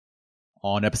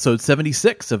On episode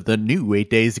 76 of the new 8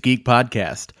 Days of Geek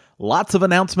podcast, lots of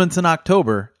announcements in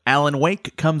October, Alan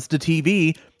Wake comes to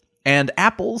TV, and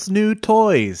Apple's new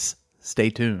toys. Stay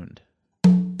tuned.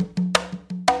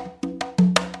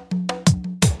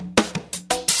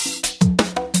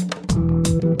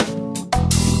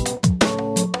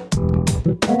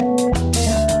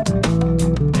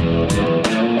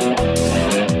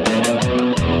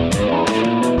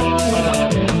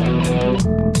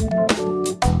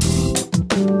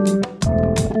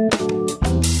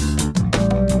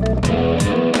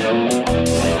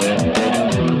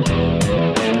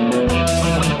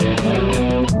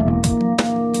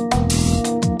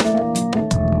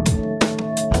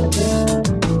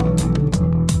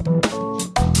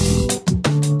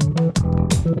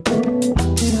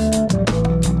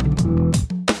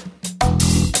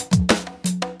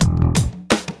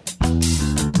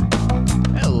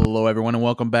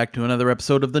 Welcome back to another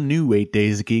episode of the new 8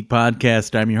 Days of Geek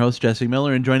podcast. I'm your host, Jesse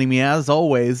Miller, and joining me as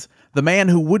always, the man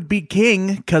who would be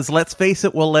king, because let's face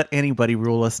it, we'll let anybody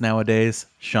rule us nowadays,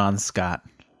 Sean Scott.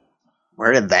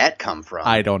 Where did that come from?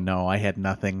 I don't know. I had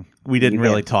nothing. We didn't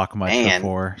really talk much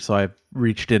before, so I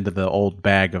reached into the old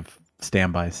bag of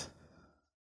standbys.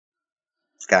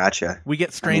 Gotcha. We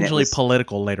get strangely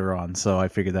political later on, so I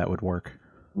figured that would work.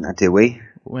 Do we?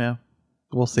 Well,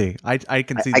 we'll see. I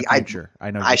can see the future.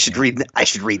 I know. I should read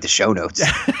the show notes.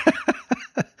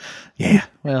 Yeah.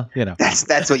 Well, you know.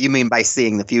 That's what you mean by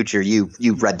seeing the future.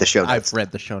 You've read the show notes. I've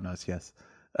read the show notes. Yes.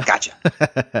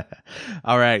 Gotcha.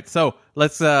 All right. So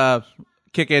let's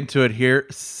kick into it here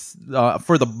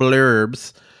for the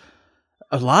blurbs.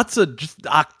 Lots of just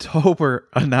October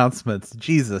announcements.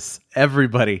 Jesus,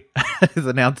 everybody is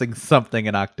announcing something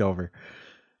in October.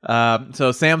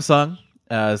 So Samsung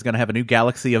is going to have a new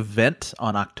Galaxy event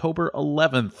on October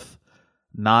 11th.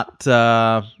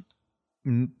 No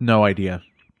idea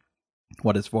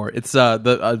what it's for. It's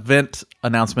the event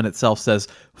announcement itself says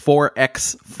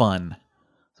 4x fun.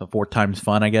 So 4 times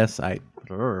fun, I guess. I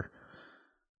don't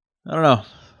know.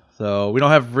 So we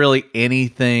don't have really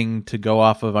anything to go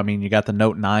off of. I mean, you got the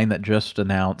Note 9 that just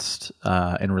announced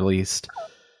and released.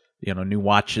 You know, new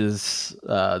watches,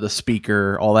 the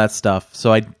speaker, all that stuff.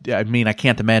 So I mean, I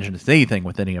can't imagine it's anything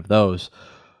with any of those.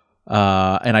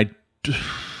 And I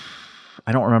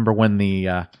don't remember when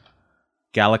the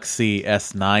Galaxy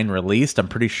S9 released. I'm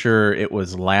pretty sure it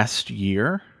was last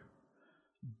year.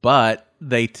 But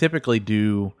they typically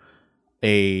do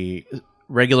a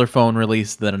regular phone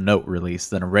release, then a Note release,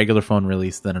 then a regular phone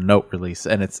release, then a Note release,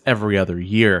 and it's every other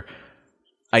year.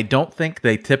 I don't think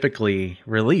they typically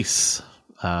release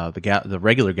the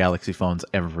regular Galaxy phones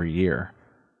every year.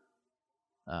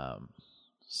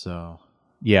 So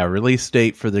yeah, release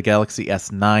date for the Galaxy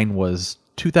S9 was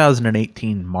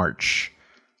 2018 March.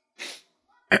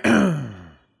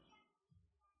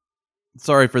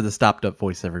 Sorry for the stopped up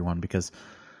voice, everyone, because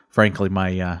frankly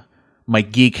my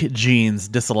geek genes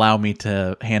disallow me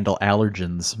to handle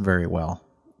allergens very well,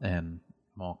 and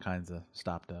I'm all kinds of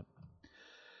stopped up.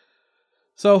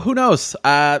 So who knows?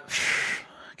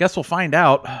 Guess we'll find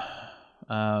out.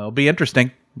 It'll be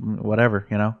interesting. Whatever,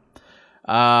 you know.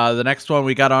 The next one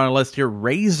we got on our list here,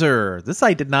 Razer. This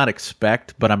I did not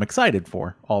expect, but I'm excited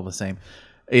for all the same.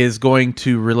 Is going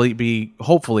to really be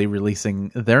hopefully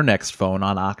releasing their next phone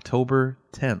on October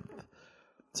 10th.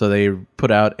 So they put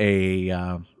out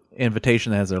a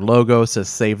invitation that has their logo, says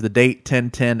save the date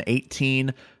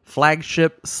 10/10/18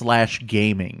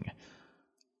 flagship/gaming.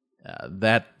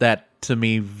 That to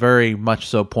me very much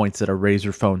so points at a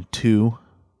Razer Phone 2.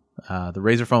 The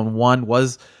Razer Phone 1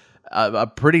 was a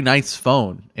pretty nice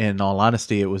phone. In all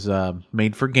honesty, it was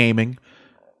made for gaming.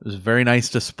 It was a very nice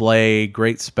display,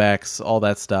 great specs, all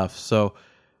that stuff. So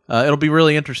it'll be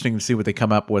really interesting to see what they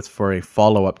come up with for a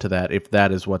follow-up to that, if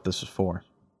that is what this is for.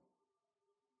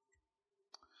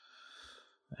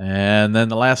 And then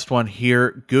the last one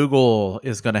here, Google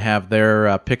is going to have their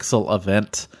Pixel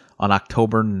event on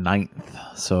October 9th.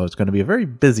 So it's going to be a very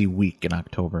busy week in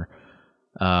October.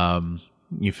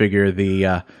 You figure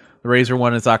the Razer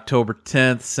one is October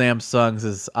 10th, Samsung's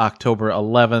is October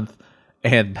 11th,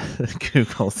 and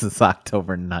Google's is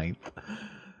October 9th.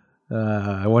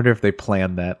 I wonder if they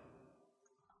planned that.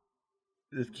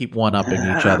 Just keep one-upping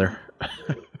each other.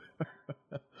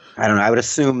 I don't know. I would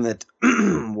assume that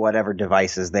whatever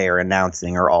devices they are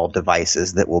announcing are all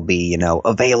devices that will be,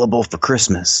 available for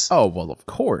Christmas. Oh, well, of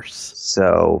course.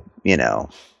 So,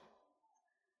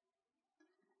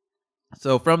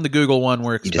 So from the Google one,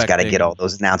 we're expecting... You just got to get all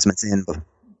those announcements in.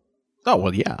 Oh,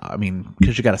 well, yeah. I mean,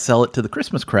 because you got to sell it to the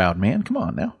Christmas crowd, man. Come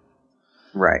on now.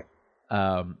 Right.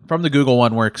 From the Google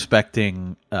one, we're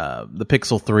expecting the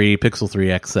Pixel 3, Pixel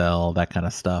 3 XL, that kind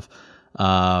of stuff.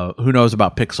 Who knows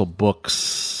about Pixel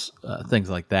Books, things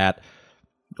like that.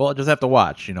 Well, just have to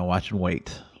watch, watch and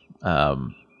wait.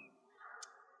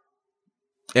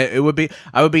 It would be.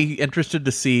 I would be interested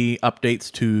to see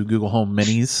updates to Google Home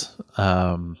Minis.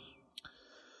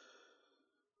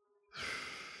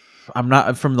 I'm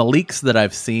not, from the leaks that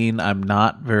I've seen, I'm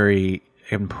not very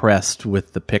impressed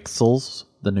with the Pixels,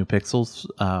 the new Pixels.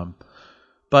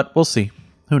 But we'll see.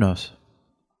 Who knows?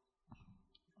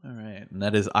 All right, and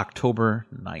that is October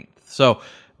 9th. So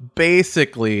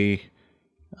basically,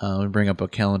 let me bring up a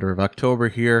calendar of October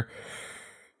here.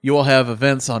 You will have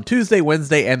events on Tuesday,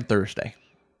 Wednesday, and Thursday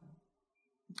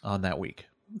on that week.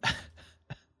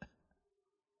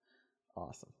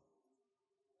 Awesome.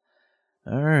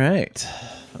 All right.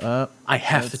 I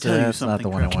have to tell you that's something. not the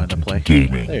one I wanted to play.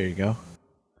 There you go.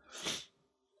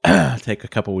 Take a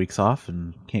couple weeks off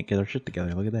and can't get our shit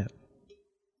together. Look at that.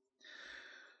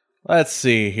 Let's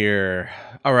see here.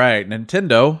 All right.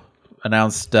 Nintendo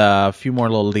announced a few more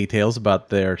little details about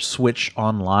their Switch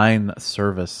Online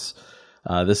service.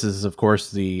 This is, of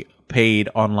course, the paid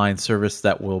online service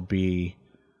that will be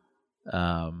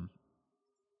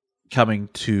coming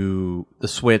to the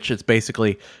Switch. It's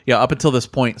basically, up until this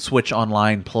point, Switch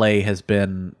Online Play has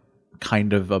been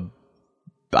kind of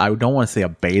I don't want to say a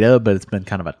beta, but it's been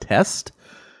kind of a test.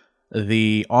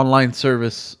 The online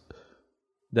service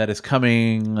that is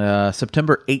coming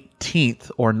September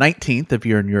 18th or 19th, if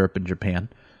you're in Europe and Japan,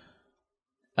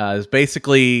 is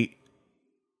basically,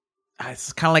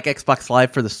 it's kind of like Xbox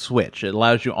Live for the Switch. It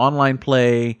allows you online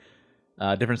play,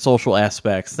 different social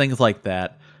aspects, things like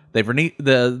that. They've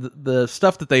the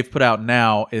stuff that they've put out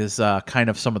now is kind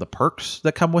of some of the perks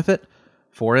that come with it.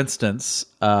 For instance,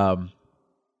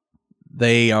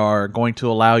 they are going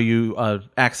to allow you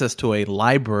access to a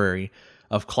library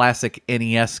of classic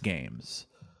NES games.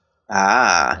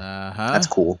 That's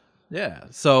cool. Yeah.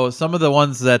 So some of the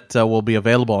ones that will be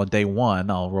available on day one,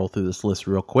 I'll roll through this list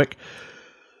real quick.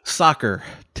 Soccer,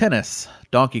 tennis,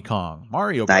 Donkey Kong,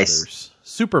 Mario Brothers,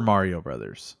 Super Mario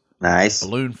Brothers. Nice.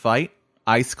 Balloon Fight,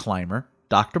 Ice Climber,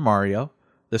 Dr. Mario.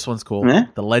 This one's cool.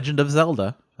 The Legend of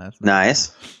Zelda. That's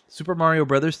nice. Super Mario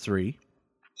Brothers 3.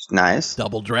 Nice.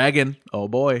 Double Dragon. Oh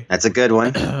boy. That's a good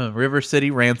one. River City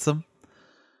Ransom.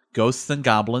 Ghosts and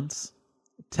Goblins.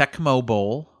 Tecmo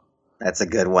Bowl. That's a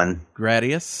good one.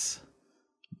 Gradius.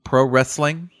 Pro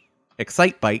Wrestling.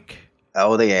 Excite Bike.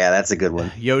 Oh, yeah, that's a good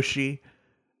one. Yoshi.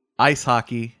 Ice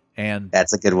Hockey. And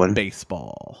that's a good one.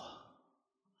 Baseball.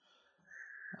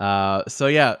 So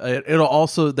yeah, it'll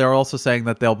also, they're also saying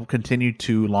that they'll continue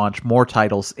to launch more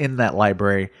titles in that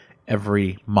library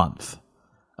every month.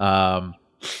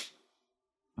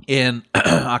 In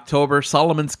October,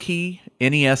 Solomon's Key,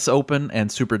 NES Open,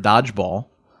 and Super Dodgeball.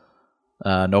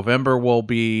 November will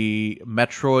be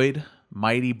Metroid,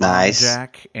 Mighty Bomb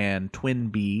Jack, and Twin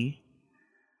Bee.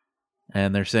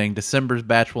 And they're saying December's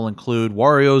batch will include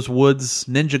Wario's Woods,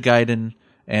 Ninja Gaiden,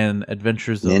 and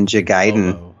Adventures of Ninja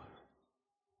Gaiden. Lolo.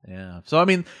 Yeah. So, I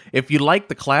mean, if you like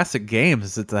the classic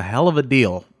games, it's a hell of a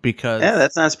deal because... Yeah,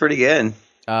 that sounds pretty good.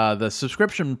 The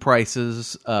subscription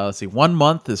prices, let's see, 1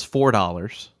 month is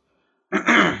 $4.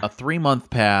 A 3-month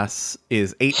pass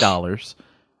is $8.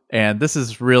 And this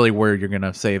is really where you're going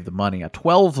to save the money. A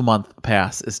 12-month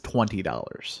pass is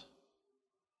 $20.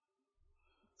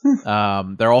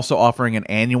 They're also offering an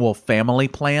annual family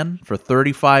plan for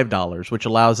 $35, which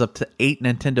allows up to 8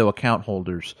 Nintendo account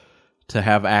holders to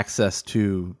have access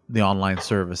to the online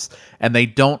service. And they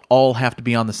don't all have to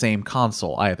be on the same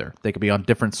console either. They could be on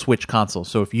different Switch consoles.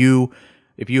 So if you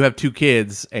have 2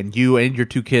 kids and you and your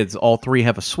 2 kids, all 3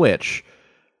 have a Switch,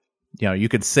 you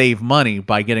could save money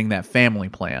by getting that family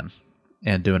plan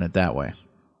and doing it that way.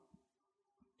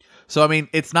 So, I mean,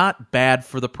 it's not bad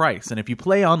for the price. And if you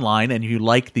play online and you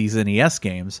like these NES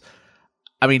games,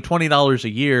 I mean, $20 a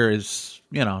year is,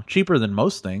 cheaper than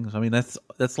most things. I mean, that's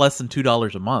less than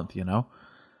 $2 a month,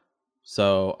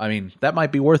 So, I mean, that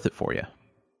might be worth it for you.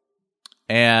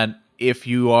 And if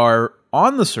you are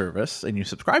on the service and you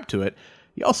subscribe to it,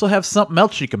 you also have something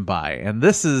else you can buy. And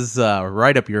this is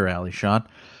right up your alley, Sean.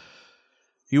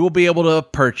 You will be able to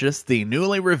purchase the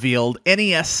newly revealed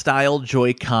NES-style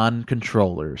Joy-Con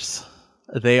controllers.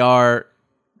 They are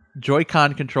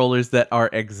Joy-Con controllers that are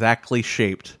exactly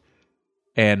shaped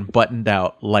and buttoned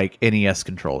out like NES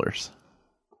controllers.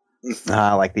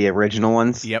 Like the original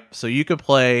ones? Yep. So you could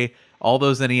play all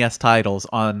those NES titles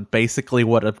on basically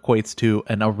what equates to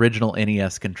an original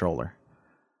NES controller.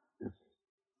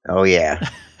 Oh, yeah.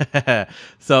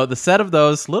 So the set of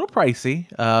those, a little pricey,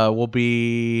 will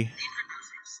be...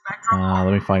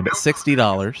 let me find it.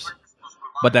 $60.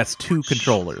 But that's 2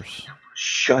 controllers.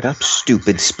 Shut up,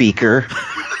 stupid speaker.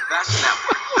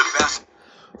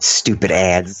 Stupid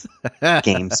ads.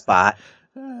 GameSpot.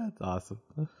 That's awesome.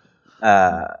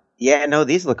 Yeah, no,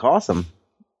 these look awesome.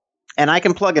 And I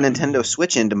can plug a Nintendo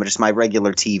Switch into just my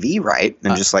regular TV, right?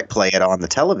 And just like play it on the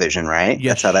television, right?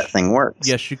 Yes. That's how that thing works.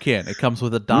 Yes, you can. It comes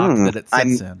with a dock that it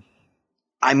sits in.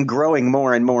 I'm growing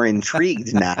more and more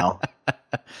intrigued now.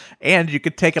 And you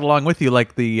could take it along with you,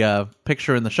 like the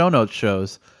picture in the show notes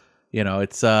shows. You know,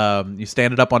 it's you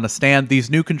stand it up on a stand. These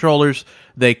new controllers,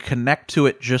 they connect to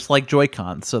it just like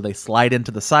Joy-Cons, so they slide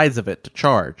into the sides of it to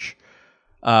charge.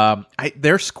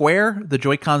 They're square. The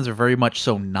Joy-Cons are very much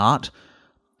so not.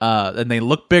 And they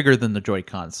look bigger than the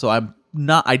Joy-Cons. So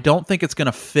I don't think it's going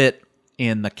to fit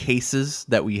in the cases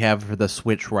that we have for the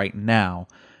Switch right now,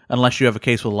 unless you have a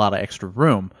case with a lot of extra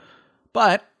room.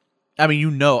 But, I mean,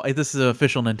 you know, this is an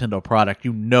official Nintendo product.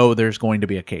 You know there's going to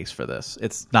be a case for this.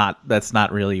 That's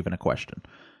not really even a question.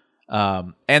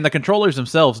 And the controllers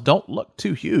themselves don't look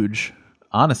too huge,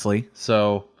 honestly.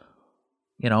 So,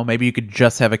 you know, maybe you could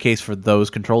just have a case for those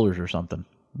controllers or something.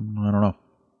 I don't know.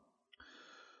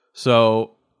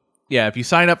 So, yeah, if you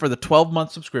sign up for the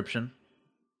 12-month subscription,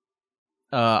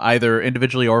 either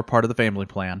individually or part of the family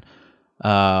plan,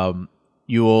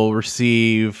 you will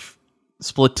receive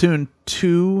Splatoon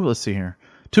 2. Let's see here.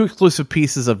 2 exclusive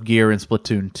pieces of gear in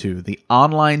Splatoon 2. The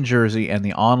online jersey and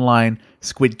the online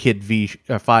Squid Kid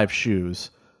 5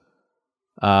 shoes.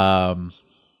 I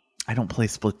don't play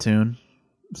Splatoon,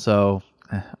 so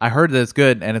I heard that it's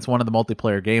good, and it's one of the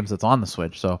multiplayer games that's on the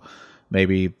Switch, so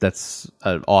maybe that's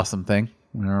an awesome thing.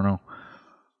 I don't know.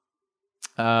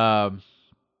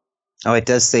 Oh, it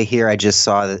does say here, I just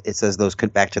saw that it says those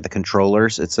back to the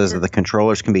controllers. It says that the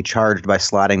controllers can be charged by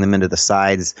slotting them into the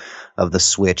sides of the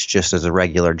Switch just as a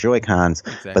regular Joy-Cons,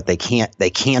 exactly. But they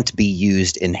can't be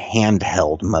used in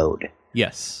handheld mode.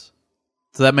 Yes.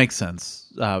 So that makes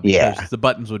sense. Because the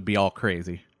buttons would be all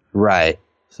crazy. Right.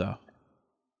 So.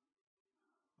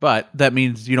 But that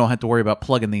means you don't have to worry about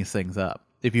plugging these things up.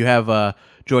 If you have a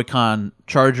Joy-Con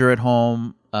charger at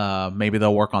home, maybe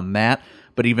they'll work on that.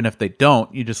 But even if they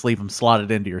don't, you just leave them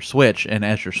slotted into your Switch, and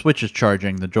as your Switch is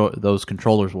charging, those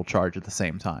controllers will charge at the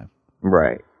same time.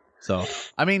 Right. So,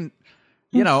 I mean,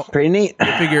 you know, pretty neat.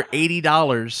 You figure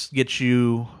 $80 gets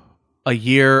you a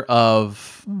year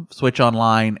of Switch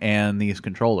Online and these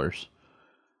controllers.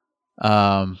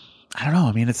 I don't know.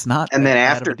 I mean, it's not. And then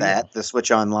after that, the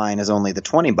Switch Online is only the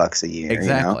 $20 a year.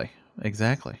 Exactly. You know?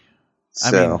 Exactly. So.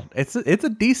 I mean, it's a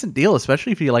decent deal,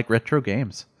 especially if you like retro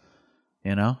games.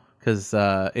 You know, because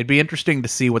it'd be interesting to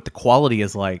see what the quality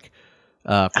is like.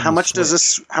 How much does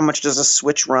a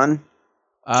Switch run?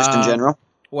 Just in general?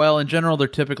 Well, in general, they're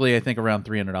typically, I think, around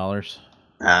 $300. It's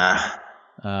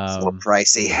a little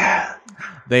pricey.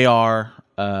 They are.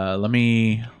 Let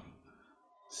me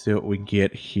see what we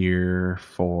get here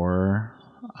for.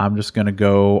 I'm just gonna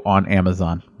go on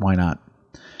Amazon. Why not?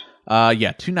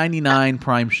 Yeah, $2.99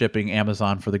 Prime shipping,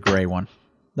 Amazon for the gray one.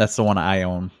 That's the one I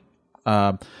own.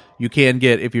 You can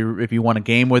get if you want a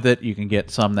game with it, you can get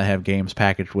some that have games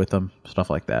packaged with them, stuff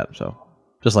like that. So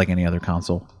just like any other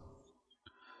console.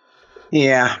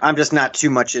 Yeah, I'm just not too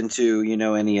much into, you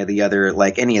know, any of the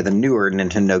newer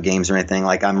Nintendo games or anything.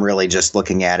 Like, I'm really just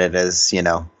looking at it as, you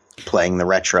know, playing the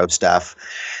retro stuff.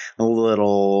 A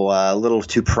little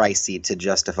too pricey to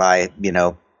justify, you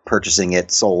know, purchasing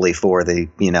it solely for the,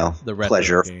 you know, the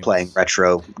pleasure games. Of playing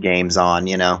retro games on,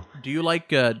 you know. Do you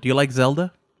like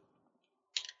Zelda?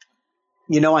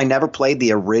 You know, I never played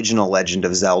the original Legend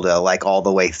of Zelda, like all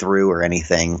the way through or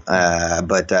anything.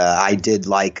 But I did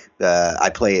like, I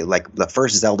played like the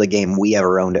first Zelda game we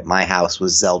ever owned at my house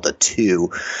was Zelda 2,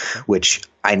 which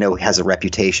I know has a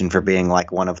reputation for being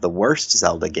like one of the worst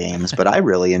Zelda games, but I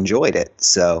really enjoyed it.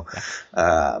 So,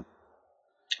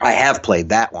 I have played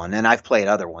that one, and I've played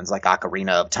other ones like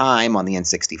Ocarina of Time on the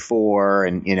N64,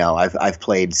 and you know, I've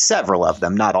played several of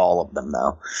them, not all of them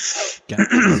though. Yeah.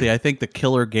 See, I think the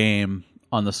killer game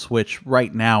on the Switch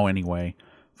right now, anyway,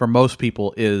 for most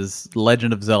people, is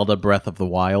Legend of Zelda: Breath of the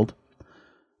Wild.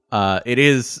 It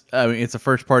is, I mean, it's a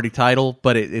first-party title,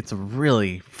 but it's a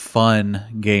really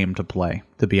fun game to play.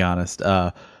 To be honest,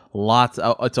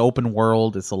 it's open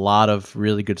world. It's a lot of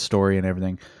really good story and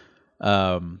everything.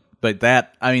 But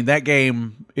that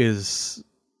game is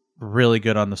really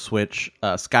good on the Switch.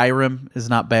 Skyrim is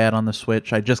not bad on the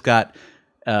Switch. I just got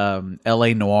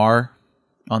L.A. Noire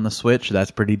on the Switch.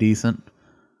 That's pretty decent.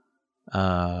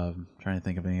 Trying to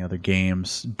think of any other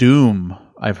games. Doom,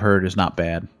 I've heard, is not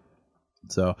bad.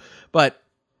 So, but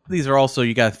these are also,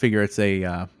 you got to figure it's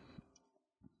a,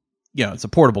 it's a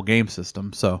portable game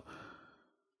system. So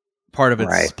part of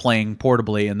it's playing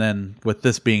portably, and then with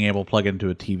this being able to plug into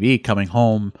a TV, coming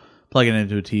home, plug it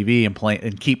into a TV and play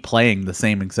and keep playing the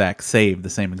same exact save, the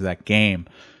same exact game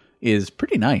is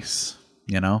pretty nice,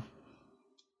 you know?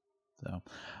 So,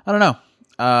 I don't know.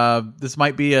 This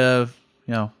might be a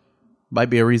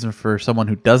reason for someone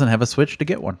who doesn't have a Switch to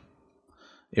get one.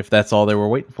 If that's all they were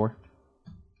waiting for.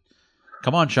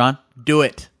 Come on, Sean. Do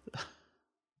it.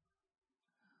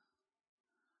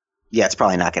 Yeah, it's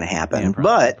probably not going to happen.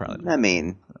 Yeah, probably I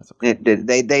mean, okay.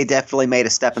 They definitely made a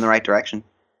step in the right direction.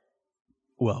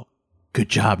 Well, good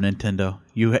job, Nintendo.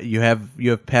 You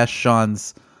have passed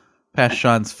Sean's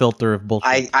filter of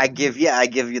bullshit. I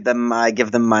give them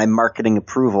my marketing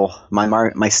approval,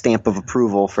 my stamp of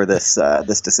approval for this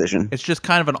decision. It's just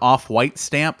kind of an off-white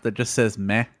stamp that just says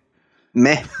meh.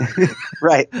 Meh.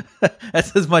 Right.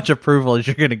 That's as much approval as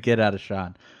you're going to get out of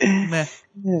Sean. Meh.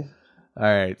 Yeah. All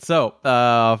right. So,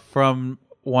 from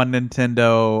one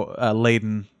Nintendo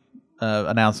laden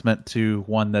announcement to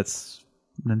one that's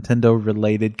Nintendo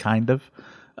related, kind of.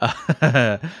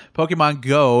 Pokemon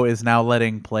Go is now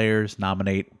letting players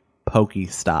nominate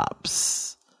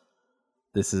Pokestops.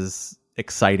 This is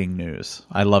exciting news.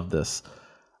 I love this.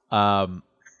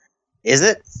 Is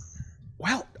it?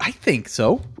 Well, I think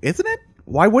so. Isn't it?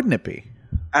 Why wouldn't it be?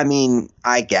 I mean,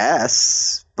 I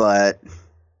guess, but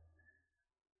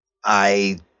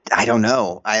I don't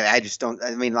know. I just don't.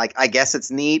 I mean, like, I guess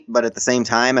it's neat, but at the same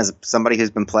time, as somebody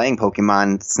who's been playing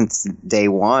Pokemon since day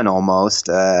one, almost,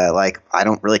 like, I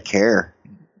don't really care.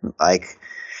 Like,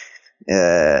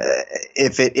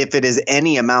 if it is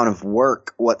any amount of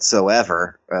work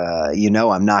whatsoever,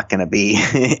 I'm not going to be.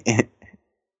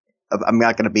 I'm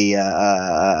not going to be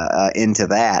into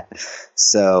that.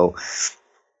 So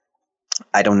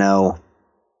I don't know.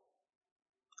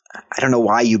 I don't know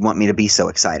why you'd want me to be so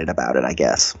excited about it, I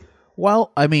guess.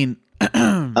 Well, I mean,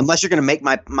 unless you're going to make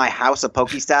my house a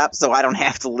Pokestop so I don't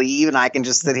have to leave and I can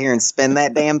just sit here and spin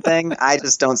that damn thing, I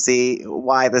just don't see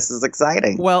why this is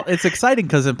exciting. Well, it's exciting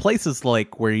because in places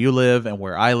like where you live and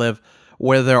where I live,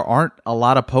 where there aren't a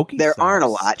lot of Pokestops. There aren't a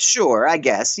lot, sure, I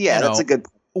guess. Yeah, that's a good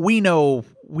point.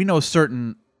 We know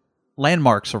certain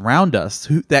landmarks around us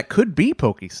that could be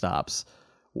Pokestops,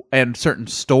 and certain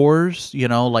stores,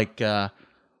 like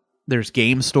there's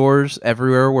game stores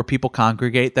everywhere where people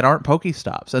congregate that aren't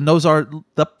Pokestops, and those are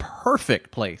the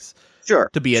perfect place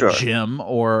to be a gym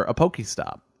or a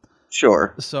Pokestop.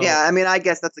 Sure. So, yeah, I mean, I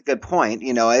guess that's a good point.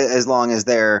 As long as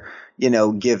they're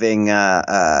giving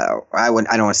I don't want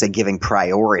to say giving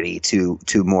priority to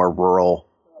more rural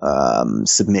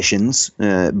submissions,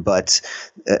 but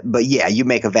yeah, you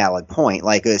make a valid point.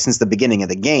 Like since the beginning of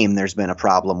the game, there's been a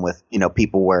problem with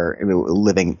people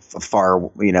living far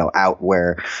out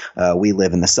where we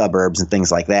live in the suburbs and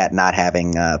things like that, not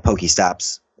having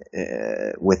Pokestops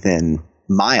within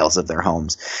miles of their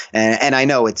homes, and I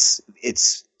know it's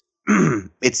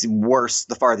it's worse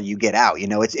the farther you get out.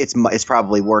 It's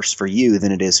probably worse for you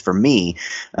than it is for me.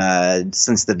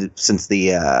 Since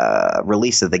the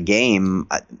release of the game,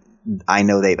 I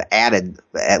know they've added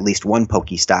at least one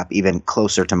Pokestop even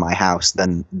closer to my house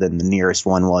than the nearest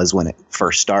one was when it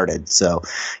first started. So,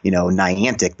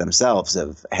 Niantic themselves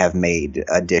have made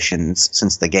additions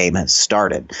since the game has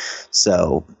started.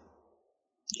 So,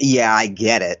 yeah, I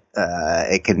get it.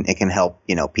 It can help,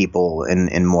 people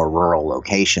in more rural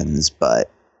locations, but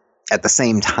at the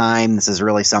same time, this is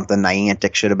really something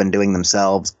Niantic should have been doing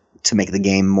themselves to make the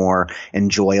game more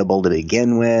enjoyable to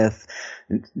begin with.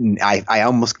 I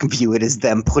almost view it as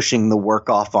them pushing the work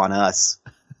off on us.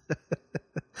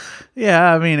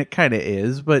 Yeah, I mean, it kind of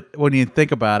is, but when you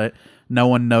think about it, no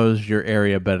one knows your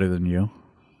area better than you.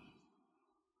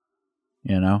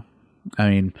 I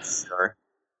mean, sure.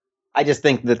 I just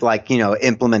think that,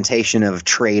 implementation of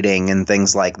trading and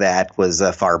things like that was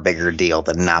a far bigger deal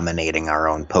than nominating our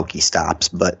own Pokestops.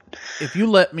 But if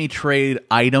you let me trade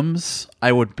items,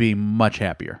 I would be much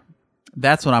happier.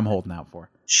 That's what I'm holding out for.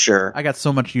 Sure. I got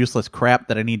so much useless crap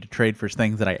that I need to trade for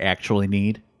things that I actually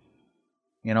need.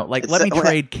 Let me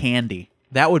trade candy.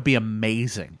 That would be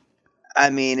amazing. I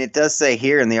mean, it does say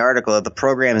here in the article that the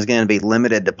program is going to be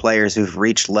limited to players who've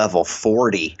reached level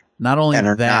 40. Not only and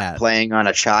are that, not playing on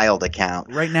a child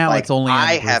account. Right now, it's only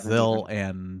in Brazil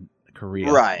and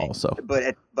Korea, right? Also,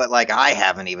 but I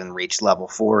haven't even reached level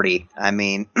 40. I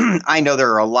mean, I know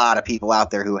there are a lot of people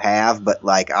out there who have, but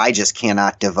I just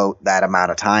cannot devote that amount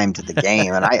of time to the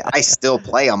game, and I still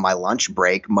play on my lunch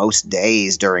break most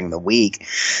days during the week,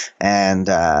 and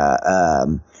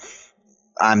I'm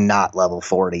not level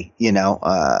 40.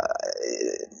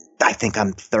 I think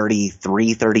I'm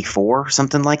 33, 34,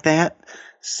 something like that.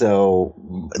 So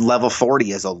level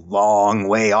 40 is a long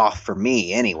way off for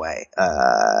me anyway.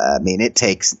 I mean, it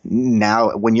takes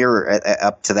now when you're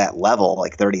up to that level,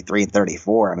 like 33 and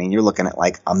 34, I mean, you're looking at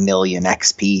like 1,000,000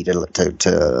 XP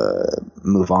to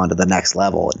move on to the next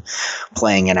level, and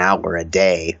playing an hour a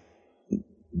day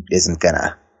isn't going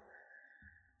to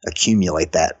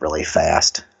accumulate that really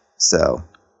fast. So,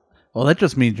 well, that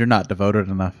just means you're not devoted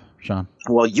enough, Sean.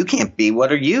 Well, you can't be.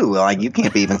 What are you? Like, you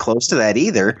can't be even close to that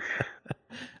either.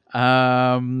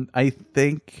 I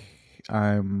think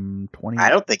I'm 28. I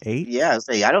don't think. Yeah,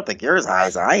 I don't think you're as high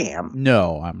as I am.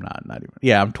 No, I'm not. Not even.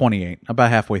 Yeah, I'm 28. I'm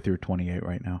about halfway through 28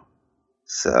 right now.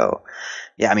 So,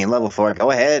 yeah, I mean, level 4.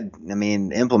 Go ahead. I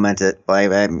mean, implement it.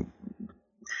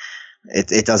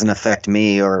 It doesn't affect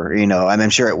me, or I'm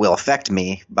sure it will affect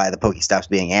me by the Pokestops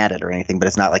being added or anything, but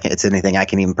it's not like it's anything I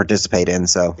can even participate in.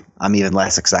 So I'm even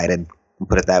less excited. We'll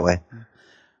put it that way.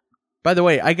 By the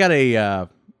way, I got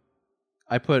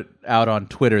I put out on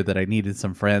Twitter that I needed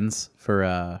some friends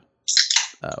for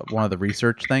one of the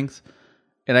research things,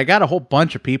 and I got a whole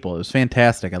bunch of people. It was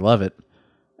fantastic. I love it,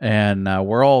 and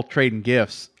we're all trading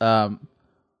gifts. I'm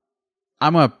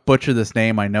gonna butcher this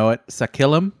name. I know it.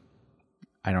 Sakilim.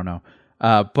 I don't know,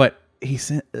 but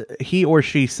he or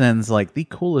she sends like the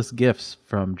coolest gifts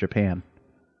from Japan.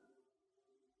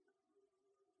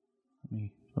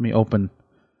 Let me open.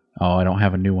 Oh, I don't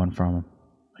have a new one from him.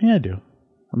 Yeah, I do.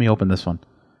 Let me open this one.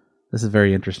 This is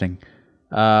very interesting.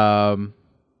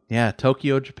 Yeah,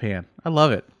 Tokyo, Japan. I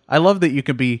love it. I love that you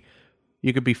could be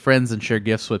friends and share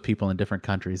gifts with people in different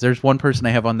countries. There's one person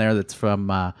I have on there that's from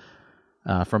me.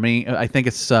 I think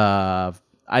it's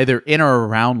either in or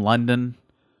around London.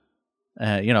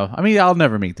 I mean, I'll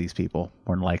never meet these people,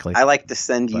 more than likely. I like to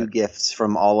send you gifts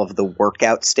from all of the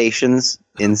workout stations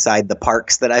inside the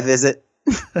parks that I visit.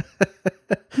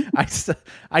 I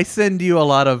send you a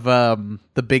lot of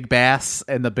the Big Bass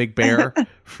and the Big Bear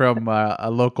from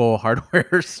a local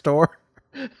hardware store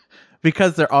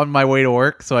because they're on my way to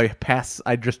work. So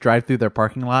I just drive through their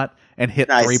parking lot and hit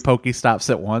 3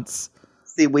 Pokestops at once.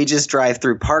 See, we just drive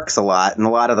through parks a lot, and a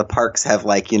lot of the parks have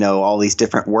all these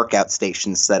different workout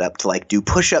stations set up to like do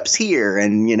push-ups here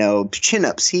and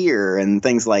chin-ups here and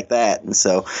things like that. And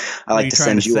so I like to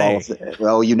send you all of it.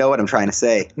 Well, you know what I'm trying to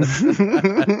say.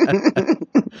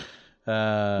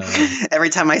 Every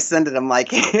time I send it, I'm like,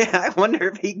 I wonder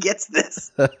if he gets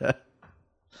this.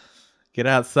 Get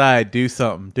outside, do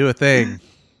something, do a thing.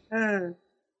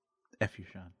 F you,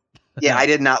 Sean. Yeah, I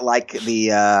did not like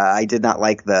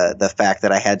the fact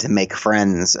that I had to make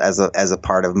friends as a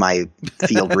part of my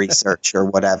field research or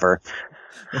whatever.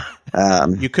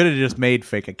 You could have just made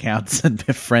fake accounts and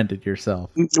befriended yourself.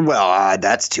 Well,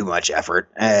 that's too much effort,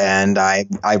 and I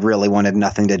really wanted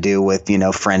nothing to do with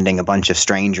friending a bunch of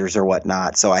strangers or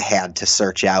whatnot. So I had to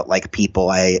search out like people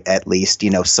I at least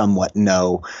somewhat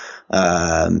know.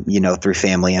 Through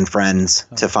family and friends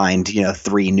to find,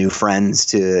 3 new friends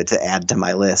to add to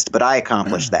my list. But I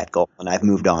accomplished that goal, and I've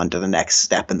moved on to the next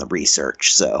step in the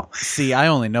research. So, see, I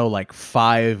only know like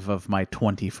 5 of my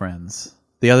 20 friends.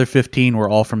 The other 15 were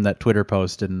all from that Twitter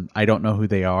post, and I don't know who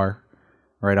they are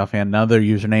right offhand. None of their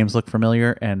usernames look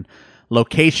familiar, and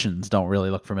locations don't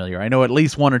really look familiar. I know at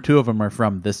least 1 or 2 of them are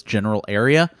from this general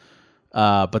area.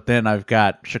 But then I've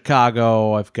got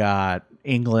Chicago, I've got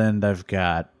England, I've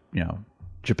got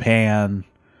Japan,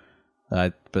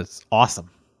 but it's awesome.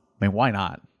 I mean, why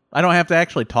not? I don't have to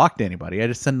actually talk to anybody. I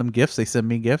just send them gifts. They send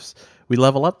me gifts. We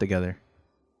level up together.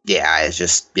 Yeah,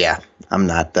 I'm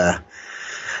not,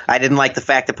 I didn't like the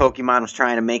fact that Pokemon was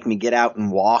trying to make me get out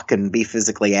and walk and be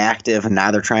physically active, and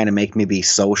now they're trying to make me be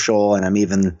social, and I'm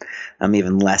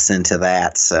even less into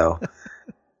that, so.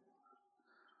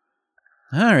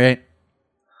 All right.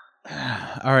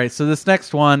 So this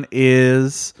next one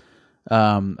is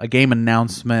a game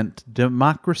announcement,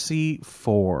 Democracy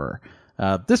 4.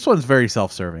 This one's very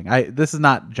self-serving. This is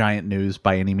not giant news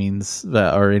by any means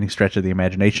or any stretch of the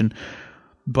imagination,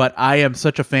 but I am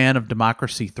such a fan of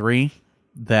Democracy 3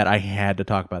 that I had to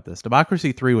talk about this.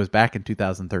 Democracy 3 was back in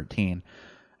 2013,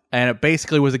 and it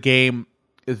basically was a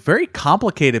very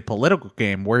complicated political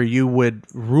game where you would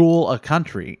rule a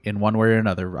country in one way or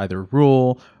another, either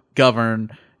rule, govern,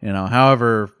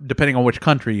 however, depending on which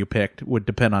country you picked would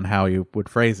depend on how you would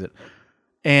phrase it.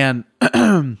 And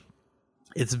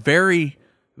it's very,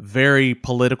 very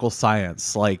political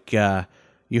science. Like,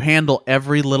 you handle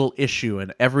every little issue,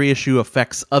 and every issue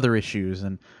affects other issues.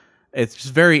 And it's just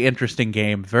a very interesting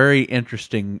game, very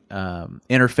interesting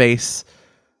interface.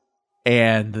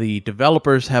 And the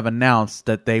developers have announced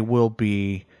that they will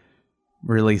be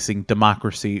releasing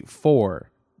Democracy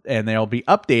 4. And they'll be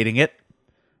updating it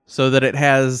so that it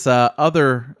has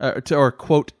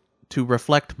quote, to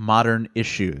reflect modern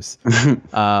issues,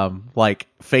 like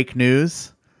fake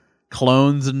news,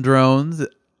 clones and drones,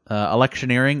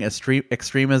 electioneering,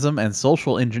 extremism, and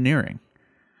social engineering.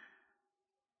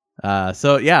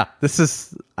 So yeah,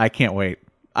 I can't wait.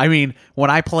 I mean, when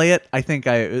I play it, I think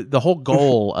the whole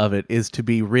goal of it is to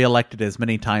be reelected as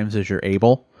many times as you're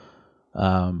able.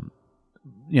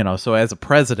 So as a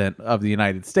president of the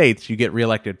United States, you get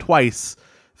reelected twice,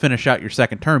 finish out your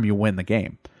second term, you win the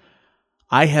game.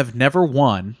 I have never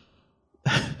won,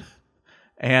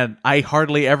 and I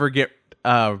hardly ever get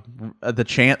the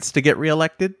chance to get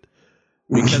reelected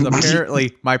because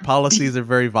apparently my policies are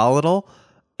very volatile,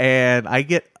 and I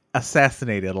get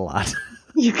assassinated a lot.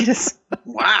 You get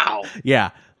wow. Yeah,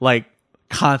 like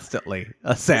constantly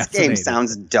assassinated. This game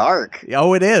sounds dark.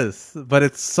 Oh, it is, but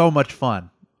it's so much fun.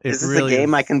 Is this really a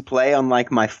game I can play on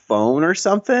like my phone or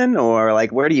something? Or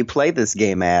like where do you play this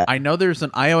game at? I know there's an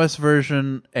iOS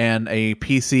version and a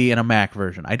PC and a Mac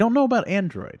version. I don't know about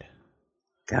Android.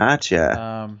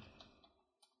 Gotcha.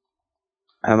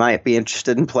 I might be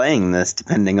interested in playing this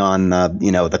depending on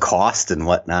the cost and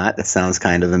whatnot. That sounds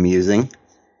kind of amusing.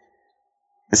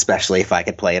 Especially if I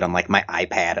could play it on like my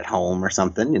iPad at home or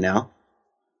something,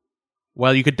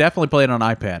 Well, you could definitely play it on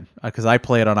iPad because I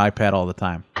play it on iPad all the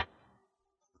time.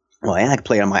 Well, yeah, I can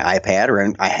play it on my iPad,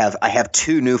 or I have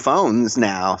two new phones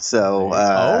now. So,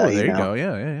 there you go.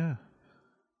 Yeah.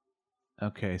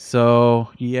 Okay, so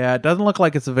yeah, it doesn't look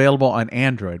like it's available on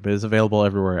Android, but it's available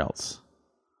everywhere else.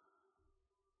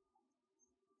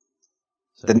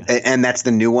 So, and that's the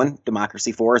new one.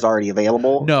 Democracy 4 is already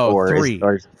available. No, 3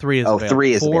 is available.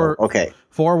 3 is available. Okay.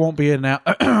 4 won't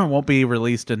be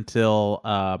released until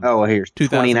here's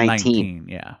 2019.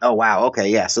 Yeah. Oh wow. Okay.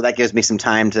 Yeah. So that gives me some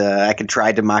time I could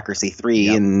try Democracy 3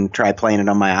 and try playing it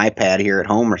on my iPad here at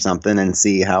home or something and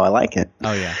see how I like it.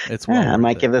 Oh yeah, it's I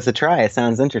might give this a try. It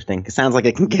sounds interesting. It sounds like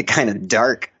it can get kind of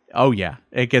dark. Oh yeah,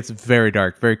 it gets very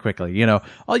dark very quickly.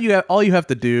 All you have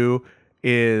to do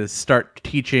is start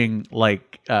teaching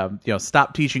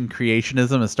stop teaching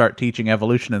creationism and start teaching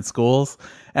evolution in schools,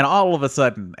 and all of a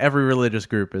sudden every religious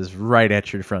group is right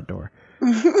at your front door.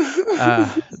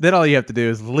 Then all you have to do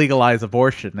is legalize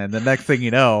abortion, and the next thing you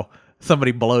know,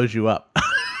 somebody blows you up.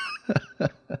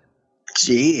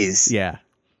 Jeez. Yeah.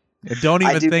 Don't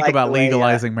even think about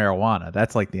legalizing marijuana.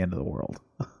 That's like the end of the world.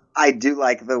 I do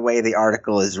like the way the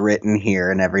article is written here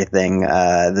and everything.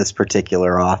 This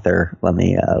particular author, let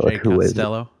me look who is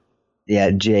it.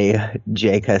 Yeah,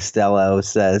 Jay Costello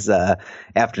says,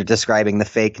 after describing the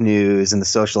fake news and the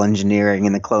social engineering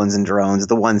and the clones and drones,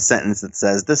 the one sentence that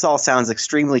says, "This all sounds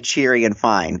extremely cheery and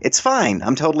fine." It's fine.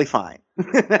 I'm totally fine.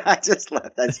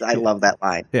 I love that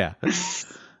line. Yeah.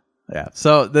 Yeah.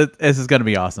 So this is going to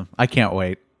be awesome. I can't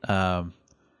wait.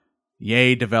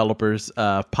 Yay, developers.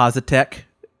 Positech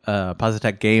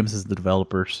Games is the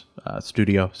developers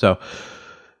studio. So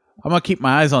I'm going to keep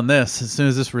my eyes on this. As soon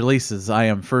as this releases, I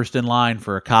am first in line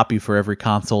for a copy for every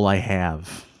console I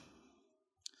have.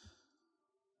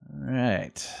 All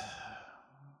right.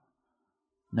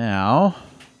 Now,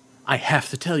 I have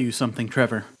to tell you something,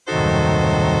 Trevor.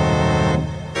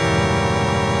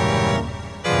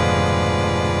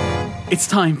 It's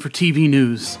time for TV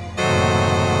news.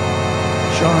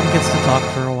 Sean gets to talk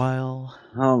for a while.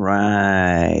 All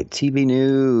right. TV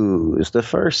news. The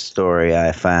first story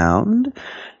I found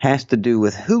has to do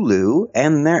with Hulu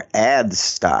and their ad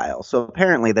style. So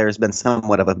apparently there's been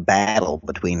somewhat of a battle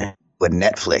between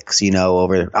Netflix,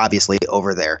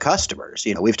 over their customers.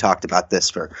 We've talked about this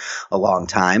for a long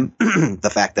time.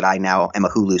 The fact that I now am a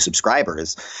Hulu subscriber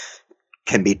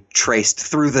can be traced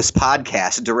through this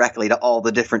podcast directly to all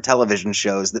the different television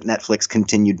shows that Netflix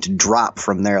continued to drop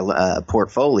from their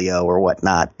portfolio or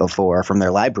whatnot before, from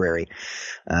their library,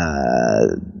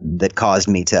 that caused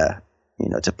me to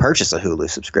purchase a Hulu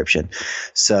subscription.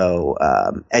 So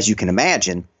as you can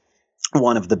imagine,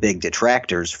 one of the big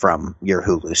detractors from your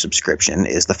Hulu subscription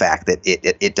is the fact that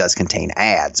it does contain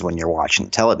ads when you're watching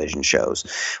television shows,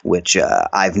 which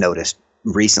I've noticed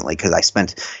recently because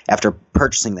after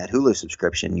purchasing that Hulu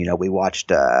subscription, we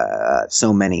watched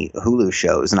so many Hulu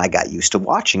shows, and I got used to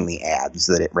watching the ads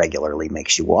that it regularly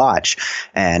makes you watch.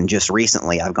 And just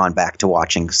recently, I've gone back to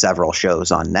watching several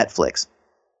shows on Netflix,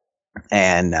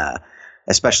 and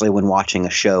especially when watching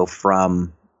a show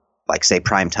from, like, say,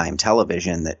 primetime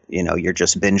television that, you're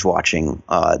just binge watching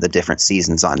the different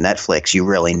seasons on Netflix, you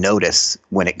really notice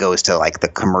when it goes to, like, the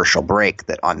commercial break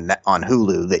that on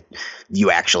Hulu that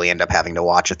you actually end up having to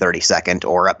watch a 30-second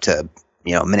or up to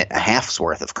a minute and a half's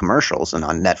worth of commercials, and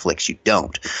on Netflix you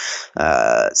don't.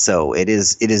 So it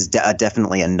is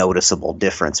definitely a noticeable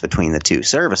difference between the two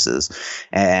services,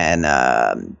 and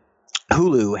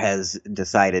Hulu has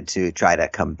decided to try to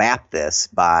combat this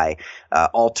by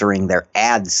altering their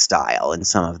ad style in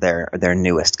some of their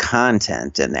newest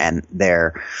content, and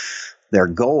their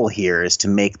goal here is to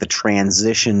make the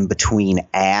transition between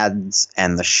ads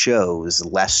and the shows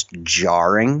less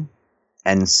jarring.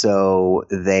 And so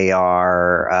they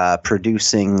are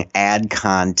producing ad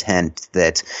content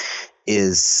that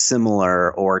is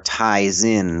similar or ties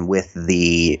in with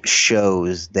the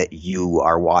shows that you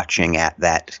are watching at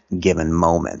that given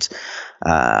moment.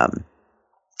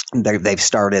 They've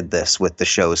started this with the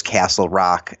shows Castle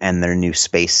Rock and their new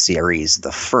space series,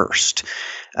 The First.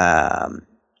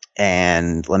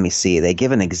 And let me see, they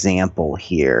give an example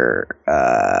here.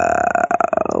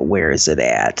 Where is it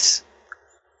at?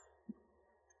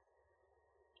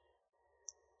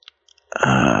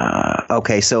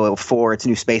 Okay, so for its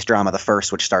new space drama, The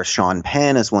First, which stars Sean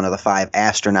Penn as one of the 5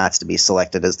 astronauts to be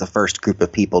selected as the first group of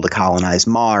people to colonize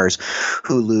Mars,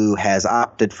 Hulu has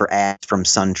opted for ads from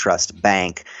SunTrust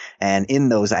Bank. And in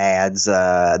those ads,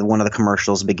 one of the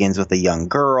commercials begins with a young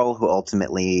girl who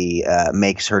ultimately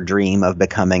makes her dream of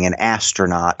becoming an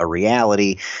astronaut a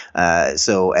reality.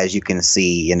 So as you can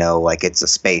see, it's a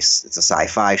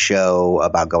sci-fi show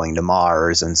about going to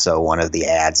Mars. And so one of the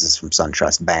ads is from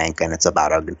SunTrust Bank, and it's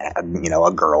about a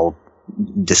girl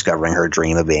discovering her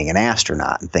dream of being an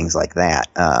astronaut and things like that.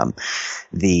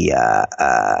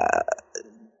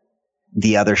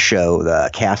 The other show,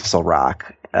 the Castle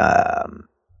Rock,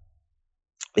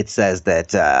 it says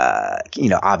that,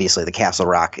 obviously the Castle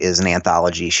Rock is an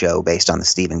anthology show based on the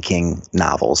Stephen King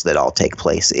novels that all take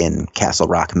place in Castle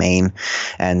Rock, Maine.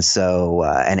 And so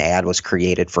an ad was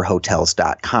created for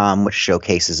Hotels.com, which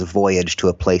showcases a voyage to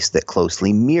a place that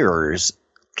closely mirrors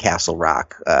Castle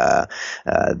Rock,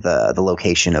 the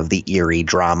location of the eerie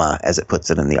drama, as it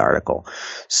puts it in the article.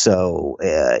 So,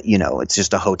 it's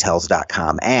just a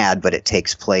Hotels.com ad, but it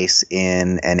takes place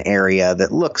in an area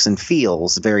that looks and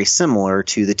feels very similar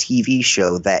to the TV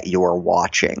show that you're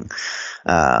watching.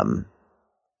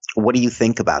 What do you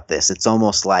think about this? It's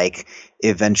almost like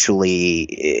eventually,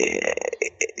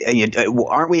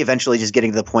 aren't we eventually just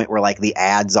getting to the point where like the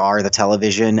ads are the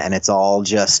television and it's all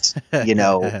just,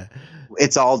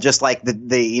 it's all just like and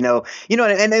they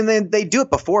do it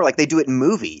before, like they do it in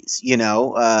movies,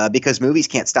 because movies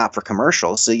can't stop for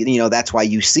commercials. So, that's why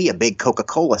you see a big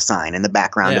Coca-Cola sign in the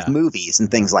background of movies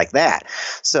and things like that.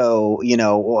 So,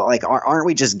 aren't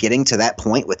we just getting to that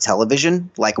point with television?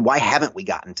 Like, why haven't we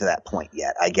gotten to that point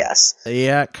yet, I guess?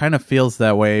 Yeah, it kind of feels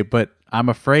that way, but I'm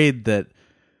afraid that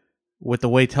with the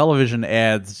way television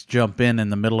ads jump in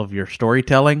the middle of your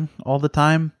storytelling all the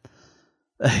time,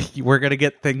 we're going to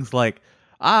get things like,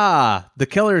 the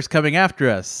killer's coming after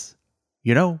us.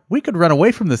 We could run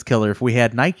away from this killer if we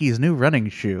had Nike's new running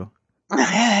shoe.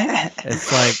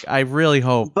 It's like, I really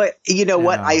hope. But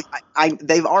what?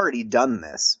 They've already done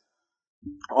this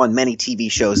on many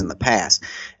TV shows in the past.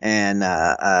 And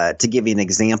to give you an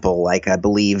example, like I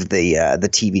believe the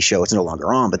TV show, it's no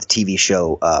longer on, but the TV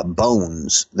show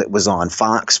Bones that was on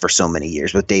Fox for so many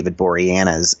years with David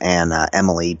Boreanaz and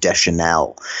Emily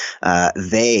Deschanel,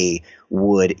 they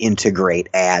would integrate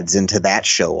ads into that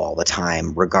show all the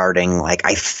time regarding, like,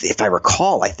 if I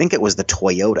recall, I think it was the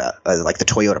Toyota, like the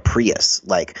Toyota Prius.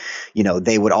 Like,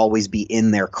 they would always be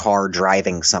in their car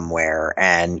driving somewhere,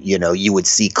 and, you would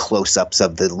see close-ups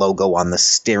of the logo on the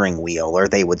steering wheel, or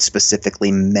they would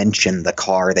specifically mention the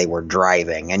car they were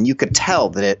driving. And you could tell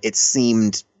that it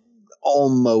seemed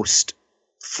almost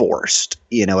forced,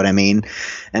 you know what I mean?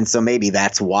 And so maybe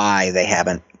that's why they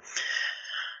haven't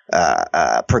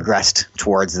progressed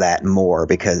towards that more,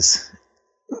 because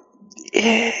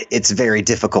it's very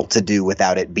difficult to do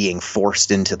without it being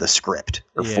forced into the script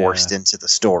or forced into the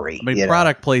story. I mean,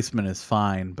 product placement is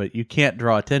fine, but you can't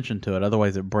draw attention to it.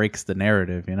 Otherwise it breaks the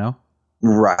narrative,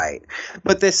 Right.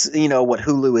 But this, what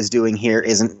Hulu is doing here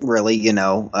isn't really,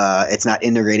 it's not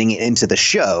integrating it into the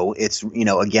show. It's,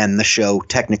 again, the show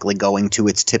technically going to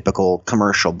its typical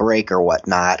commercial break or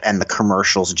whatnot, and the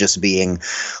commercials just being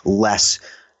less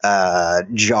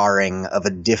jarring of a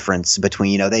difference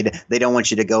between, they don't want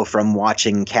you to go from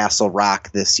watching Castle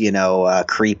Rock, this,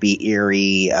 creepy,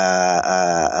 eerie,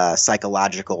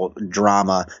 psychological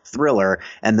drama thriller,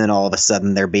 and then all of a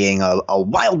sudden there being a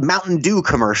Wild Mountain Dew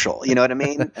commercial. You know what I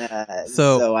mean?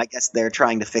 So I guess they're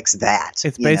trying to fix that.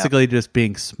 It's basically just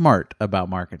being smart about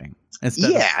marketing.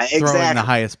 Instead of throwing the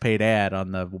highest paid ad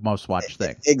on the most watched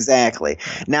thing. Exactly.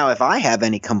 Now, if I have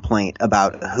any complaint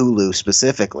about Hulu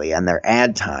specifically and their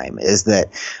ad time, is that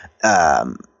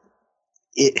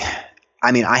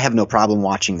I mean, I have no problem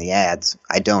watching the ads.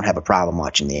 I don't have a problem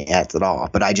watching the ads at all.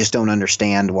 But I just don't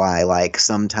understand why, like,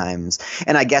 sometimes,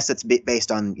 and I guess it's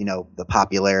based on, the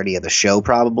popularity of the show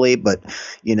probably. But,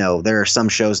 there are some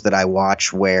shows that I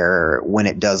watch where when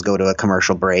it does go to a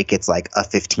commercial break, it's like a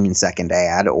 15-second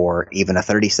ad or even a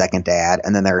 30-second ad.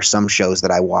 And then there are some shows that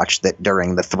I watch that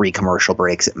during the 3 commercial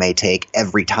breaks it may take,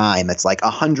 every time it's like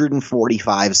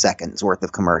 145 seconds worth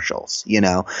of commercials,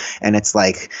 and it's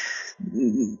like,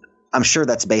 I'm sure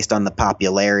that's based on the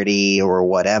popularity or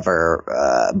whatever,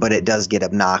 but it does get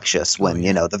obnoxious when,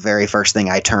 the very first thing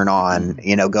I turn on,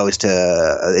 goes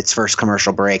to its first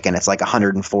commercial break and it's like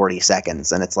 140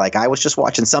 seconds. And it's like, I was just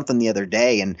watching something the other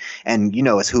day and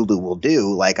as Hulu will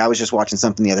do, like I was just watching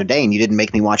something the other day and you didn't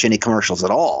make me watch any commercials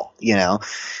at all,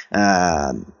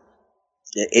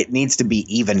 It needs to be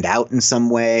evened out in some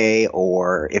way,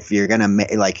 or if you're gonna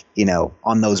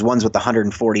on those ones with the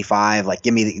 145, like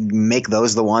make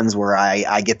those the ones where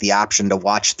I get the option to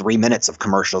watch 3 minutes of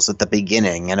commercials at the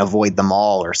beginning and avoid them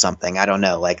all or something. I don't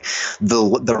know, like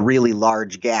the really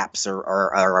large gaps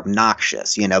are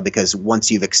obnoxious, because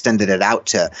once you've extended it out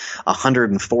to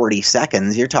 140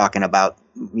 seconds, you're talking about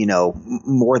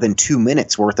more than 2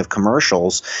 minutes worth of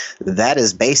commercials. That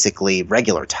is basically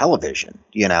regular television,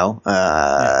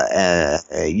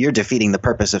 you're defeating the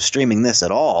purpose of streaming this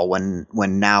at all when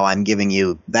now I'm giving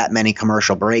you that many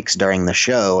commercial breaks during the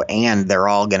show and they're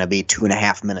all going to be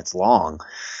 2.5 minutes long.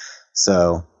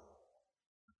 So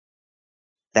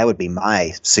that would be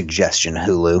my suggestion,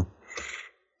 Hulu.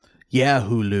 Yeah,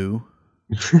 Hulu.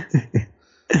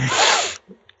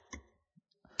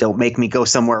 Don't make me go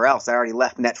somewhere else. I already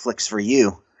left Netflix for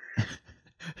you.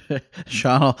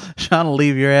 Sean will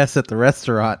leave your ass at the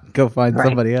restaurant and go find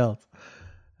somebody else.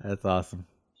 That's awesome.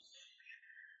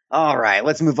 All right,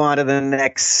 let's move on to the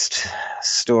next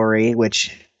story,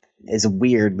 which is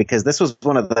weird because this was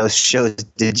one of those shows.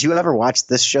 Did you ever watch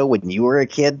this show when you were a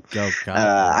kid? Oh, God.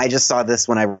 I just saw this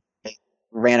when I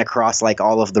ran across like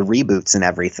all of the reboots and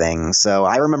everything. So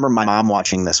I remember my mom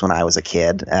watching this when I was a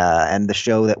kid. And the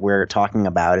show that we're talking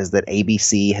about is that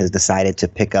ABC has decided to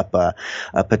pick up a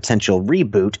potential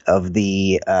reboot of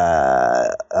the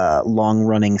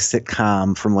long-running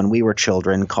sitcom from when we were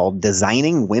children called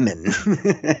Designing Women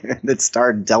that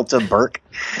starred Delta Burke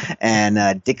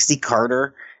and Dixie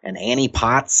Carter and Annie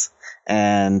Potts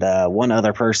and one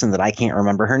other person that I can't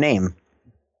remember her name.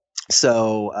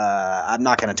 So I'm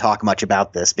not going to talk much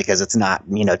about this because it's not,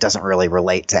 it doesn't really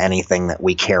relate to anything that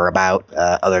we care about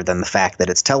other than the fact that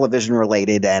it's television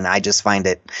related. And I just find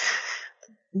it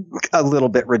a little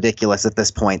bit ridiculous at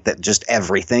this point that just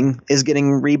everything is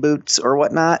getting reboots or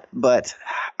whatnot. But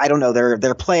I don't know.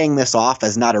 They're playing this off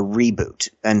as not a reboot.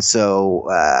 And so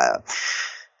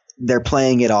they're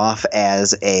playing it off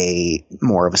as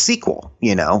more of a sequel,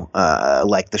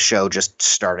 like the show just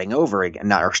starting over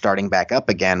again, or starting back up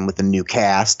again with a new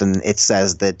cast. And it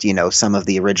says that, some of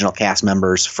the original cast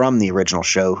members from the original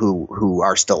show who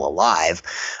are still alive,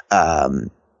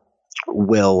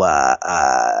 will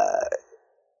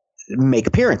make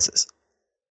appearances.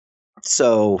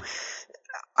 So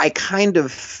I kind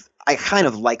of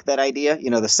like that idea,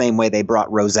 the same way they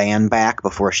brought Roseanne back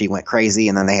before she went crazy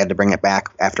and then they had to bring it back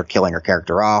after killing her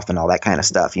character off and all that kind of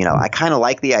stuff. I kind of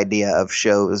like the idea of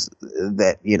shows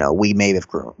that, we may have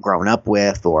grown up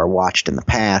with or watched in the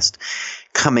past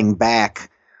coming back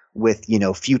with,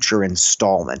 future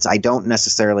installments. I don't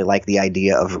necessarily like the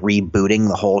idea of rebooting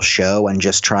the whole show and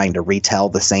just trying to retell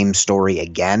the same story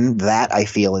again. That I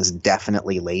feel is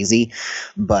definitely lazy.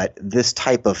 But this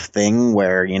type of thing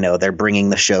where, they're bringing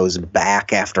the shows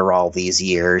back after all these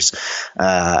years,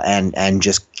 and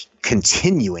just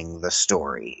continuing the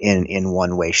story in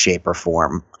one way, shape, or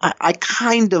form, I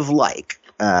kind of like.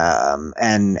 And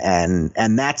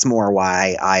that's more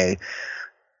why I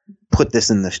put this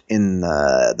in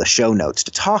the show notes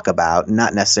to talk about,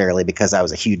 not necessarily because I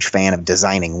was a huge fan of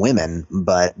Designing Women,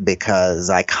 but because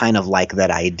I kind of like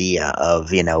that idea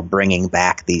of, bringing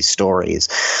back these stories,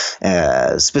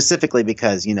 specifically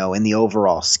because, in the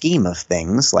overall scheme of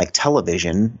things like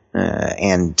television,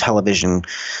 and television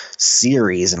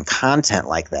series and content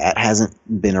like that hasn't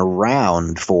been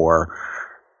around for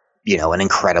an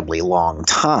incredibly long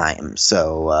time.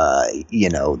 So,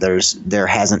 there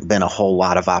hasn't been a whole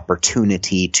lot of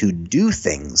opportunity to do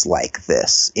things like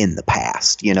this in the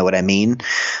past. You know what I mean?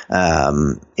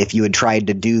 If you had tried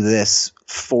to do this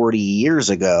 40 years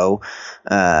ago,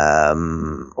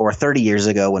 or 30 years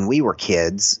ago when we were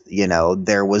kids,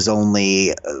 there was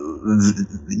only,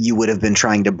 you would have been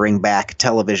trying to bring back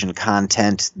television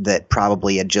content that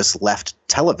probably had just left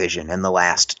television in the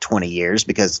last 20 years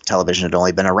because television had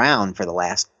only been around for the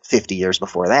last 50 years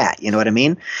before that. You know what I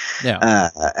mean? Yeah.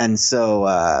 And so,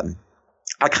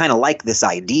 I kind of like this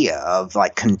idea of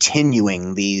like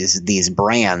continuing these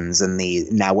brands and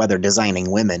now whether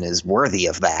Designing Women is worthy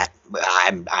of that.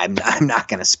 I'm not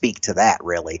going to speak to that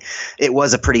really. It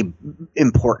was a pretty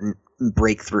important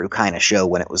breakthrough kind of show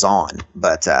when it was on,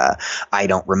 but I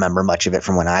don't remember much of it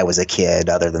from when I was a kid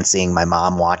other than seeing my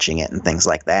mom watching it and things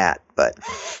like that. But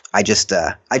I just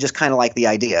kind of like the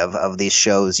idea of these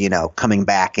shows, coming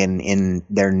back in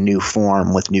their new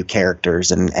form with new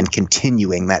characters and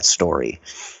continuing that story.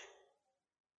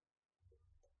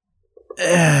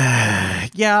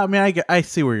 Yeah, I mean, I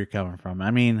see where you're coming from. I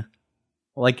mean,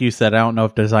 like you said, I don't know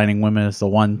if Designing Women is the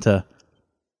one to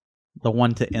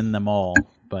end them all,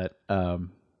 but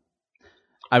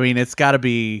I mean, it's got to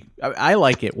be. I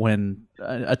like it when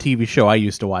a TV show I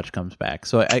used to watch comes back.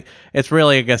 So it's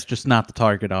really, I guess, just not the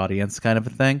target audience kind of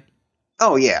a thing.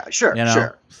 Oh yeah, sure,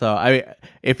 sure. So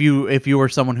if you were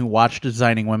someone who watched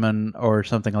Designing Women or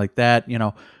something like that,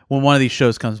 when one of these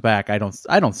shows comes back, I don't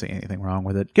see anything wrong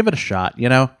with it. Give it a shot. You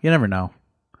never know.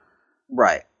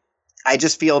 Right. I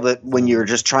just feel that when you're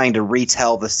just trying to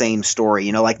retell the same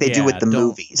story, like they do with the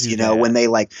movies,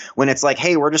 when it's like,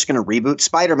 hey, we're just going to reboot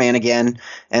Spider-Man again.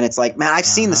 And it's like, man, I've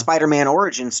seen the Spider-Man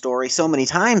origin story so many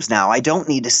times now. I don't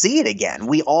need to see it again.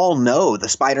 We all know the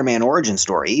Spider-Man origin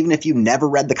story. Even if you never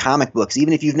read the comic books,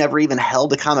 even if you've never even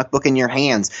held a comic book in your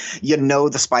hands, you know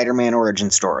the Spider-Man origin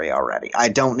story already. I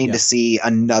don't need to see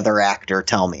another actor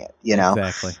tell me it,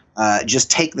 Exactly. Just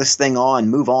take this thing on,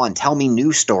 move on, tell me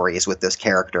new stories with this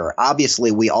character. Obviously,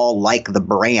 we all like the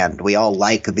brand. We all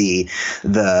like the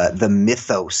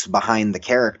mythos behind the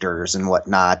characters and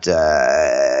whatnot.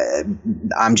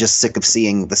 I'm just sick of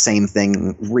seeing the same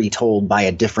thing retold by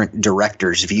a different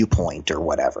director's viewpoint or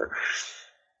whatever.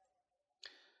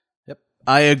 Yep,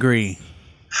 I agree.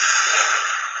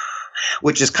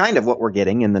 Which is kind of what we're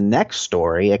getting in the next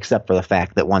story, except for the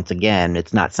fact that, once again,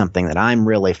 it's not something that I'm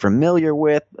really familiar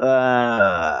with.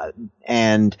 But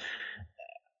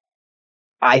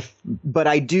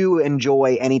I do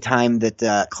enjoy any time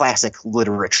that classic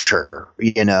literature,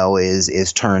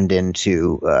 is turned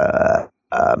into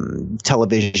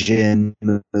television,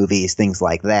 movies, things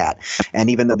like that. And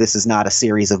even though this is not a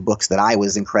series of books that I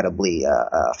was incredibly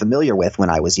familiar with when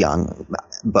I was young,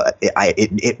 but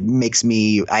it makes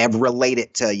me, I have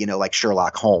related to, like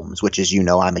Sherlock Holmes, which is,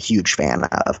 I'm a huge fan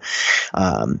of.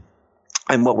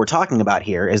 And what we're talking about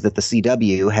here is that the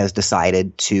CW has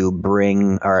decided to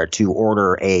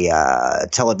order a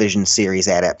television series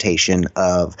adaptation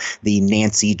of the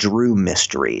Nancy Drew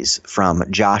mysteries from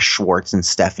Josh Schwartz and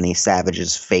Stephanie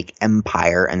Savage's Fake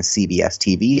Empire and CBS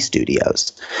TV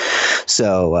studios.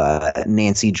 So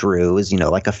Nancy Drew is,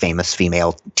 like a famous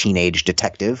female teenage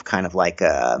detective, kind of like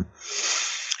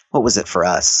what was it for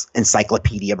us?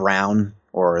 Encyclopedia Brown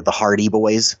or the Hardy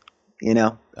Boys,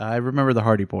 I remember the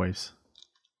Hardy Boys.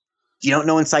 You don't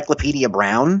know Encyclopedia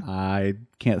Brown? I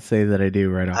can't say that I do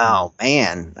right off. Oh,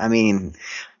 man. I mean,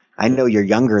 I know you're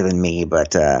younger than me,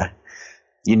 but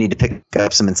you need to pick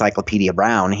up some Encyclopedia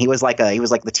Brown. He was like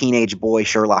the teenage boy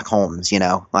Sherlock Holmes,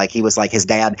 like he was like his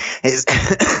dad.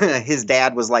 His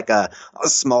dad was like a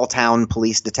small town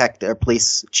police detective,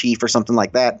 police chief or something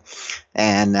like that.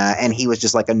 And he was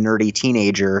just like a nerdy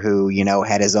teenager who,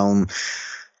 had his own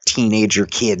teenager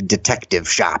kid detective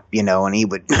shop, and he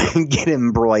would get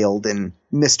embroiled in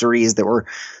mysteries that were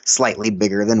slightly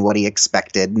bigger than what he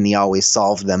expected, and he always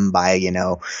solved them by,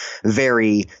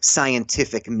 very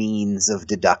scientific means of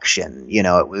deduction.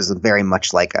 It was very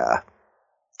much like a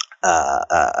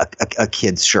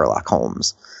kid's Sherlock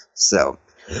Holmes. So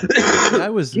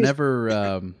I was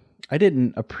never I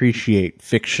didn't appreciate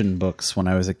fiction books when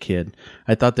I was a kid.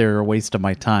 I thought they were a waste of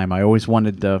my time. I always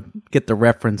wanted to get the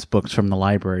reference books from the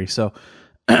library. So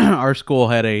our school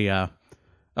had a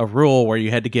rule where you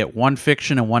had to get one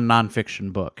fiction and one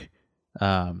nonfiction book.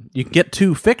 You could get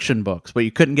two fiction books, but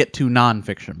you couldn't get two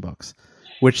nonfiction books,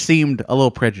 which seemed a little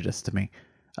prejudiced to me.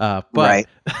 But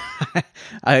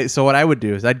right. So what I would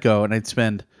do is I'd go and I'd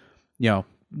spend,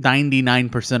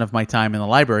 99% of my time in the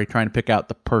library trying to pick out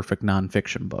the perfect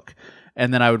nonfiction book.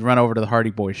 And then I would run over to the Hardy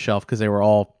Boys shelf because they were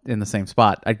all in the same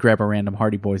spot. I'd grab a random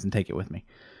Hardy Boys and take it with me.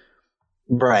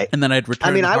 Right. And then I'd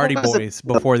return the Hardy Boys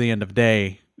before the end of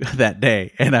that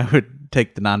day, and I would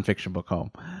take the nonfiction book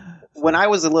home. when I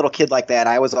was a little kid like that,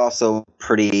 I was also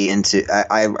pretty into.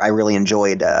 I really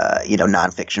enjoyed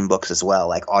nonfiction books as well,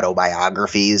 like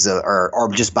autobiographies or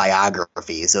just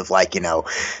biographies of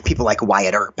people like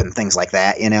Wyatt Earp and things like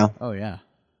that. Oh yeah.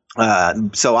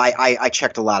 So I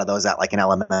checked a lot of those out, like in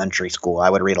elementary school. I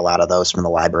would read a lot of those from the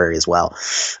library as well.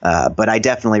 But I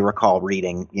definitely recall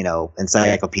reading,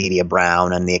 Encyclopedia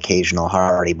Brown and the occasional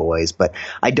Hardy Boys. But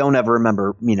I don't ever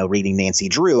remember, reading Nancy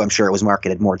Drew. I'm sure it was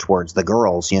marketed more towards the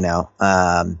girls,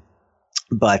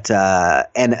 But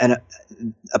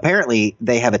apparently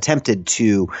they have attempted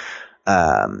to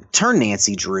turn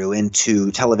Nancy Drew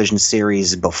into television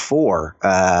series before.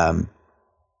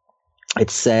 It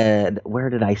said, where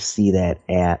did I see that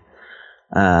at?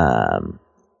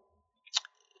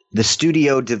 The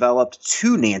studio developed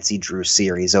 2 Nancy Drew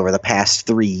series over the past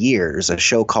 3 years, a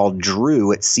show called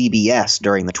Drew at CBS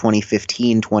during the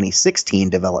 2015-2016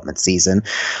 development season,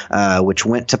 which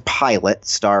went to pilot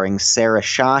starring Sarah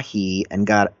Shahi and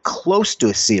got close to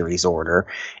a series order,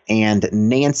 and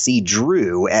Nancy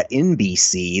Drew at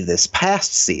NBC this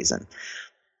past season.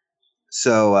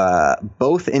 So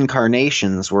both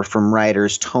incarnations were from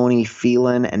writers Tony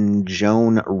Phelan and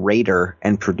Joan Rader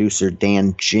and producer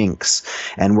Dan Jinks,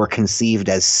 and were conceived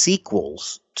as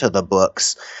sequels to the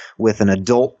books with an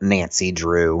adult Nancy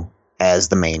Drew as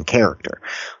the main character.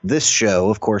 This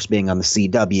show, of course, being on the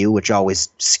CW, which always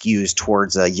skews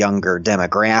towards a younger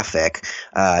demographic,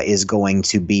 is going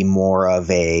to be more of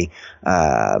a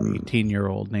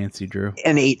 18-year-old Nancy Drew.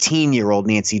 An 18-year-old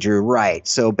Nancy Drew, right.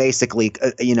 So basically,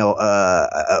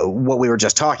 what we were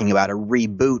just talking about, a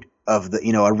reboot of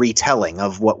a retelling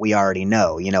of what we already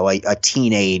know, a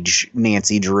teenage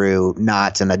Nancy Drew,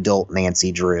 not an adult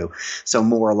Nancy Drew. So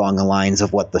more along the lines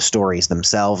of what the stories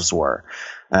themselves were.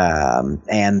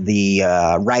 And the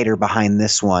writer behind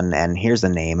this one, and here's the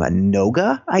name,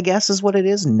 Noga, I guess is what it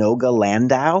is. Noga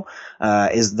Landau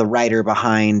is the writer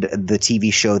behind the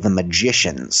TV show The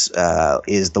Magicians,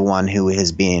 is the one who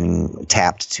is being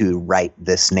tapped to write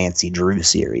this Nancy Drew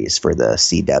series for the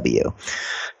CW.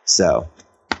 So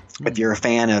if you're a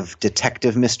fan of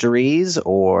detective mysteries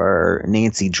or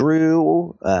Nancy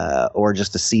Drew or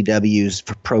just the CW's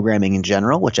programming in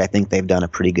general, which I think they've done a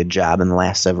pretty good job in the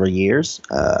last several years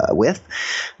with,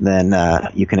 then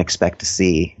you can expect to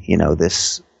see,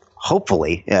 this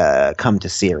hopefully come to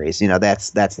series.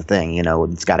 That's the thing.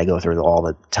 It's got to go through all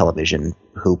the television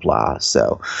hoopla.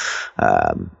 So,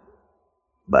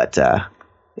 but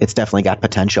it's definitely got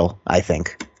potential, I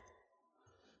think.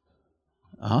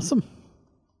 Awesome.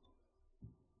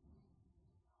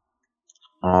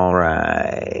 All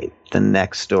right. The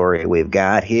next story we've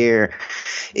got here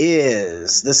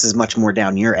this is much more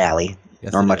down your alley,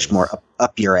 yes, or much more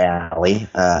up your alley.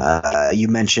 You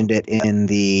mentioned it in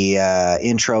the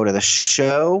intro to the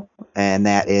show, and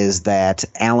that is that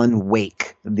Alan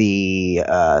Wake, the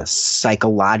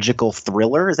psychological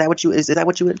thriller. Is that what you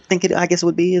would think it? I guess it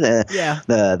would be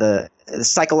the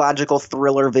psychological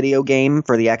thriller video game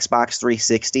for the Xbox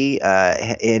 360.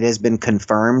 It has been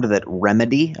confirmed that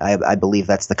Remedy, I believe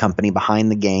that's the company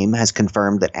behind the game, has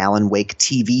confirmed that Alan Wake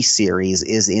TV series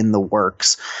is in the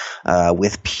works,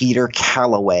 with Peter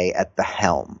Calloway at the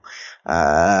helm.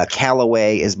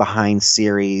 Calloway is behind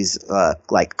series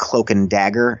like Cloak and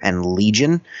Dagger and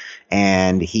Legion,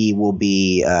 and he will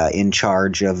be in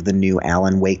charge of the new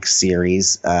Alan Wake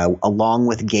series, along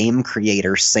with game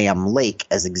creator Sam Lake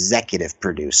as executive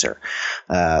producer.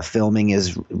 Filming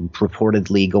is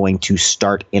reportedly going to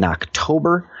start in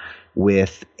October,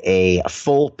 with a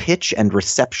full pitch and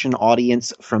reception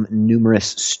audience from numerous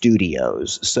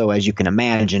studios. So as you can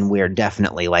imagine, we're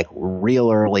definitely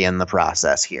real early in the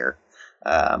process here.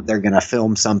 They're going to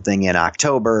film something in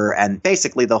October, and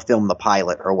basically they'll film the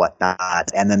pilot or whatnot,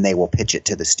 and then they will pitch it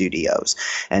to the studios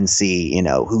and see,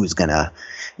 who's going to,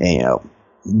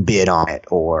 bid on it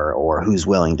or who's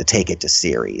willing to take it to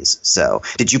series. So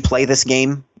did you play this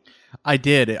game? I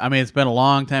did. I mean, it's been a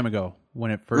long time ago when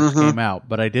it first came out,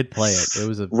 but I did play it. It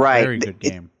was a very good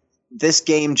game. This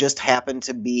game just happened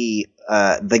to be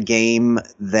the game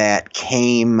that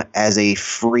came as a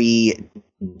free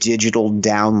digital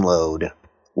download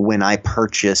when I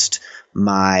purchased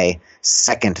my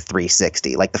second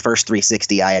 360. Like the first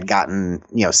 360 I had gotten,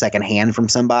 secondhand from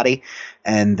somebody.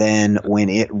 And then when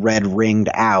it red ringed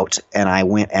out and I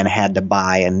went and had to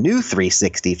buy a new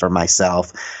 360 for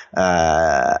myself,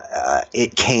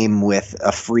 it came with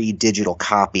a free digital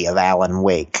copy of Alan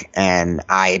Wake. And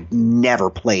I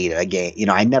never played a game,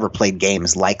 I never played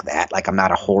games like that. Like I'm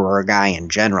not a horror guy in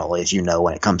general, as you know,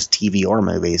 when it comes to TV or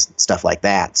movies, stuff like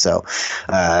that. So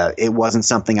it wasn't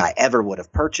something I ever would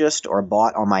have purchased or I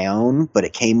bought on my own, but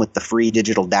it came with the free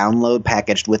digital download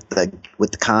packaged with the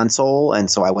console, and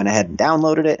so I went ahead and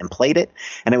downloaded it and played it,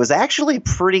 and it was actually a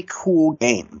pretty cool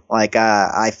game. Like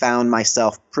I found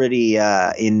myself pretty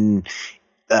intrigued,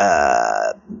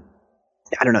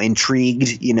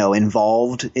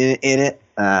 involved in it.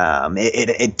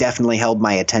 It definitely held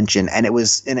my attention, and it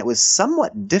was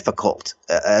somewhat difficult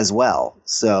as well.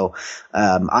 So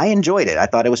I enjoyed it. I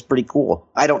thought it was pretty cool.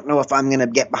 I don't know if I'm going to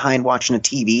get behind watching a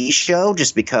TV show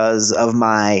just because of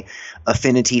my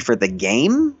affinity for the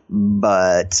game,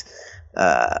 but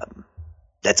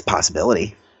that's a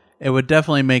possibility. It would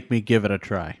definitely make me give it a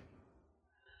try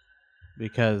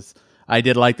because I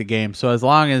did like the game. So as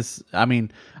long as,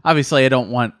 obviously I don't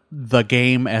want the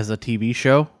game as a TV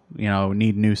show,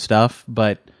 need new stuff,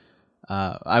 but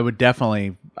I'd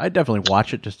definitely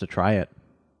watch it just to try it.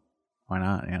 Why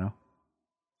not,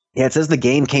 Yeah, it says the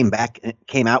game came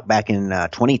out back in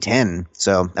 2010,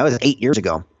 so that was 8 years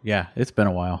ago. Yeah, it's been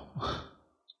a while.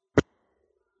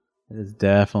 It has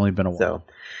definitely been a while. So,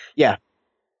 yeah.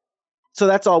 So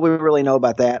that's all we really know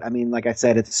about that. Like I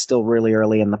said, it's still really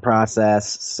early in the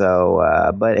process,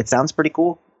 so but it sounds pretty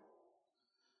cool.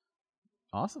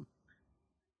 Awesome.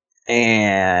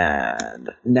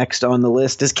 And next on the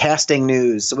list is casting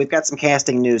news. So we've got some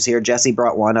casting news here. Jesse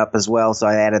brought one up as well, so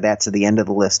I added that to the end of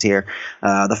the list here.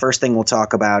 The first thing we'll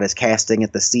talk about is casting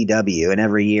at the CW, and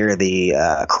every year the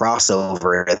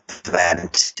crossover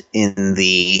event in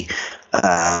the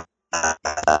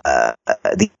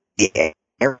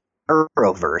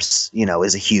Arrowverse,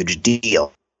 is a huge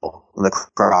deal. The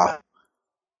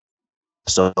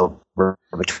crossover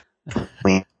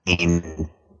between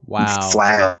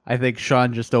wow. I think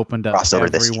Sean just opened up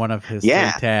every one of his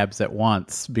three tabs at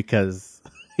once because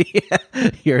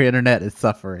your internet is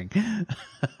suffering.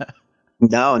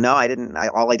 No, I didn't.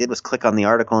 All I did was click on the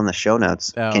article in the show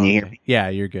notes. Oh, Can you hear me? Yeah,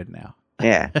 you're good now.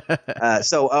 Yeah.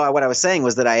 So what I was saying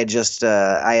was that I had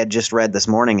just read this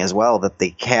morning as well that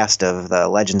the cast of the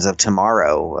Legends of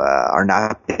Tomorrow are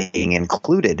not being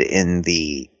included in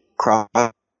the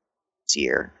cross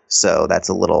year. So that's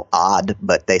a little odd,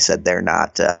 but they said they're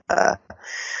not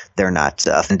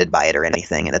offended by it or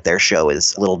anything, and that their show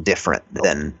is a little different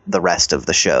than the rest of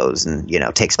the shows, and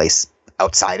takes place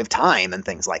outside of time and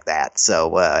things like that.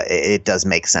 So it does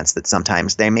make sense that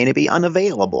sometimes they may be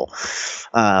unavailable.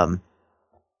 But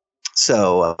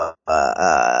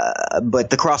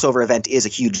the crossover event is a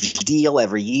huge deal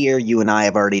every year. You and I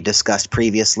have already discussed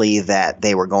previously that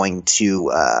they were going to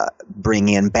bring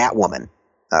in Batwoman.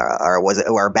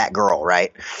 Or Batgirl,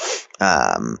 right?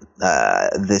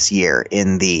 This year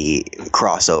in the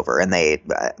crossover, and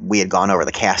we had gone over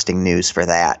the casting news for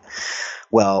that.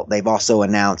 Well, they've also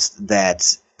announced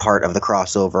that part of the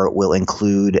crossover will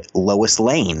include Lois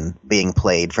Lane being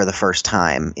played for the first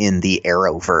time in the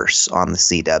Arrowverse on the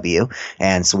CW.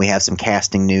 And so we have some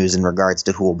casting news in regards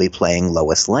to who will be playing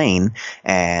Lois Lane.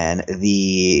 And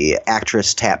the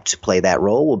actress tapped to play that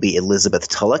role will be Elizabeth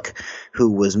Tulloch,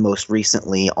 who was most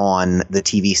recently on the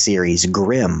TV series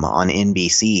Grimm on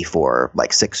NBC for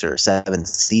like 6 or 7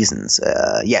 seasons.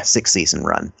 6-season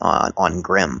run on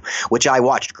Grimm, which I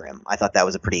watched Grimm. I thought that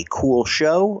was a pretty cool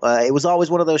show. It was always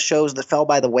one of those shows that fell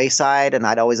by the wayside, and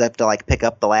I'd always have to pick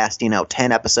up the last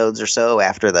 10 episodes or so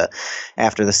after the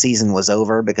season was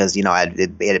over because it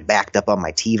had backed up on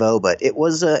my TiVo. But it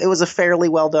was a fairly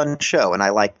well done show, and I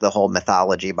liked the whole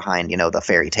mythology behind the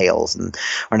fairy tales,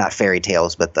 or not fairy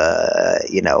tales, but the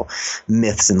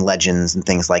myths and legends and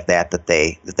things like that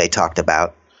they talked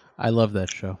about. I love that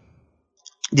show.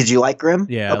 Did you like Grimm?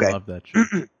 Yeah, okay. I love that show.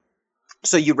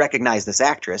 So you recognize this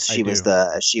actress? She was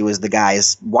the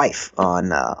guy's wife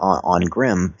on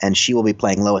Grimm, and she will be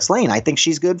playing Lois Lane. I think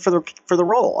she's good for the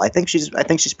role. I think she's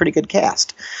pretty good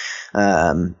cast.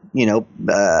 Who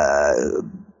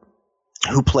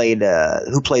played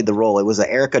the role? It was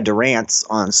Erica Durance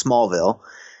on Smallville,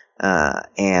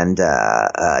 and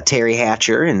Terry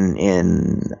Hatcher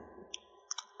in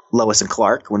Lois and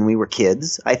Clark when we were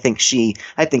kids. I think she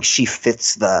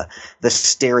fits the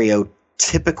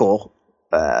stereotypical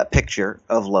picture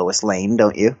of Lois Lane,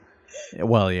 don't you?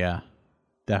 Well, yeah,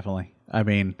 definitely.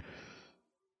 And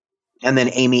then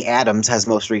Amy Adams has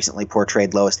most recently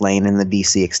portrayed Lois Lane in the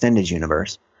DC Extended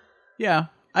Universe. Yeah,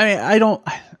 I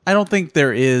don't think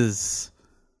there is.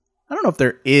 I don't know if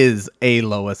there is a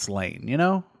Lois Lane.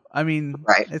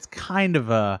 Right? It's kind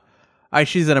of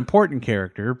she's an important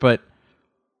character, but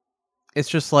it's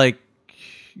just like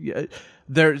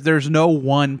there's no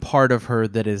one part of her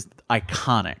that is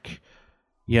iconic.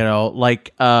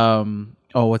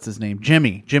 What's his name?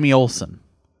 Jimmy Olsen.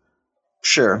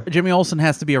 Sure. Jimmy Olsen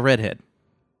has to be a redhead.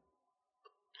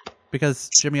 Because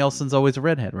Jimmy Olsen's always a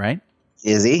redhead, right?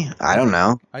 Is he? I don't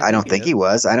know. I don't think he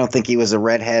was. I don't think he was a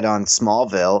redhead on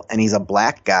Smallville, and he's a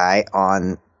black guy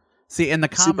on. See, in the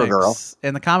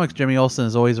Supergirl. comics, Jimmy Olsen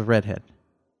is always a redhead.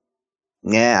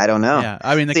 Yeah, I don't know. Yeah,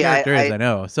 I mean the character is. I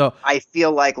know. So I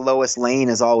feel like Lois Lane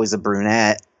is always a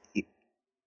brunette.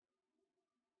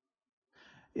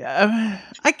 Yeah,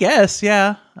 I guess.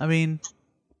 Yeah, I mean,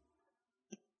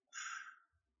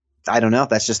 I don't know.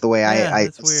 That's just the way I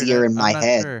see her in my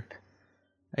head. Sure.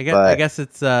 I guess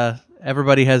it's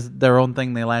everybody has their own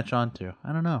thing they latch onto.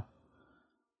 I don't know,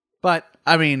 but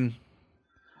I mean,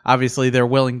 obviously they're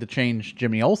willing to change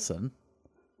Jimmy Olsen,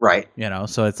 right?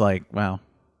 So it's like, well,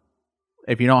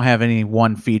 if you don't have any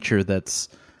one feature that's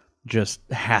just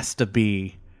has to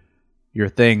be your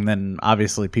thing, then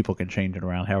obviously people can change it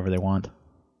around however they want.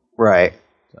 Right.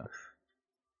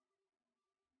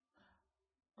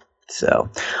 So,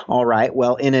 all right.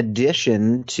 Well, in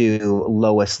addition to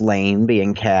Lois Lane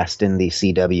being cast in the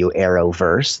CW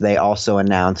Arrowverse, they also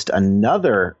announced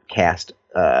another casting,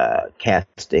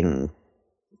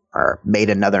 or made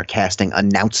another casting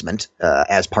announcement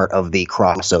as part of the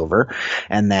crossover,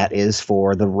 and that is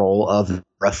for the role of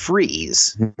Nora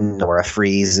Freeze. Nora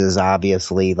Freeze is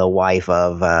obviously the wife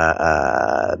of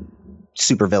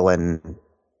supervillain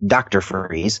Dr.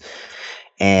 Freeze,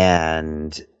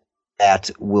 and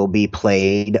that will be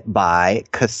played by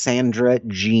Cassandra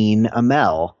Jean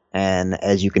Amell. And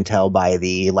as you can tell by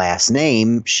the last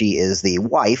name, she is the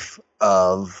wife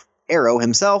of Arrow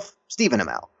himself, Stephen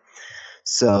Amell.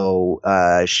 So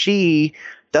she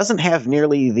doesn't have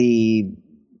nearly the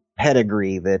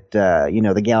pedigree that,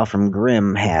 the gal from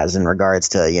Grimm has in regards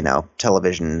to,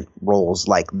 television roles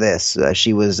like this.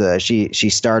 She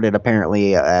started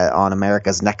apparently on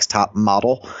America's Next Top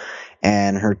Model.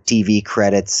 And her TV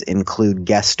credits include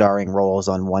guest starring roles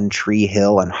on One Tree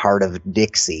Hill and Heart of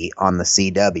Dixie on the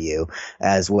CW,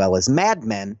 as well as Mad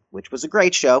Men, which was a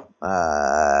great show,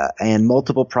 and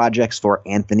multiple projects for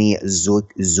Anthony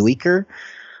Zuiker.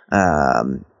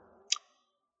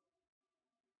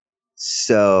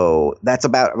 So that's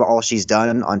about all she's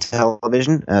done on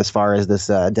television, as far as this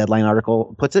Deadline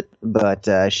article puts it.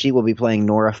 But she will be playing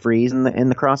Nora Freeze in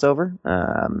the crossover.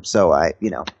 So I,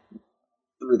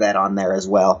 threw that on there as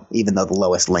well, even though the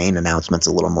Lois Lane announcement's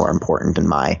a little more important in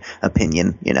my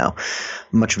opinion.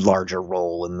 Much larger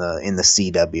role in the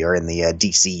CW or in the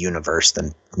DC universe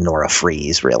than Nora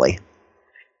Freeze, really.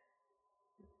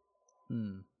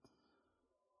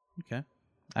 Okay,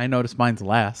 I noticed mine's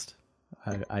last.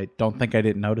 I don't think I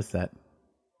didn't notice that.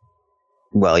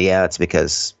 Well, yeah, it's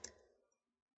because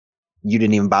you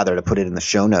didn't even bother to put it in the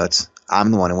show notes.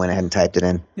 I'm the one who went ahead and typed it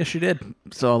in. Yes, you did.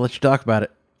 So I'll let you talk about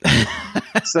it.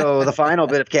 So the final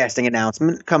bit of casting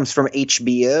announcement comes from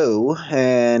HBO,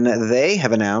 and they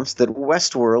have announced that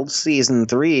Westworld Season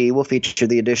 3 will feature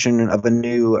the addition of a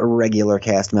new regular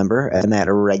cast member, and that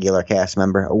regular cast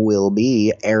member will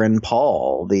be Aaron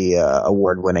Paul, the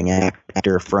award-winning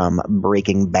actor from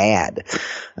Breaking Bad.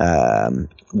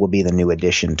 Will be the new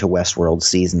addition to Westworld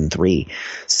Season 3.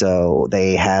 So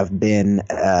they have been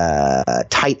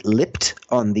tight-lipped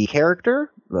on the character,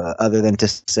 other than to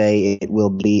say it will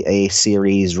be a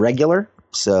series regular.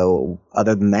 So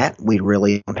other than that, we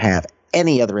really don't have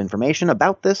any other information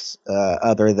about this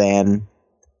other than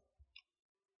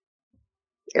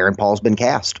Aaron Paul's been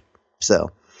cast. So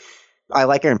I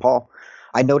like Aaron Paul.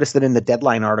 I noticed that in the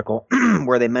Deadline article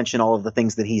where they mention all of the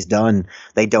things that he's done,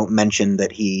 they don't mention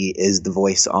that he is the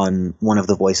voice on one of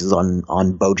the voices on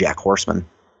BoJack Horseman.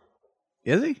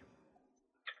 Is he?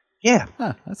 Yeah.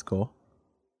 Huh, that's cool.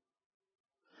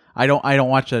 I don't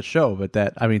watch that show, but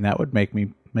that would make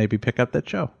me maybe pick up that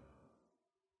show.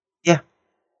 Yeah.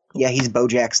 Yeah, he's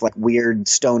BoJack's like weird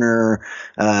stoner.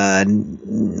 I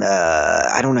don't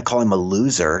want to call him a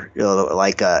loser,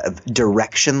 like a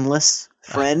directionless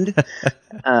friend.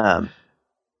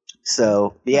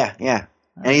 So yeah,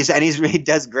 and he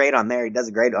does great on there. He does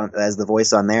great as the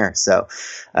voice on there. So,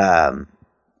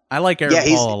 I like Aaron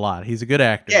Paul a lot. He's a good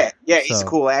actor. Yeah, he's a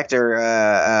cool actor.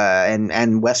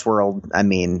 And Westworld. I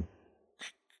mean,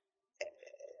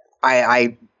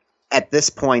 I at this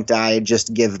point I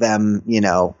just give them,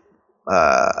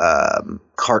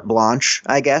 carte blanche,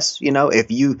 I guess.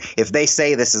 If they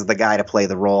say this is the guy to play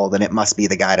the role, then it must be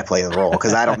the guy to play the role,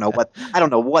 because I don't know what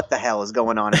the hell is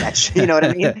going on in that shit. You know what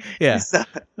I mean? Yeah. So.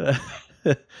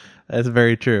 That's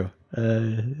very true.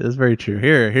 That's very true.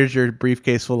 Here's your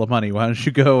briefcase full of money. Why don't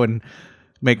you go and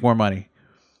make more money?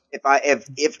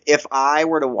 If I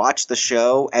were to watch the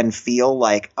show and feel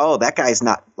like, oh, that guy's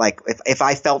not like, if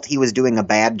I felt he was doing a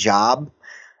bad job,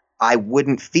 I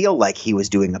wouldn't feel like he was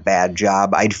doing a bad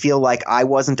job. I'd feel like I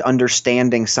wasn't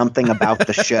understanding something about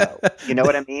the show. You know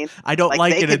what I mean? I don't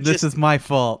like it, and this is my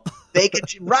fault. They could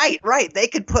right. They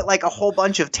could put like a whole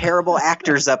bunch of terrible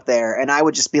actors up there, and I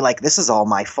would just be like, "This is all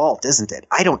my fault, isn't it?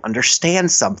 I don't understand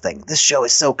something. This show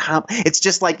is so It's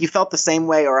just like you felt the same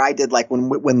way, or I did, like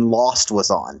when Lost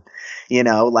was on. You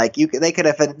know, like they could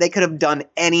have done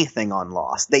anything on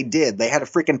Lost. They did. They had a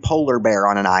freaking polar bear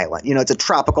on an island. You know, it's a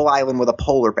tropical island with a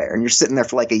polar bear, and you're sitting there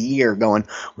for like a year going,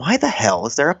 "Why the hell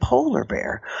is there a polar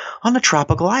bear on a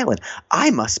tropical island?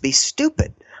 I must be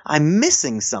stupid. I'm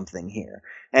missing something here."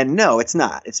 And no, it's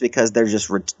not. It's because they're just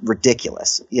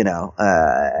ridiculous, you know.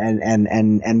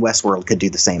 And Westworld could do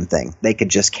the same thing. They could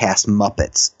just cast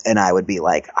Muppets, and I would be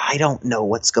like, I don't know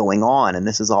what's going on, and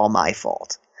this is all my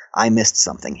fault. I missed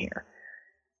something here.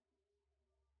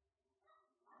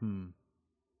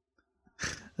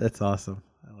 That's awesome.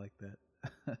 I like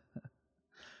that.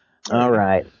 All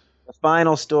right. The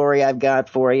final story I've got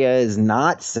for you is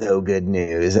not so good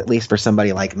news, at least for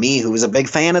somebody like me who was a big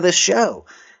fan of this show.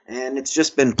 And it's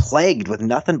just been plagued with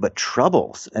nothing but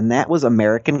troubles. And that was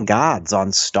American Gods on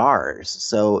Starz.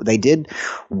 So they did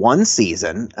one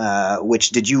season, which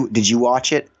did you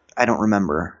watch it? I don't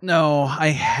remember. No, I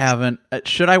haven't.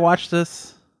 Should I watch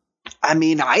this? I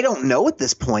mean, I don't know at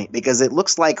this point, because it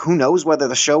looks like who knows whether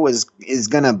the show is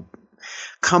going to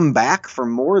come back for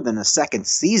more than a second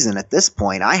season at this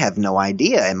point. I have no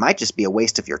idea. It might just be a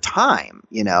waste of your time,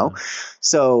 you know?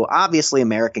 So obviously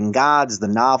American Gods, the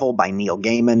novel by Neil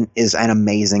Gaiman, is an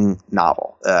amazing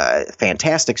novel.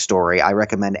 Fantastic story. I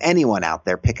recommend anyone out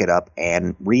there pick it up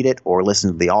and read it or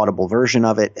listen to the Audible version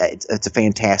of it. It's a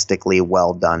fantastically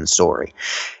well done story.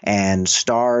 And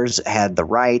Starz had the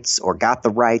rights, or got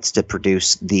the rights, to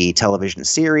produce the television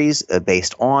series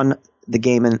based on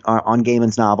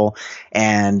Gaiman's novel,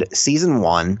 and season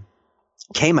 1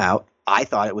 came out. I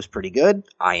thought it was pretty good.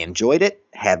 I enjoyed it.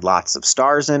 Had lots of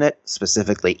stars in it,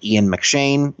 specifically Ian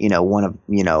McShane,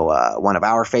 one of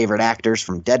our favorite actors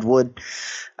from Deadwood.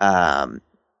 And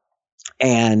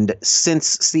since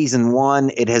season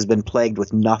 1, it has been plagued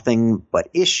with nothing but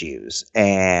issues.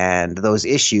 And those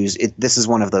issues, this is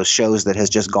one of those shows that has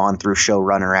just gone through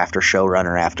showrunner after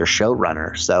showrunner after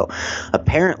showrunner. So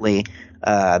apparently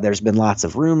there's been lots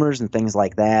of rumors and things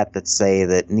like that say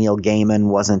that Neil Gaiman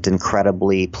wasn't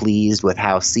incredibly pleased with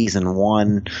how season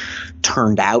 1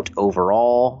 turned out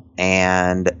overall,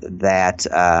 and that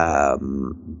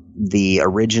the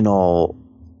original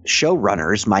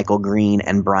showrunners, Michael Green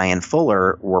and Brian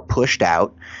Fuller, were pushed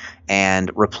out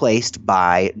and replaced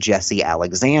by Jesse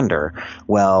Alexander.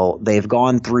 Well, they've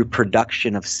gone through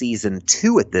production of season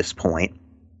 2 at this point.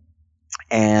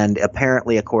 And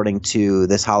apparently, according to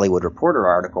this Hollywood Reporter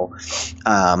article,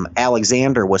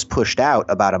 Alexander was pushed out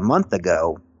about a month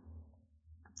ago.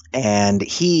 And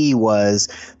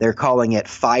they're calling it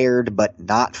fired but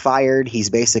not fired. He's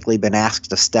basically been asked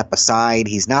to step aside.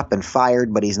 He's not been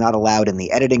fired, but he's not allowed in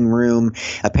the editing room.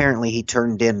 Apparently, he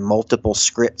turned in multiple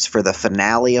scripts for the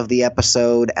finale of the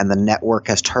episode, and the network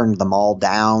has turned them all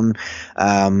down.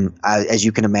 As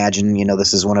you can imagine,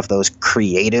 this is one of those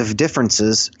creative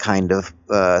differences kind of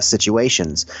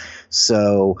situations.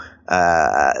 So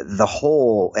the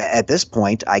whole, at this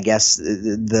point, I guess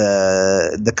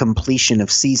the completion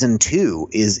of season 2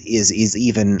 is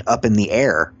even up in the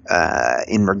air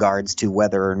in regards to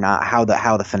whether or not how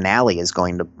the finale is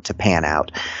going to pan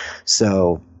out.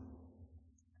 So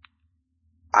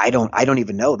I don't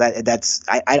even know that's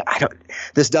I don't,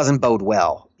 this doesn't bode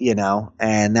well,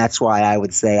 and that's why I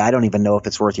would say I don't even know if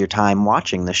it's worth your time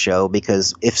watching the show,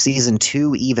 because if season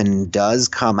 2 even does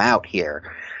come out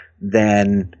here,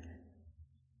 then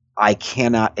I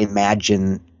cannot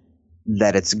imagine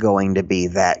that it's going to be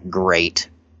that great,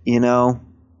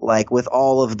 like with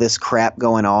all of this crap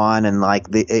going on, and like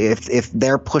if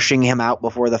they're pushing him out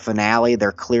before the finale,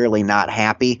 they're clearly not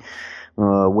happy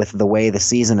with the way the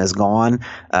season has gone.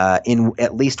 In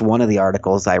at least one of the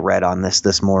articles I read on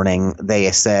this morning,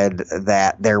 they said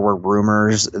that there were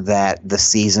rumors that the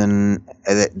season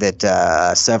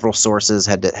that several sources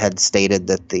had stated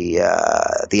that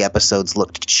the episodes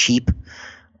looked cheap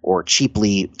or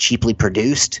cheaply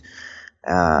produced,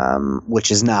 which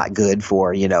is not good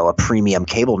for a premium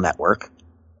cable network.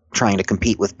 trying to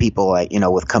compete with people like,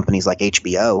 with companies like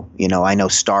HBO. I know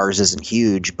Starz isn't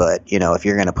huge, but if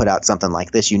you're going to put out something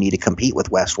like this, you need to compete with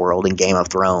Westworld and Game of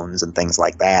Thrones and things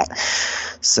like that.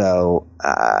 So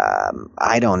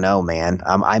I don't know, man.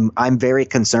 I'm very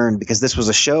concerned because this was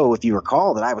a show, if you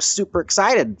recall, that I was super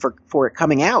excited for it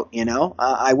coming out.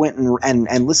 I went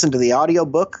and listened to the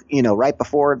audiobook, right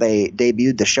before they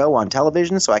debuted the show on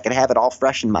television, so I could have it all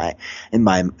fresh in my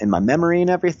memory and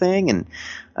everything. And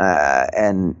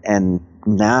I'm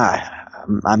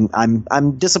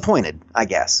disappointed, I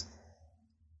guess.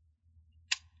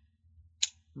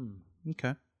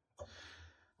 Okay.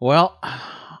 Well,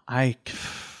 I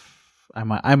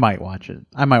might watch it.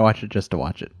 I might watch it just to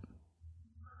watch it.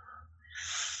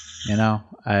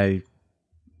 I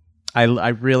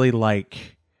really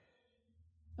like.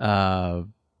 Oh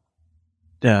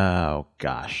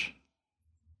gosh.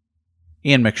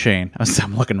 Ian McShane.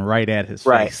 I'm looking right at his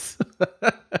face.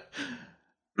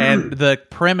 And the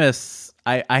premise,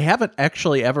 I haven't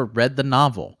actually ever read the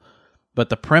novel, but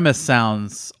the premise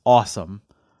sounds awesome.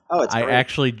 Oh, it's great. I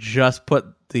actually just put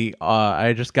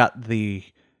I just got the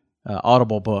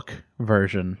Audible book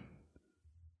version.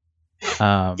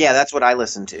 Yeah, that's what I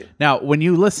listened to. Now, when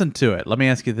you listen to it, let me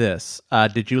ask you this.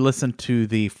 Did you listen to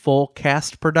the full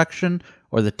cast production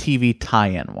or the TV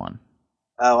tie-in one?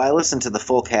 Oh, I listened to the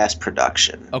full cast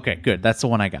production. Okay, good. That's the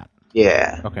one I got.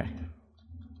 Yeah. Okay.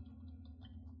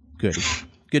 Goody.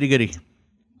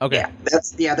 Okay.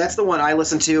 Yeah, that's the one I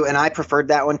listened to, and I preferred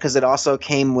that one because it also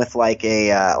came with like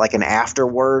an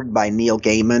afterword by Neil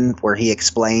Gaiman where he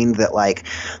explained that like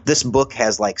this book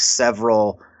has like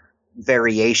several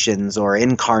variations or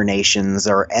incarnations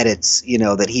or edits,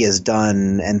 that he has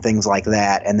done and things like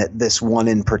that, and that this one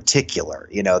in particular,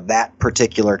 that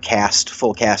particular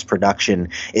full cast production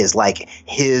is like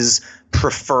his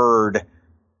preferred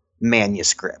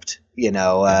manuscript.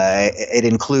 It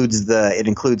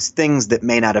includes things that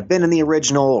may not have been in the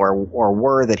original or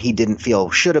were that he didn't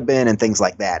feel should have been and things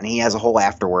like that. And he has a whole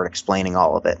afterword explaining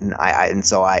all of it. And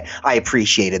so I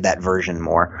appreciated that version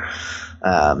more.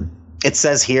 It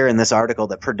says here in this article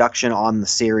that production on the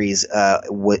series,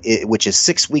 which is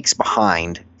 6 weeks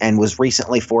behind and was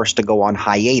recently forced to go on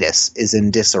hiatus, is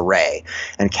in disarray.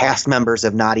 And cast members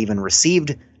have not even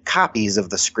received copies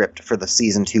of the script for the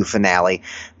season 2 finale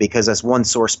because, as one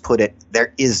source put it,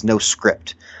 there is no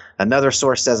script. Another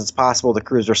source says it's possible the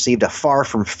crew's received a far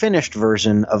from finished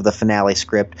version of the finale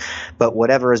script, but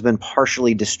whatever has been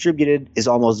partially distributed is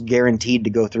almost guaranteed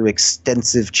to go through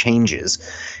extensive changes.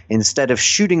 Instead of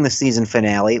shooting the season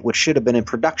finale, which should have been in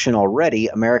production already,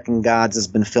 American Gods has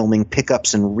been filming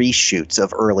pickups and reshoots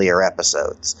of earlier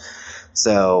episodes.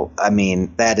 So, I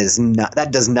mean, that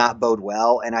does not bode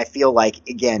well, and I feel like,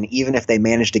 again, even if they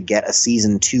manage to get a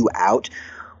season 2 out,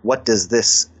 what does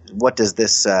this bode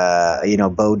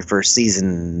for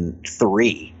season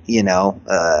 3?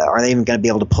 Are they even going to be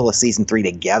able to pull a season 3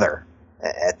 together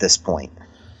at this point?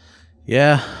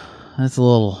 Yeah, that's a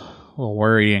little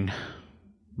worrying.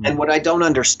 And what I don't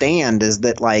understand is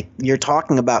that, like, you're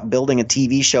talking about building a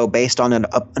TV show based on an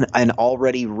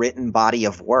already written body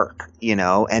of work,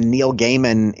 and Neil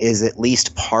Gaiman is at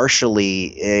least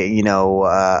partially,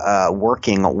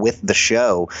 working with the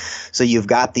show. So you've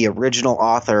got the original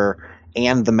author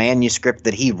and the manuscript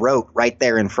that he wrote right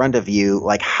there in front of you.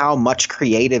 Like, how much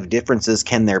creative differences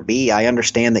can there be? I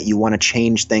understand that you want to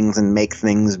change things and make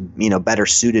things, better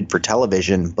suited for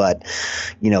television, but,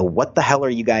 what the hell are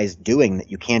you guys doing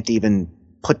that you can't even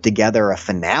put together a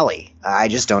finale? I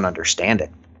just don't understand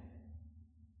it.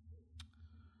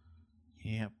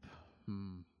 Yep.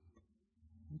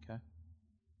 Okay.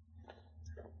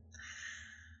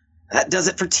 That does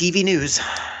it for TV news.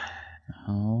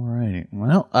 All right.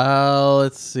 Well,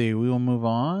 let's see. We will move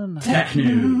on. Tech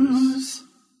news.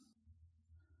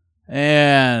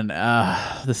 And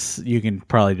this, you can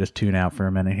probably just tune out for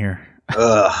a minute here.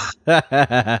 Ugh.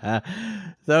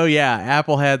 So yeah,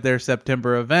 Apple had their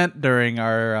September event during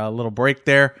our little break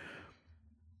there.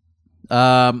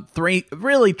 There's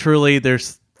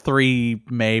 3,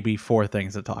 maybe 4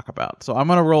 things to talk about. So I'm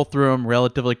going to roll through them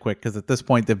relatively quick because at this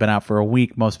point they've been out for a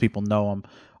week. Most people know them,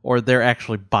 or they're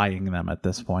actually buying them at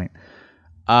this point.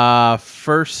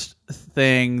 First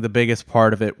thing, the biggest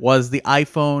part of it was the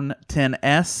iPhone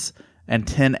XS and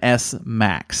XS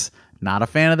Max. Not a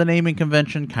fan of the naming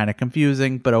convention, kind of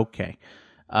confusing, but okay.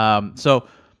 So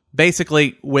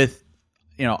basically with,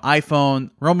 iPhone,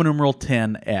 Roman numeral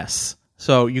XS.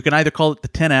 So you can either call it the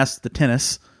XS, the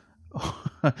tennis,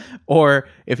 or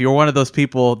if you're one of those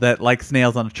people that likes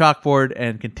nails on a chalkboard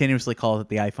and continuously calls it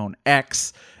the iPhone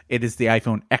X, it is the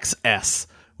iPhone XS,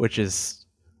 which is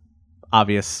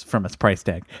obvious from its price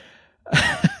tag.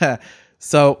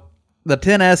 So the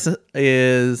 10S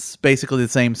is basically the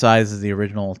same size as the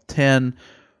original 10.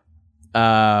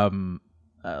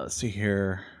 Let's see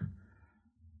here.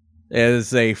 It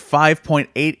is a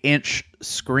 5.8 inch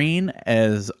screen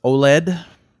as OLED.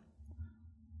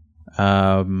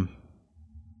 I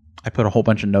put a whole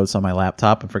bunch of notes on my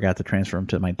laptop and forgot to transfer them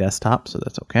to my desktop, so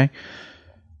that's okay.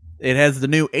 It has the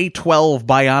new A12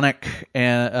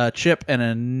 Bionic chip and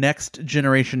a next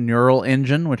generation neural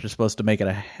engine, which is supposed to make it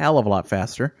a hell of a lot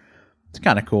faster. It's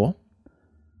kind of cool.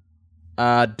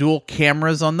 Dual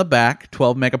cameras on the back,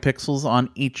 12 megapixels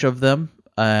on each of them,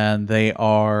 and they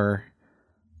are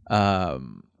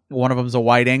one of them is a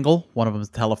wide angle, one of them is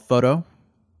telephoto.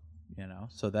 You know,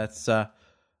 so that's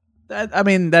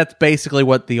that's basically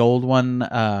what the old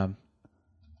one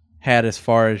had, as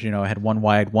far as, you know, it had one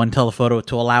wide, one telephoto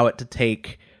to allow it to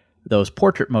take those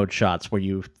portrait mode shots where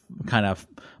you kind of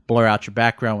blur out your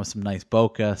background with some nice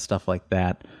bokeh, stuff like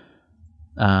that.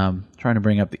 Trying to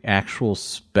bring up the actual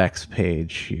specs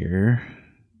page here.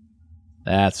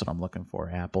 That's what I'm looking for,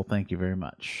 Apple. Thank you very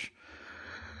much.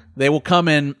 They will come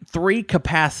in 3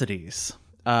 capacities.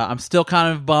 I'm still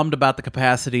kind of bummed about the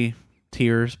capacity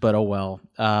tiers, but oh well.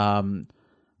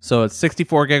 So it's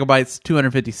 64 gigabytes,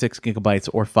 256 gigabytes,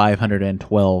 or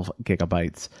 512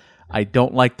 gigabytes. I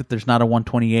don't like that there's not a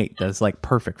 128. That's like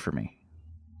perfect for me.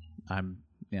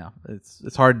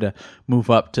 It's hard to move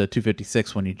up to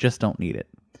 256 when you just don't need it.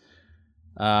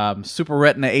 Super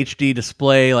Retina HD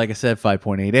display, like I said,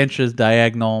 5.8 inches,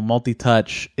 diagonal,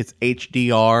 multi-touch. It's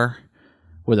HDR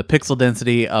with a pixel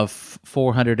density of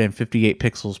 458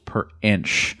 pixels per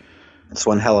inch. That's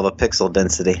one hell of a pixel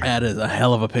density. That is a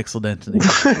hell of a pixel density.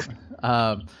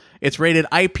 It's rated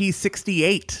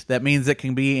IP68. That means it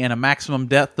can be in a maximum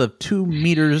depth of 2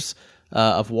 meters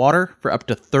of water for up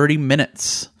to 30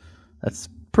 minutes. That's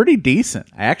pretty decent,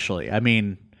 actually. I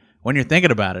mean, when you're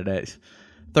thinking about it,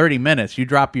 30 minutes, you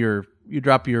drop your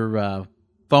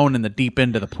phone in the deep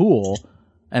end of the pool,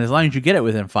 and as long as you get it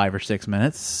within 5 or 6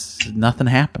 minutes, nothing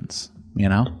happens, you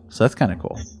know? So that's kind of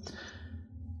cool.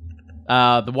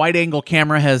 The wide-angle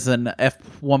camera has an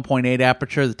f1.8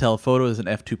 aperture. The telephoto is an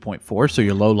f2.4, so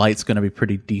your low light's going to be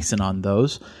pretty decent on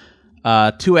those.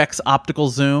 2x optical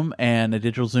zoom and a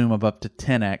digital zoom of up to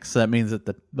 10x. So that means that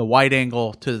the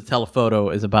wide-angle to the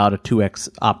telephoto is about a 2x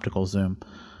optical zoom.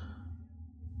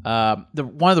 One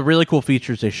of the really cool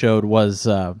features they showed was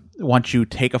once you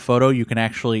take a photo, you can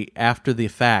actually, after the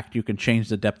fact, you can change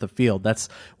the depth of field. That's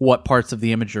what parts of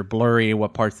the image are blurry,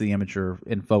 what parts of the image are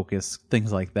in focus,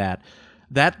 things like that.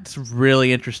 That's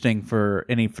really interesting for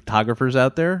any photographers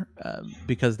out there,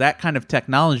 because that kind of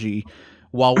technology,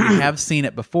 while we have seen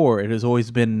it before, it has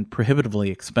always been prohibitively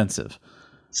expensive.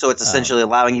 So it's essentially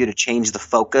allowing you to change the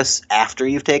focus after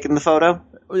you've taken the photo?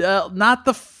 Not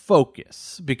the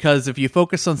focus, because if you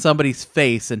focus on somebody's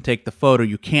face and take the photo,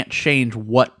 you can't change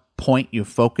what point you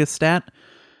focused at.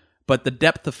 But the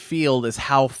depth of field is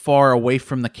how far away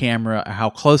from the camera, or how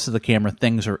close to the camera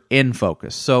things are in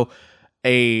focus. So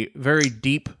a very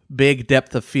deep, big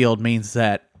depth of field means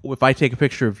that if I take a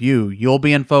picture of you, you'll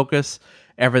be in focus.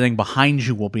 Everything behind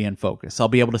you will be in focus. I'll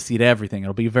be able to see everything.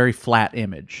 It'll be a very flat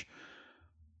image.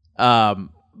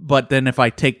 But then if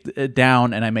I take it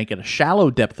down and I make it a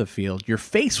shallow depth of field, your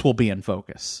face will be in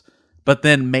focus. But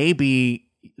then maybe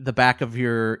the back of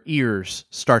your ears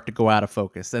start to go out of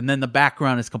focus. And then the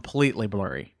background is completely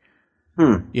blurry.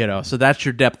 You know, so that's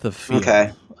your depth of field.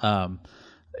 Okay.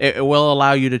 It will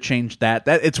allow you to change that.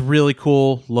 It's really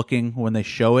cool looking when they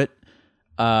show it.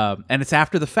 And it's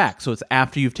after the fact. So it's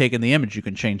after you've taken the image, you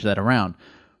can change that around.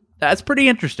 That's pretty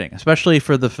interesting, especially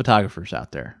for the photographers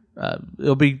out there.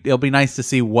 It'll be nice to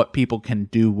see what people can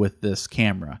do with this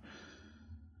camera.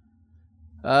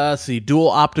 See, dual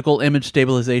optical image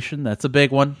stabilization. That's a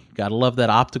big one. Gotta love that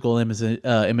optical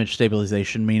image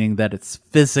stabilization, meaning that it's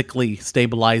physically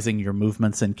stabilizing your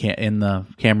movements in the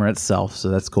camera itself. So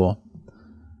that's cool.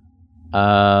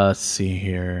 Let's see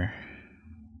here.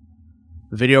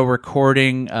 Video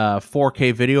recording,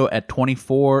 4K video at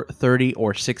 24, 30,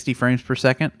 or 60 frames per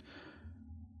second.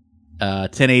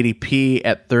 1080p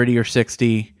at 30 or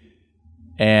 60,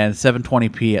 and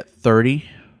 720p at 30.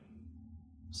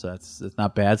 So that's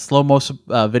not bad. Slow motion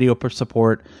video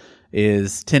support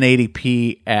is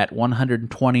 1080p at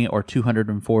 120 or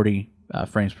 240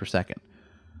 frames per second.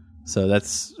 So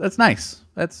that's nice.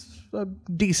 That's a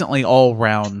decently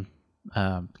all-round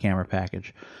camera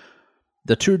package.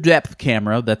 The True Depth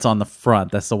camera that's on the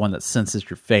front, that's the one that senses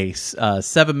your face,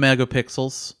 7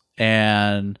 megapixels,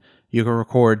 and you can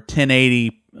record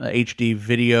 1080 HD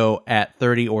video at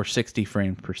 30 or 60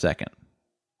 frames per second.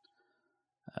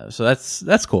 So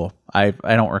that's cool. I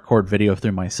don't record video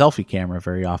through my selfie camera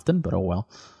very often, but oh well.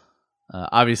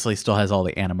 Obviously, still has all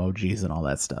the animojis and all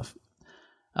that stuff.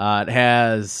 It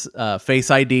has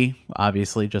Face ID,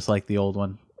 obviously, just like the old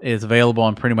one. It's available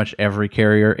on pretty much every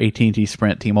carrier: AT&T,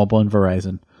 Sprint, T-Mobile, and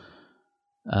Verizon.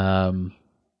 Trying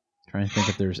to think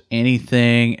if there's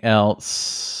anything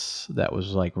else that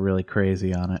was like really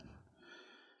crazy on it.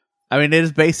 I mean, it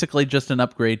is basically just an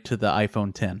upgrade to the iPhone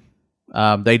X.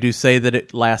 They do say that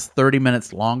it lasts 30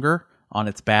 minutes longer on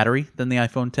its battery than the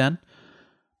iPhone X.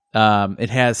 It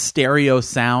has stereo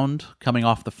sound coming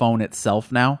off the phone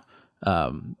itself now.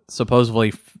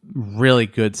 Supposedly really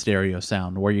good stereo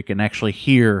sound where you can actually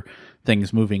hear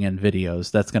things moving in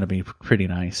videos. That's going to be pretty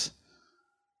nice.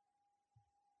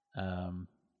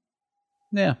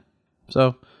 Yeah.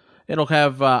 So it'll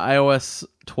have iOS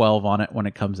 12 on it when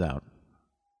it comes out.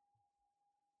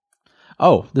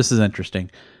 Oh, this is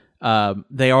interesting.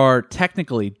 They are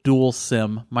technically dual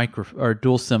SIM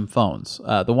dual SIM phones.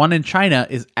 The one in China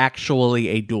is actually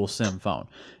a dual SIM phone.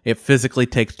 It physically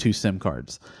takes 2 SIM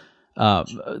cards.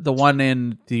 The one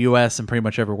in the US and pretty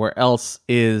much everywhere else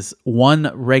is one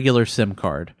regular SIM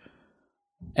card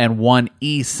and one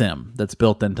eSIM that's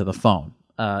built into the phone.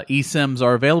 eSIMs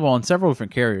are available on several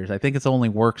different carriers. I think it only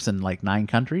works in like 9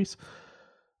 countries,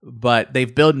 but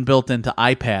they've built into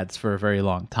iPads for a very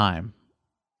long time.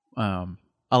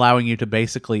 Allowing you to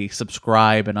basically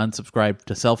subscribe and unsubscribe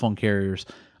to cell phone carriers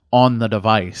on the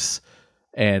device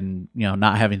and,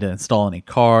 not having to install any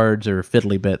cards or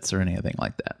fiddly bits or anything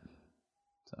like that.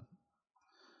 So,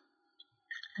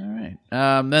 all right.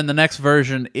 Then the next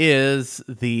version is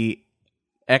the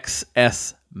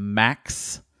XS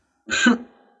Max. Like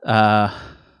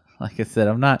I said,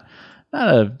 I'm not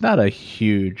a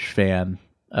huge fan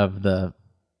of the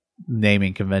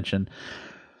naming convention.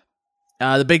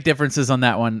 The big differences on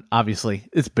that one, obviously,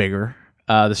 it's bigger.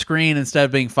 The screen, instead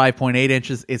of being 5.8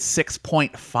 inches, it's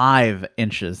 6.5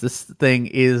 inches. This thing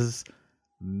is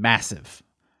massive.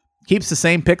 Keeps the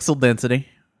same pixel density,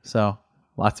 so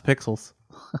lots of pixels.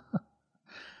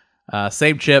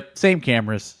 Same chip, same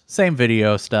cameras, same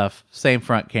video stuff, same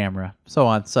front camera, so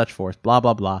on, such forth, blah,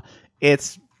 blah, blah.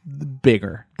 It's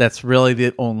bigger. That's really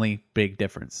the only big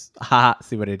difference. Haha,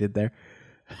 see what I did there?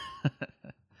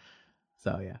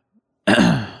 So, yeah.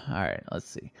 All right, let's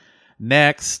see.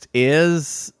 Next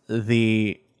is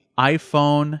the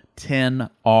iPhone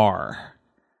XR.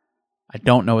 I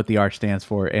don't know what the R stands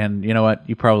for, and you know what?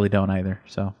 You probably don't either.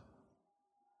 So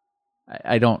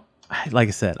I don't. Like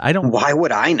I said, I don't. Why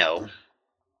would I know?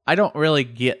 I don't really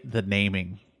get the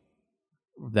naming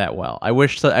that well. I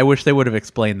wish they would have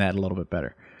explained that a little bit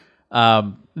better.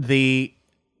 The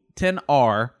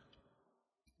XR,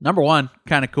 number one,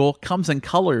 kind of cool. Comes in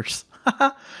colors.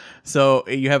 So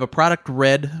you have a product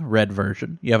red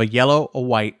version. You have a yellow, a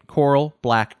white, coral,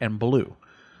 black, and blue.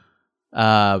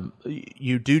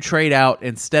 You do trade out,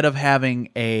 instead of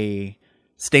having a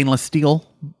stainless steel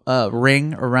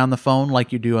ring around the phone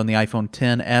like you do on the iPhone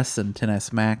XS and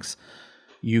XS Max,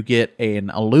 you get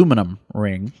an aluminum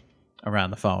ring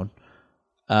around the phone.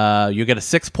 You get a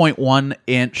 6.1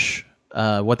 inch,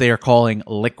 what they are calling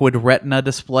liquid retina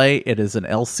display. It is an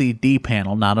LCD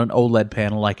panel, not an OLED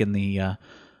panel like in the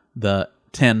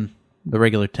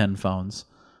regular 10 phones.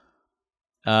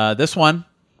 This one,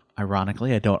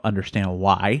 ironically, I don't understand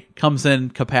why, comes in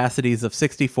capacities of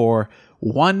 64,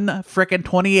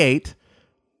 128,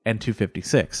 and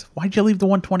 256. Why'd you leave the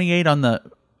 128 on the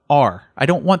R? I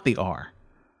don't want the R.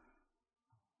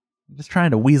 You're just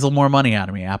trying to weasel more money out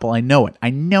of me, Apple. I know it.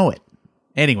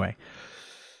 Anyway,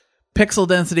 pixel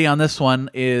density on this one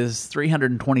is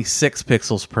 326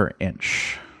 pixels per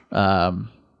inch.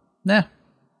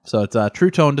 So it's a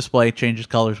true tone display, changes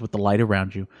colors with the light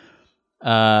around you.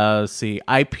 Let's see,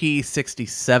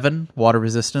 IP67 water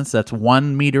resistance. That's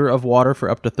 1 meter of water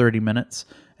for up to 30 minutes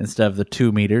instead of the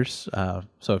 2 meters.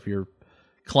 So if you're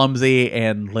clumsy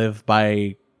and live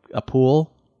by a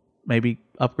pool, maybe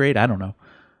upgrade. I don't know.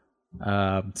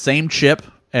 Same chip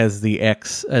as the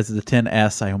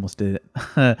XS. I almost did it.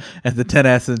 As the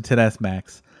XS and XS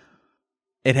Max.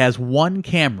 It has one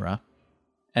camera,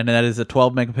 and that is a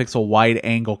 12 megapixel wide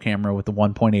angle camera with the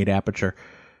 1.8 aperture.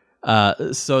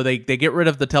 So they get rid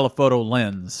of the telephoto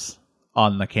lens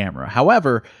on the camera.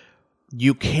 However,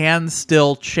 you can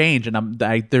still change, and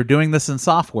they're doing this in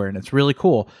software, and it's really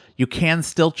cool. You can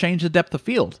still change the depth of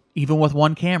field, even with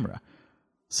one camera.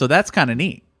 So that's kind of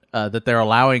neat, that they're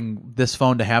allowing this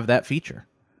phone to have that feature.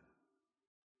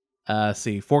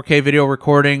 See, 4K video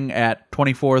recording at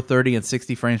 24, 30, and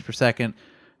 60 frames per second.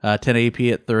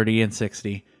 1080p at 30 and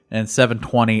 60, and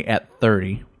 720 at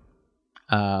 30.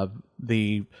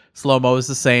 The slow-mo is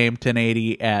the same,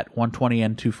 1080 at 120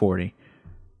 and 240.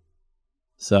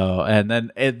 So, and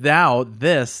then now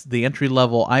the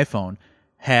entry-level iPhone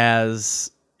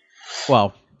has,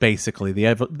 well, basically the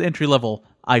entry-level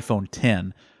iPhone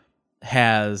 10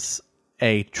 has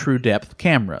a true depth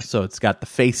camera. So it's got the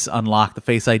face unlock, the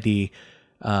Face ID,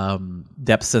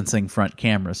 depth sensing front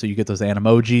camera. So you get those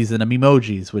animojis and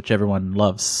emojis, which everyone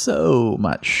loves so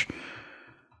much.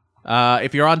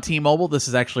 If you're on T-Mobile, this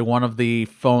is actually one of the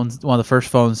first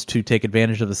phones to take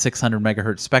advantage of the 600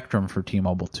 megahertz spectrum for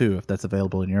T-Mobile too, if that's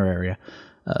available in your area.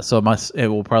 So it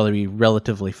will probably be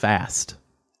relatively fast.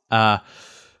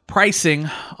 Pricing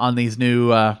on these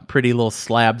new pretty little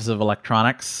slabs of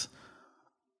electronics.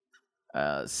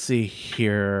 Let's see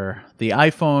here. The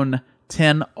iPhone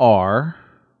XR.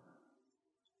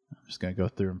 I'm just gonna go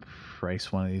through and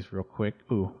price one of these real quick.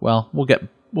 Ooh, well, we'll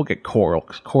get Coral.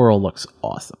 Coral looks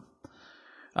awesome.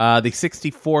 The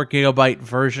 64 gigabyte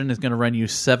version is going to run you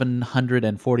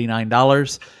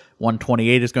 $749.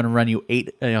 128 is going to run you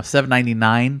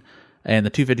 $799, and the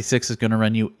 256 is going to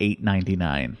run you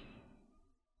 $899.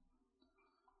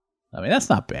 I mean, that's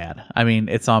not bad. I mean,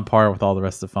 it's on par with all the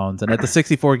rest of the phones, and at the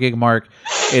 64 gig mark,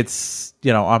 it's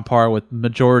on par with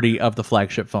majority of the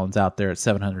flagship phones out there at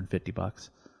 $750.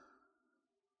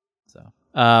 So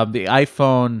the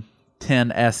iPhone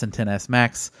XS and XS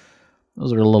Max,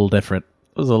 those are a little different.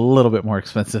 It was a little bit more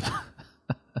expensive.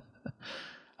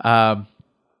 The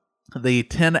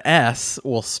XS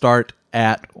will start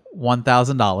at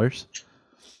 $1,000,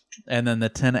 and then the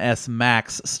XS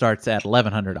Max starts at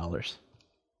 $1,100.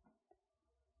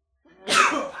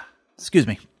 Excuse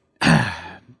me. You're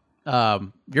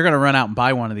gonna run out and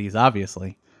buy one of these,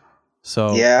 obviously.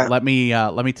 So yeah. let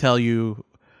me tell you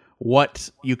what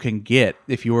you can get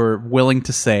if you're willing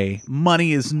to say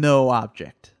money is no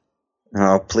object.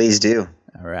 Oh, please do.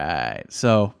 All right.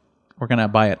 So we're going to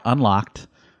buy it unlocked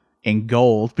in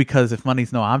gold, because if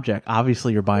money's no object,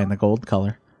 obviously you're buying the gold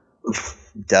color.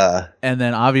 Duh. And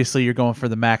then obviously you're going for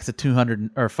the max at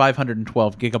 200 or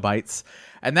 512 gigabytes.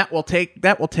 And that will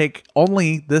take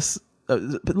only this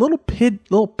little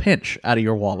pinch out of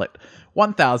your wallet.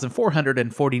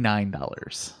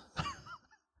 $1,449.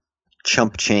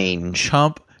 Chump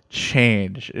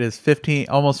change. It is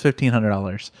almost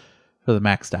 $1,500 for the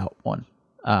maxed out one.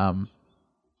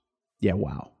 Yeah,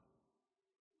 wow.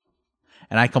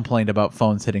 And I complained about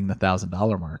phones hitting the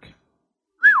 $1,000 mark.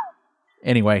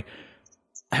 Anyway,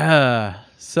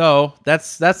 so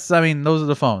that's. I mean, those are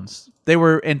the phones. They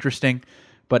were interesting,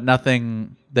 but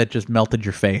nothing that just melted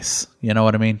your face. You know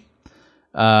what I mean?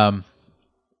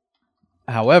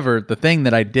 However, the thing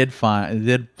that I did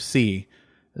see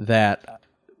that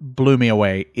blew me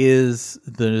away is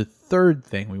the third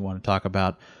thing we want to talk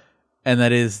about, and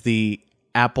that is the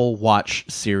Apple Watch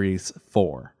Series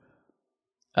 4.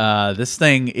 This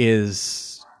thing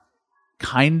is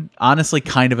honestly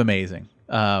kind of amazing.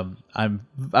 I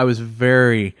was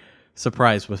very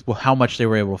surprised with how much they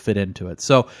were able to fit into it.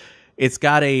 So it's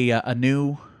got a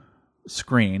new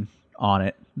screen on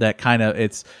it that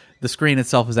the screen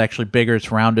itself is actually bigger.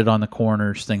 It's rounded on the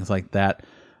corners, things like that.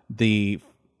 The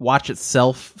watch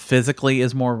itself physically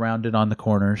is more rounded on the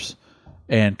corners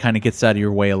and kind of gets out of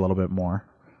your way a little bit more.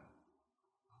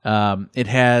 It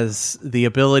has the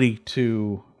ability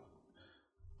to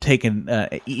take an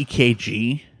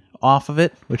EKG off of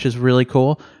it, which is really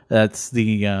cool. That's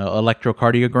the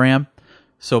electrocardiogram.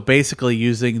 So basically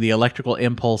using the electrical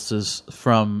impulses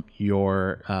from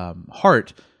your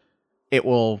heart, it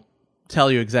will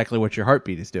tell you exactly what your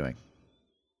heartbeat is doing.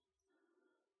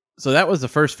 So that was the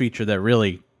first feature that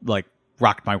really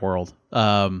rocked my world.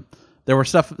 There was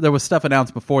stuff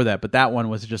announced before that, but that one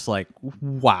was just like,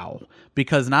 wow.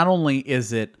 Because not only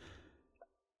is it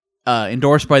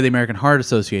endorsed by the American Heart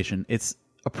Association, it's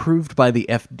approved by the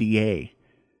FDA.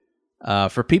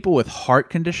 For people with heart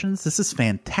conditions, this is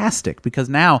fantastic, because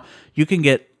now you can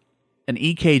get an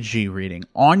EKG reading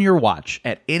on your watch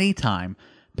at any time,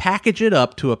 package it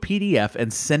up to a PDF,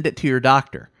 and send it to your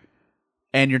doctor.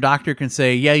 And your doctor can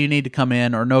say, yeah, you need to come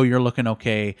in, or no, you're looking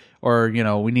okay, or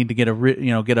we need to get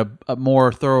a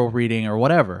more thorough reading, or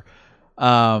whatever.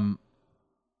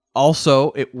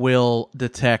 Also, it will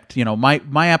detect,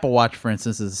 my Apple Watch, for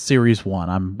instance, is Series 1.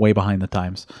 I'm way behind the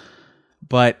times.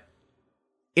 But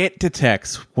it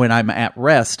detects when I'm at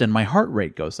rest and my heart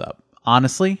rate goes up.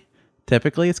 Honestly,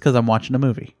 typically it's because I'm watching a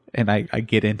movie. And I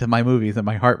get into my movies and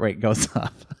my heart rate goes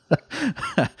up.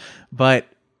 But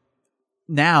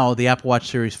now the Apple Watch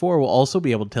Series 4 will also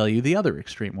be able to tell you the other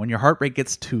extreme. When your heart rate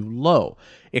gets too low,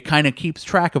 it kind of keeps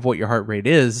track of what your heart rate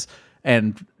is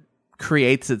and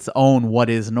creates its own what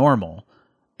is normal.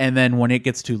 and then when it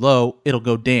gets too low, it'll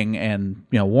go ding and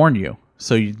warn you,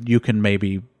 so you can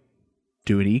maybe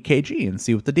do an EKG and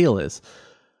see what the deal is.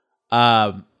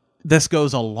 This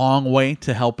goes a long way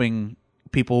to helping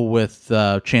people with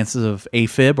chances of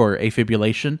AFib or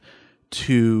afibrillation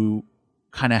to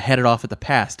kind of head it off at the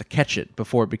pass, to catch it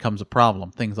before it becomes a problem,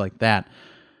 things like that.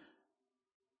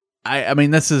 I mean,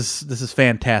 this is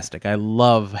fantastic. I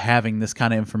love having this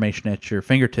kind of information at your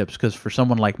fingertips, because for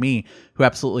someone like me who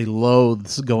absolutely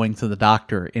loathes going to the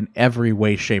doctor in every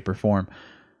way, shape, or form,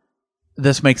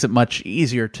 this makes it much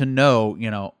easier to know,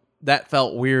 that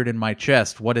felt weird in my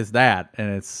chest. What is that? And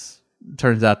it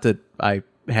turns out that I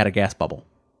had a gas bubble,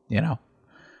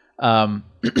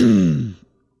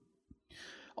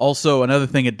 Also, another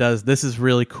thing it does, this is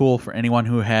really cool for anyone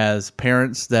who has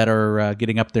parents that are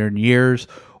getting up there in years,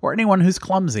 or anyone who's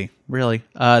clumsy, really.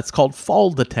 It's called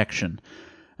fall detection.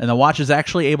 And the watch is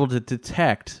actually able to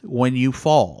detect when you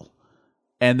fall.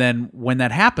 And then when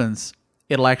that happens,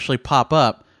 it'll actually pop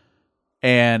up,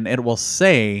 and it will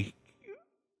say,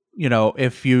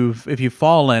 if you've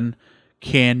fallen,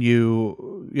 can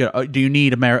you, do you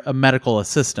need a medical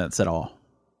assistance at all?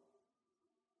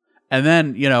 And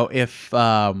then, if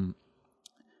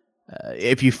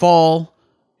you fall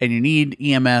and you need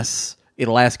EMS,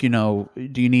 it'll ask, do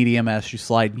you need EMS? You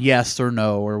slide yes or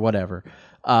no or whatever.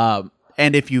 And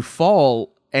if you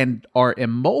fall and are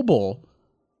immobile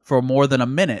for more than a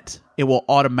minute, it will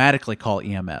automatically call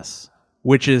EMS,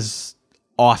 which is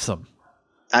awesome.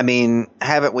 I mean,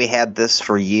 haven't we had this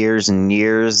for years and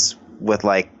years with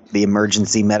the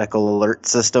emergency medical alert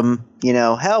system?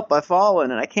 Help, I've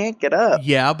fallen and I can't get up.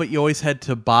 Yeah, but you always had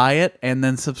to buy it and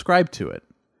then subscribe to it.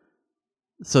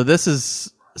 So this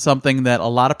is something that a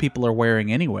lot of people are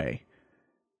wearing anyway,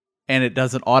 and it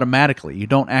does it automatically. You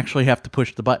don't actually have to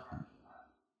push the button.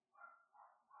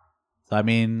 So, I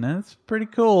mean, that's pretty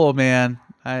cool, man.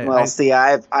 I don't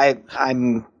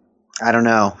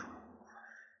know.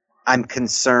 I'm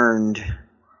concerned.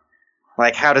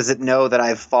 How does it know that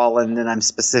I've fallen and I'm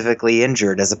specifically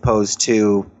injured as opposed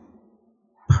to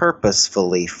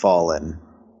purposefully fallen?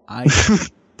 I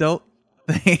don't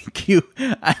think you.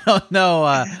 I don't know.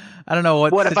 I don't know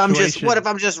what if I'm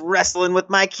just wrestling with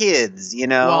my kids?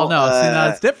 Well, no,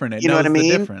 it's different. It knows what I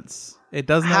mean? The difference. It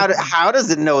doesn't. How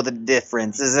does it know the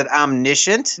difference? Is it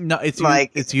omniscient? No,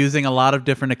 it's using a lot of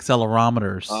different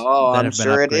accelerometers. Oh, I'm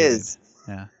sure it is.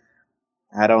 Yeah.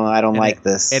 I don't like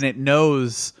this. And it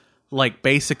knows.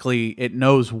 Basically, it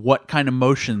knows what kind of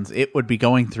motions it would be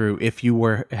going through if you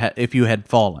had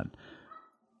fallen,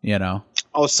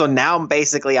 Oh, so now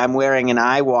I'm wearing an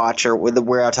iWatch, or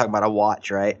we're talking about a watch,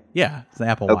 right? Yeah, it's an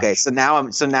Apple Watch. Okay, so now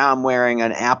I'm wearing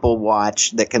an Apple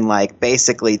Watch that can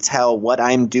basically tell what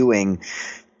I'm doing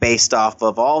based off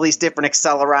of all these different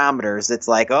accelerometers. It's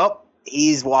oh,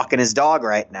 he's walking his dog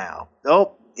right now.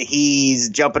 Oh, he's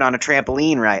jumping on a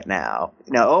trampoline right now.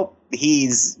 Oh,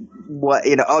 he's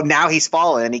now he's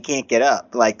fallen and he can't get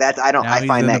up. That's I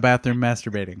find in that the bathroom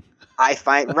masturbating. I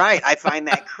find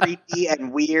that creepy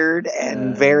and weird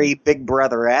and very Big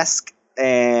Brother-esque,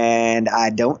 and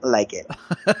I don't like it.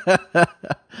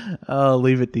 I'll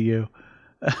leave it to you.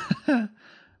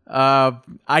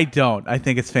 I don't. I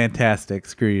think it's fantastic.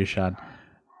 Screw you, Sean.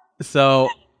 So,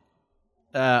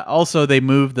 also they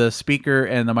moved the speaker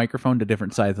and the microphone to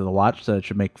different sides of the watch, so it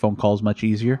should make phone calls much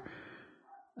easier.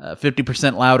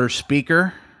 50% louder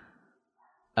speaker.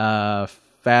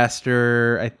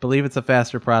 Faster. I believe it's a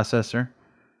faster processor.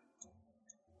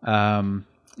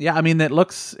 Yeah, I mean, it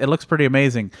looks pretty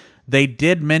amazing. They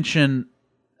did mention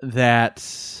that.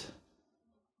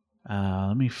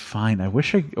 Let me find. I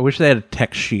wish they had a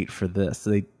text sheet for this.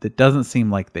 It doesn't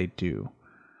seem like they do.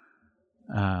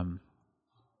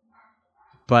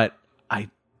 But I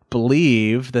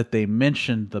believe that they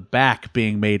mentioned the back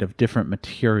being made of different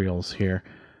materials here.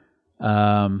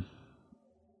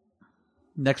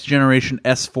 Next generation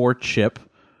S4 chip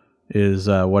is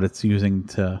what it's using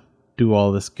to do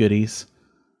all this goodies.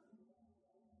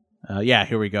 Yeah,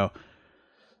 here we go.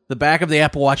 The back of the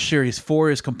Apple Watch Series 4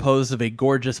 is composed of a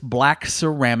gorgeous black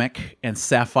ceramic and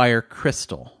sapphire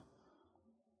crystal,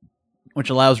 which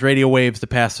allows radio waves to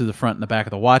pass through the front and the back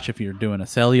of the watch if you're doing a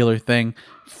cellular thing.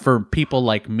 For people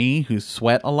like me who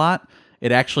sweat a lot,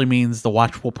 it actually means the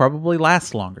watch will probably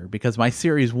last longer, because my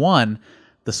Series 1,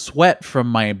 the sweat from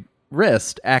my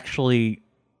wrist actually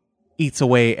eats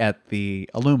away at the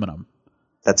aluminum.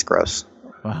 That's gross.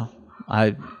 Well,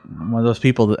 I'm one of those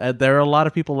people. There are a lot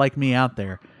of people like me out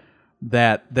there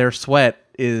that their sweat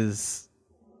is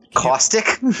caustic.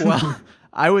 Well,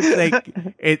 I would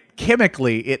think it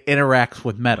interacts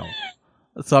with metal.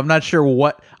 So I'm not sure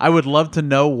what. I would love to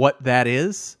know what that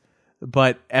is.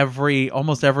 but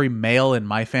almost every male in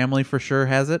my family for sure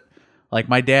has it. Like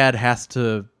my dad has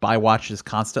to buy watches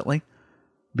constantly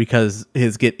because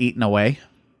his get eaten away.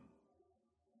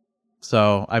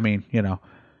 So, I mean,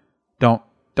 don't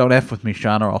F with me,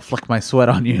 Sean, or I'll flick my sweat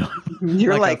on you.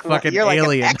 You're like a fucking you're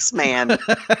alien. Like an X-Man.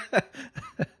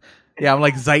 Yeah, I'm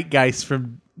like Zeitgeist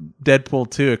from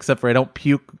Deadpool 2, except for I don't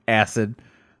puke acid.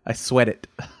 I sweat it.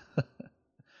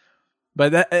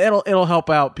 But it'll help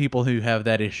out people who have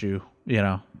that issue.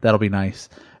 That'll be nice.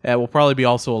 It will probably be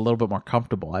also a little bit more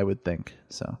comfortable, I would think.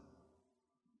 So,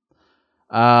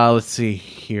 let's see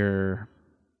here.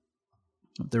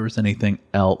 If there was anything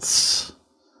else.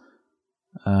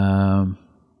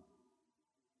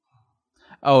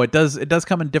 Oh, it does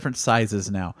come in different sizes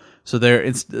now. So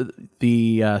it's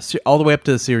all the way up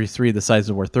to the Series 3, the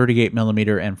sizes were 38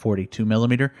 millimeter and 42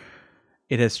 millimeter.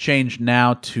 It has changed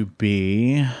now to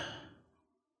be,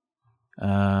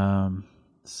 let's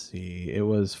see, it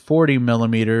was 40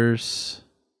 millimeters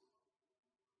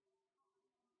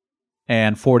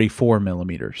and 44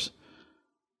 millimeters.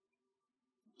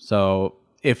 So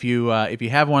if you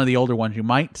have one of the older ones,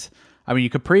 you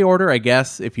could pre-order, I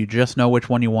guess, if you just know which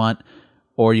one you want.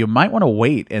 Or you might want to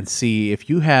wait and see if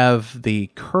you have the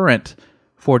current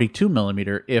 42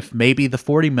 millimeter, if maybe the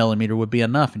 40 millimeter would be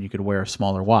enough and you could wear a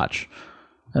smaller watch.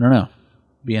 I don't know.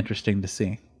 Be interesting to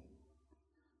see.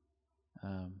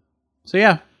 So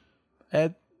yeah,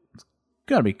 it's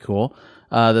gonna be cool.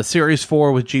 The Series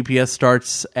 4 with GPS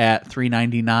starts at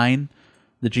 $399.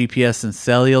 The GPS and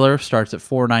cellular starts at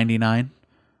 $499.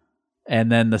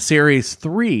 And then the Series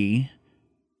 3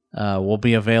 will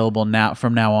be available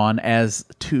from now on as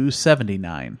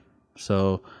 $279.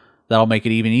 So that'll make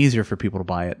it even easier for people to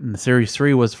buy it. And the Series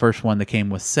 3 was the first one that came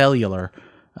with cellular.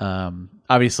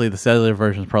 Obviously, the cellular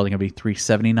version is probably going to be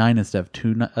 $379 instead of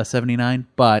 $279.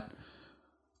 But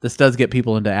this does get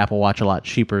people into Apple Watch a lot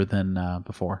cheaper than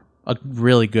before. A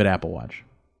really good Apple Watch.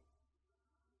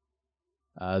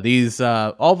 All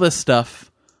this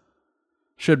stuff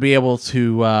should be able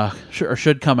to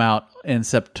should come out on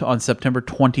September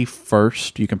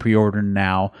 21st. You can pre-order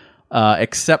now,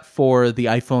 except for the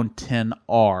iPhone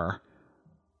XR.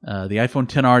 The iPhone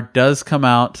XR does come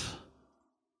out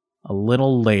a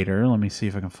little later. Let me see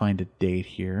if I can find a date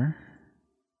here.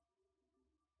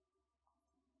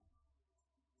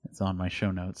 It's on my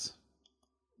show notes.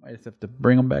 I just have to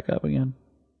bring them back up again.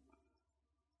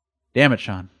 Damn it,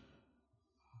 Sean.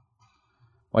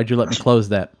 Why'd you let me close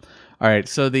that? All right,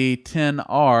 so the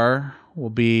XR will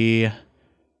be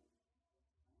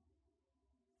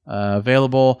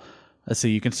available. Let's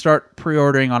see, you can start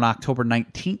pre-ordering on October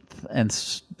 19th,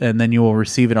 and then you will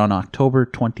receive it on October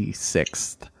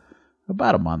 26th.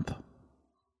 About a month.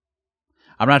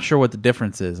 I'm not sure what the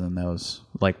difference is in those,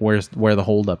 like where the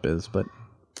holdup is, but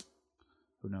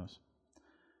who knows?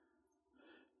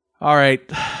 All right,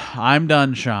 I'm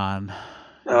done, Sean.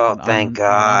 Oh, thank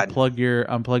God! Unplug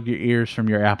your ears from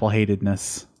your Apple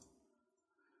hatedness.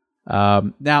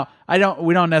 Now,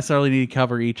 we don't necessarily need to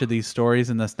cover each of these stories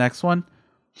in this next one,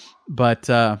 but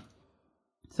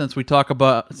since we talked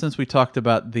about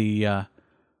the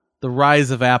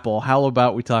rise of Apple, how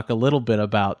about we talk a little bit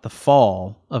about the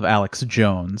fall of Alex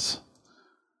Jones?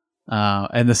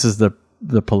 And this is the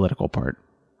political part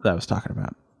that I was talking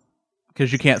about,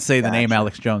 because you can't say the name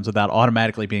Alex Jones without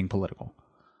automatically being political.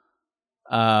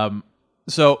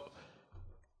 So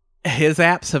his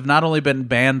apps have not only been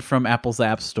banned from Apple's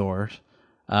app stores,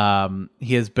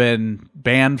 he has been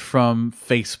banned from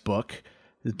Facebook,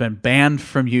 he's been banned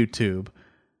from YouTube,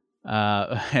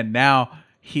 and now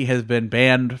he has been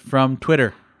banned from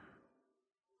Twitter.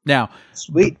 Now,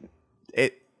 sweet.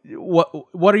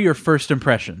 What are your first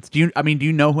impressions? Do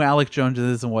you know who Alex Jones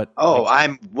is and what? Oh,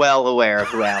 I'm well aware of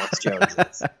who Alex Jones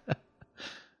is.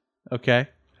 Okay,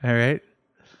 all right.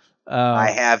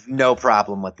 I have no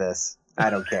problem with this. I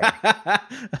don't care.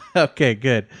 Okay,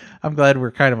 good. I'm glad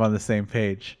we're kind of on the same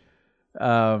page.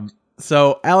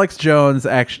 So Alex Jones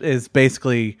actually is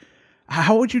basically,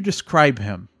 how would you describe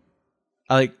him?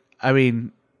 He's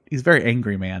a very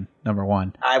angry man, number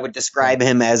one. I would describe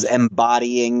him as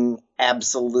embodying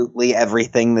absolutely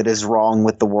everything that is wrong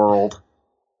with the world.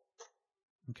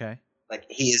 Okay. Like,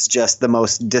 he is just the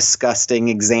most disgusting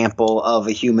example of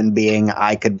a human being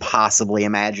I could possibly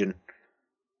imagine.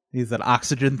 He's an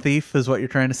oxygen thief, is what you're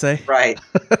trying to say? Right.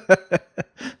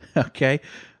 Okay.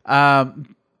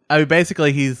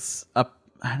 Basically, he's a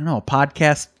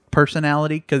podcast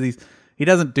personality, because he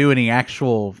doesn't do any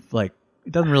actual,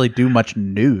 he doesn't really do much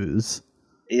news.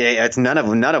 Yeah, it's none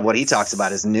of what he talks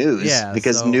about is news. Yeah,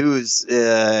 because news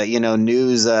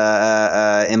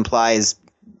implies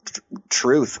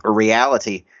truth or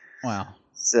reality. Wow.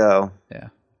 So yeah.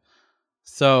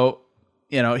 So,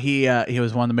 you know, he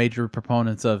was one of the major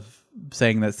proponents of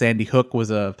saying that Sandy Hook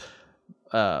was a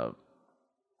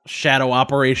shadow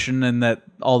operation, and that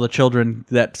all the children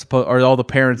that or all the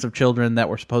parents of children that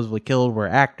were supposedly killed were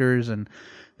actors and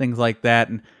things like that.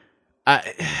 And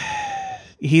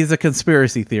he's a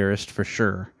conspiracy theorist for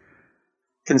sure.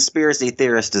 Conspiracy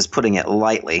theorist is putting it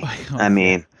lightly. I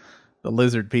mean, the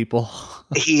lizard people.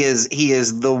 he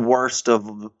is the worst of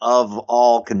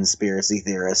all conspiracy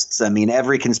theorists. I mean,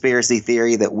 every conspiracy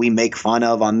theory that we make fun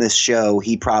of on this show,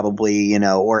 he probably, you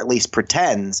know, or at least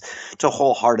pretends to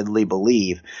wholeheartedly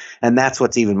believe. And that's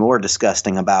what's even more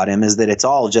disgusting about him, is that it's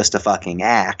all just a fucking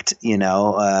act, you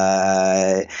know.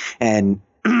 And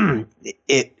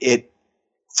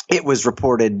it was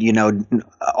reported, you know,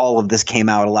 all of this came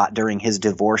out a lot during his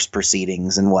divorce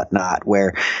proceedings and whatnot,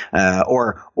 where,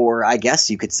 or I guess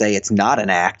you could say it's not an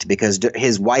act, because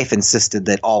his wife insisted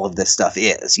that all of this stuff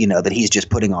is, you know, that he's just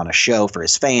putting on a show for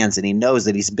his fans, and he knows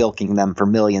that he's bilking them for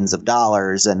millions of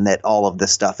dollars, and that all of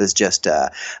this stuff is just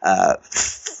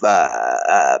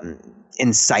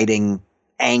inciting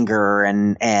anger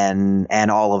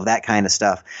and all of that kind of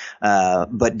stuff.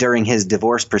 But during his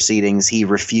divorce proceedings, he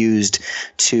refused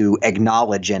to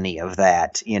acknowledge any of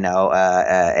that, you know,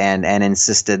 and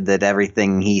insisted that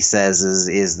everything he says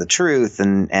is the truth.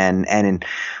 And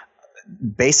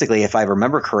basically, if I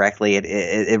remember correctly,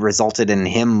 it resulted in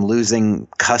him losing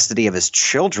custody of his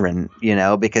children, you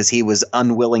know, because he was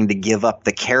unwilling to give up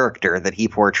the character that he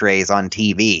portrays on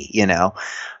TV, you know.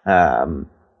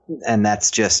 And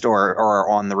that's just, or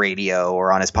on the radio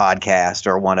or on his podcast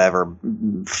or whatever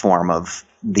form of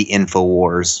the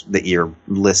InfoWars that you're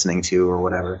listening to or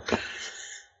whatever.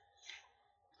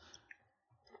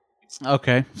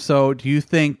 Okay. So do you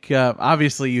think,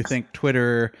 obviously you think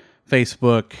Twitter,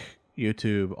 Facebook,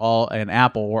 YouTube, and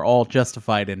Apple were all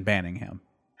justified in banning him?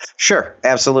 Sure.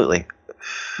 Absolutely.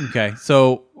 Okay.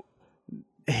 So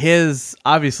his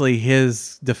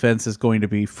defense is going to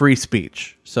be free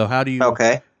speech. So how do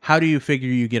you figure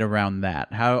you get around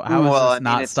that? How is this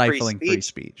not stifling free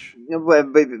speech?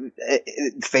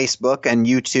 Facebook and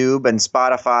YouTube and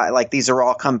Spotify, like these are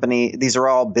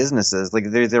all businesses.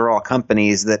 Like they're all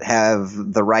companies that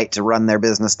have the right to run their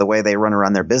business the way they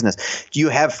run their business. You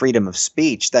have freedom of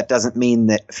speech. That doesn't mean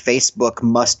that Facebook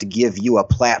must give you a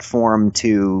platform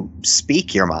to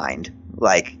speak your mind.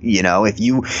 Like, you know, if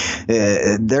you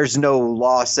there's no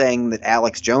law saying that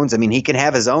Alex Jones, I mean, he can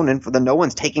have his own info. No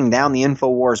one's taking down the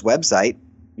InfoWars website.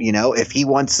 You know, if he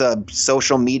wants a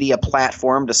social media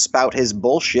platform to spout his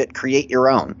bullshit, create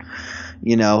your own.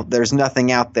 You know, there's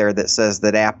nothing out there that says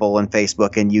that Apple and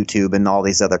Facebook and YouTube and all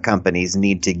these other companies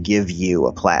need to give you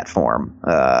a platform.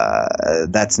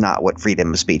 That's not what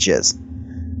freedom of speech is.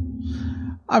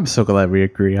 I'm so glad we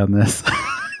agree on this.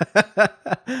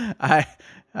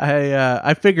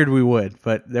 I figured we would,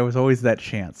 but there was always that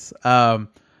chance.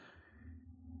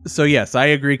 So yes, I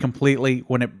agree completely.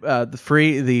 When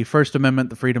the First Amendment,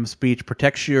 the freedom of speech,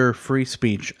 protects your free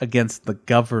speech against the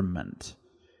government.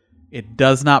 It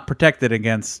does not protect it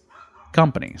against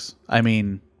companies. I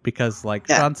mean, because like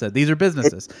Sean said, these are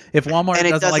businesses. If Walmart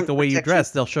doesn't like the way you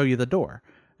dress, they'll show you the door.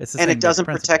 And it doesn't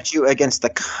protect you against the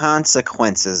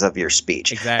consequences of your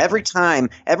speech. Exactly.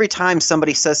 Every time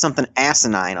somebody says something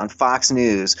asinine on Fox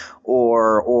News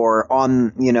or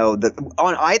on, you know,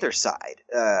 on either side,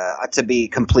 to be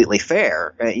completely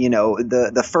fair, you know,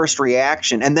 the first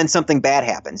reaction, and then something bad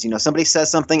happens. You know, somebody says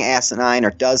something asinine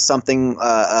or does something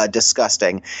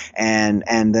disgusting, and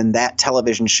then that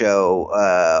television show,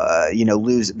 you know,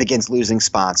 begins losing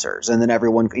sponsors, and then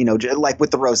everyone, you know, like with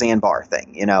the Roseanne Barr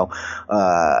thing, you know.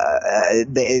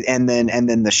 And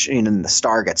then the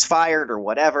star gets fired or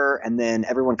whatever, and then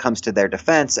everyone comes to their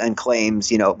defense and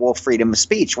claims, you know, well, freedom of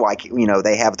speech. Why, you know,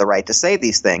 they have the right to say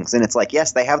these things, and it's like,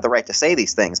 yes, they have the right to say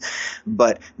these things,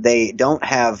 but they don't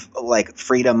have like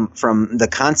freedom from the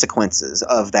consequences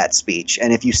of that speech.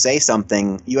 And if you say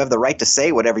something, you have the right to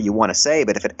say whatever you want to say,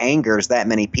 but if it angers that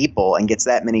many people and gets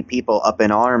that many people up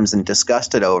in arms and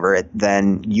disgusted over it,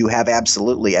 then you have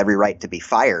absolutely every right to be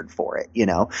fired for it. You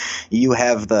know, you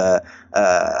have the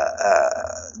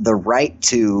right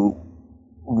to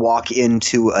walk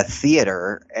into a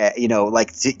theater, you know,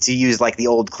 like to use like the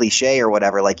old cliche or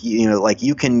whatever, like, you know, like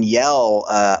you can yell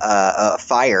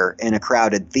fire in a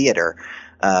crowded theater.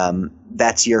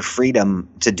 That's your freedom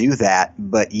to do that,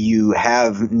 but you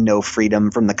have no freedom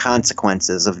from the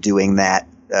consequences of doing that.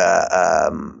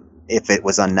 If it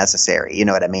was unnecessary, you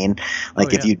know what I mean?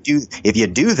 Like if you do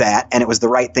that and it was the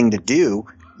right thing to do,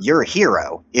 you're a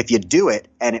hero. If you do it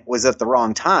and it was at the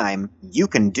wrong time, you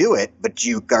can do it, but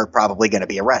you are probably going to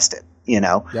be arrested, you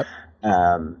know? Yep.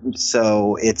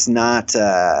 So it's not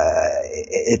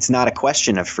a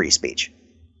question of free speech.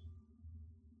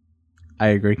 I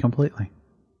agree completely.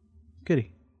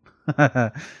 Goody.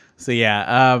 So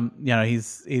yeah,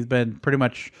 he's been pretty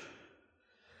much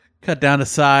cut down to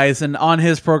size, and on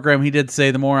his program he did say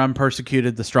the more I'm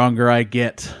persecuted, the stronger I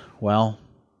get. Well,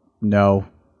 no.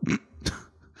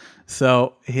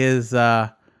 So his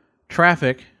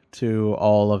traffic to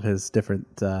all of his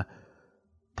different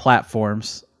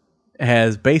platforms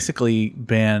has basically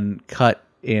been cut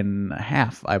in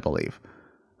half, I believe.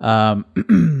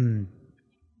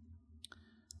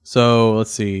 So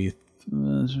let's see.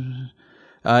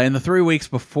 In the 3 weeks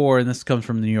before, and this comes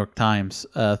from the New York Times,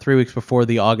 3 weeks before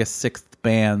the August 6th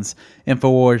bans,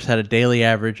 InfoWars had a daily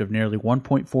average of nearly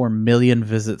 1.4 million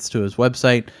visits to his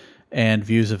website and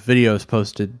views of videos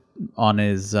posted on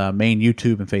his main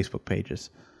YouTube and Facebook pages.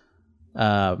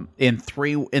 In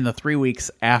the 3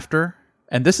 weeks after,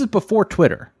 and this is before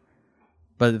Twitter,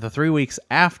 but the 3 weeks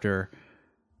after,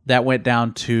 that went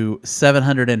down to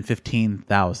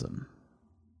 715,000.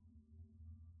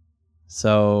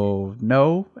 So,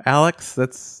 no, Alex,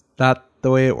 that's not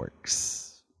the way it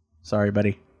works. Sorry,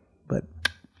 buddy, but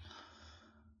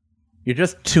you're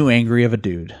just too angry of a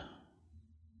dude.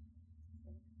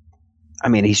 I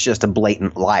mean, he's just a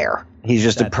blatant liar. He's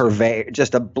just a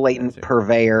blatant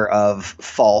purveyor of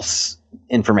false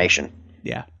information.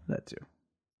 Yeah, that too.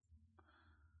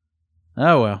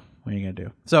 Oh well, what are you gonna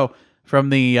do? So, from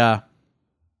the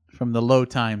low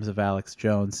times of Alex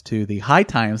Jones to the high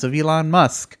times of Elon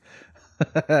Musk.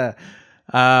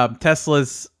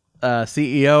 Tesla's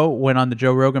CEO went on the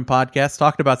Joe Rogan podcast,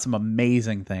 talked about some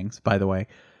amazing things, by the way.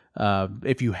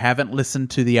 If you haven't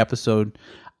listened to the episode,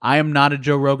 I am not a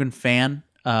Joe Rogan fan.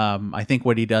 I think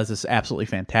what he does is absolutely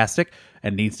fantastic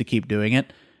and needs to keep doing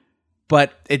it.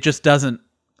 But it just doesn't...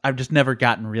 I've just never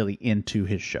gotten really into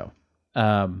his show.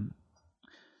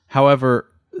 However,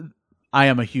 I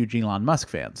am a huge Elon Musk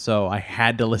fan, so I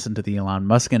had to listen to the Elon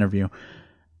Musk interview.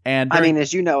 And I mean,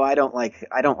 as you know, I don't like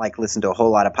listen to a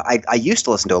whole lot of. I used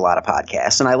to listen to a lot of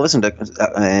podcasts, and I listened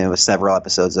to several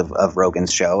episodes of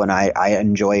Rogan's show, and I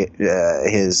enjoy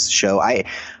his show. I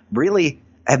really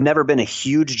have never been a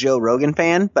huge Joe Rogan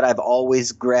fan, but I've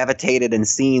always gravitated and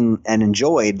seen and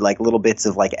enjoyed like little bits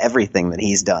of like everything that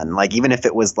he's done. Like even if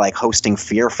it was like hosting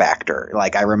Fear Factor,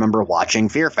 like I remember watching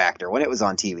Fear Factor when it was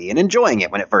on TV and enjoying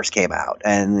it when it first came out.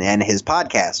 And his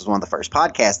podcast was one of the first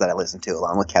podcasts that I listened to,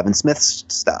 along with Kevin Smith's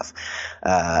stuff.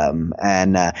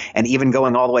 And even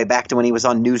going all the way back to when he was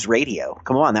on News Radio.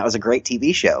 Come on, that was a great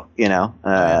TV show, you know.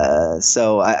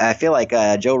 So I feel like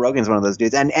Joe Rogan's one of those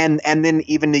dudes. And then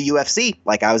even the UFC.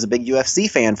 Like I was a big UFC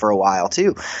fan for a while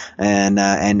too,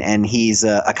 and he's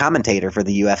a commentator for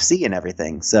the UFC and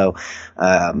everything. So,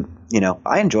 you know,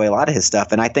 I enjoy a lot of his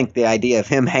stuff, and I think the idea of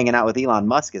him hanging out with Elon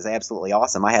Musk is absolutely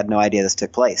awesome. I had no idea this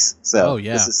took place. So,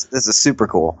 this is super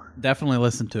cool. Definitely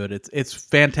listen to it. It's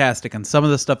fantastic, and some of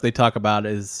the stuff they talk about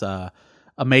is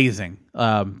amazing.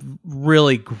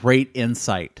 Really great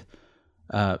insight.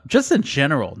 Just in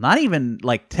general, not even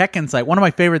like tech insight. One of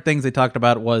my favorite things they talked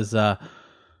about was.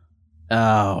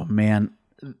 Oh man,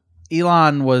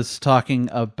 Elon was talking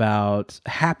about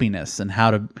happiness and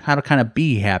how to kind of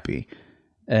be happy,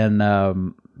 and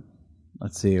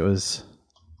let's see, it was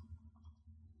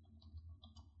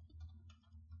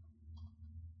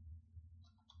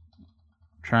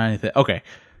trying to think. Okay,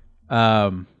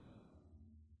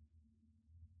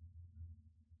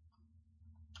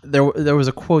 there was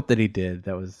a quote that he did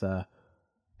that was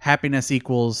happiness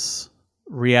equals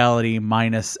reality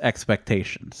minus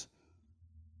expectations.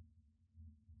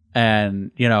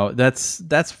 And you know that's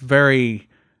very.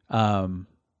 I'm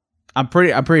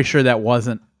pretty sure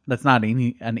that's not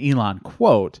an Elon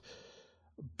quote,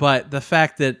 but the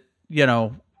fact that you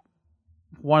know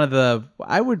what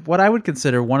I would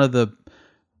consider one of the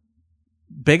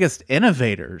biggest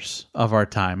innovators of our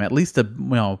time, at least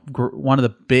one of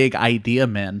the big idea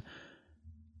men,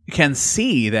 can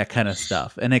see that kind of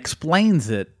stuff and explains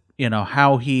it. You know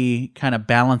how he kind of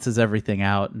balances everything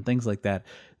out and things like that.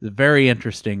 It's a very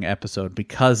interesting episode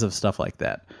because of stuff like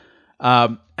that.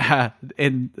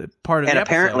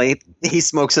 Apparently he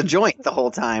smokes a joint the whole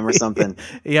time or something.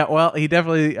 Yeah, well, he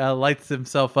definitely lights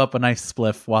himself up a nice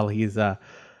spliff while he's,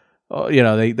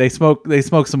 they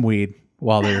smoke some weed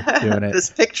while they're doing it.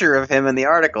 This picture of him in the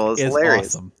article is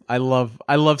hilarious. Awesome. I love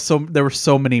there were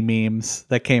so many memes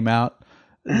that came out,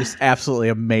 just absolutely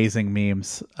amazing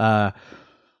memes.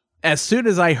 As soon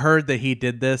as I heard that he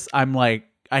did this, I'm like,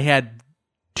 I had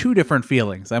two different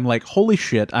feelings. I'm like, holy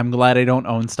shit, I'm glad I don't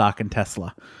own stock in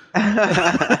Tesla.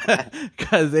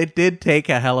 Because it did take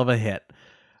a hell of a hit.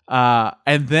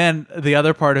 And then the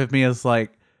other part of me is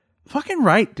like, fucking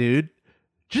right, dude.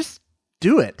 Just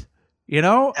do it. You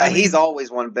know? He's always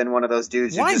been one of those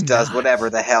dudes who just does whatever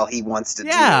the hell he wants to do.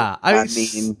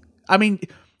 I mean,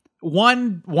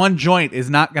 one joint is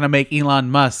not going to make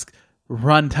Elon Musk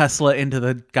run Tesla into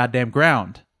the goddamn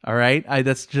ground. All right?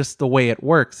 That's just the way it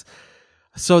works.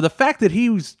 So the fact that he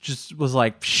was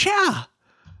like, yeah,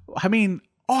 I mean,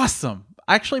 awesome.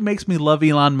 Actually makes me love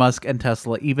Elon Musk and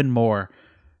Tesla even more.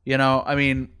 You know, I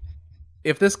mean,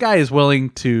 if this guy is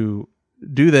willing to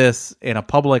do this in a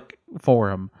public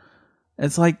forum,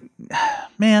 it's like,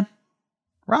 man,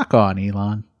 rock on,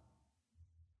 Elon.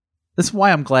 This is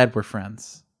why I'm glad we're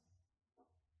friends.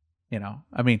 You know,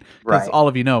 I mean, because all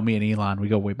of you know me and Elon, we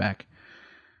go way back.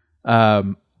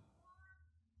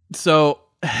 So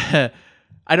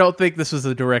I don't think this was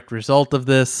a direct result of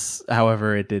this.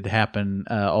 However, it did happen.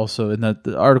 Also, in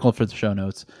the article for the show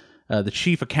notes, the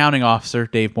chief accounting officer,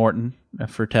 Dave Morton,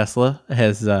 for Tesla,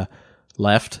 has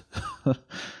left.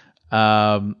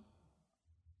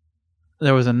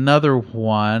 There was another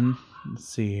one. Let's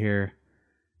see here.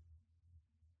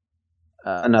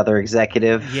 Another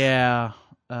executive. Yeah.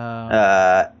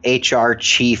 HR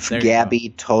chief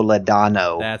Gabby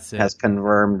Toledano has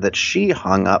confirmed that she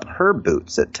hung up her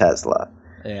boots at Tesla.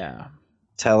 Yeah.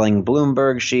 Telling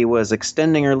Bloomberg she was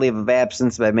extending her leave of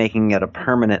absence by making it a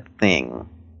permanent thing.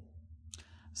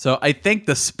 So I think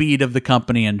the speed of the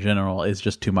company in general is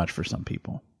just too much for some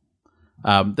people.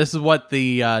 This is what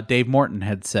the Dave Morton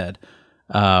had said.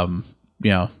 Let's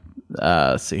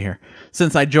see here.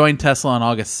 Since I joined Tesla on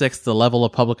August 6th, the level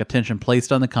of public attention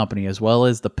placed on the company, as well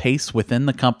as the pace within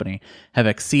the company, have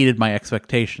exceeded my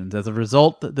expectations. As a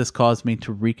result, this caused me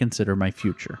to reconsider my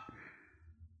future.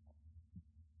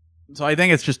 So I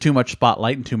think it's just too much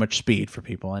spotlight and too much speed for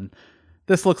people. And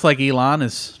this looks like Elon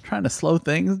is trying to slow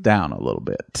things down a little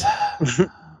bit.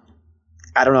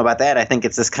 I don't know about that. I think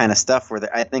it's this kind of stuff where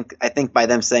I think by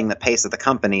them saying the pace of the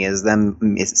company is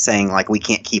them saying like we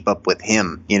can't keep up with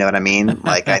him. You know what I mean?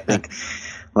 Like I think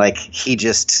like he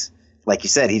just like you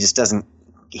said he just doesn't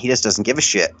give a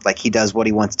shit. Like he does what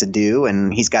he wants to do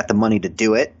and he's got the money to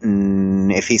do it.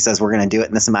 And if he says we're going to do it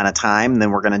in this amount of time,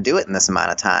 then we're going to do it in this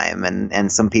amount of time. And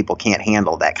some people can't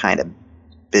handle that kind of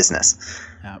business.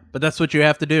 Yeah, but that's what you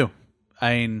have to do.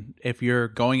 I mean, if you're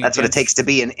going That's what it takes to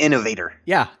be an innovator.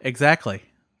 Yeah, exactly.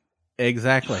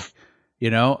 You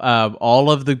know,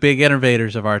 all of the big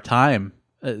innovators of our time,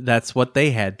 that's what they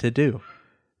had to do.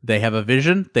 They have a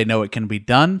vision. They know it can be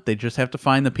done. They just have to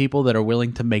find the people that are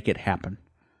willing to make it happen.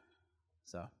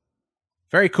 So,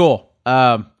 very cool.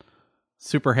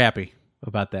 Super happy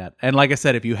about that. And like I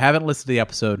said, if you haven't listened to the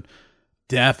episode,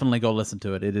 definitely go listen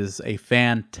to it. It is a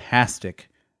fantastic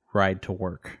ride to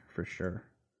work, for sure.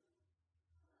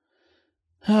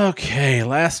 Okay,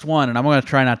 last one, and I'm going to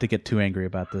try not to get too angry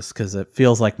about this because it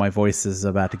feels like my voice is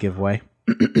about to give way.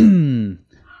 Ajit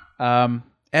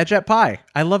Pai.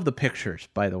 I love the pictures,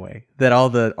 by the way, that all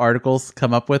the articles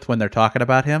come up with when they're talking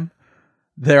about him.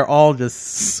 They're all just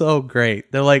so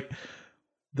great. They're like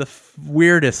the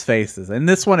weirdest faces. And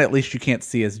this one, at least you can't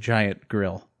see his giant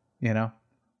grill, you know?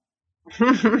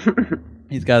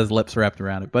 He's got his lips wrapped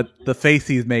around it. But the face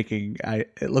he's making,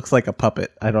 it looks like a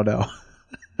puppet. I don't know.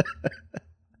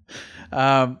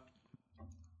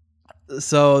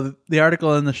 So the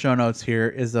article in the show notes here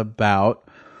is about,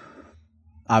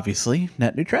 obviously,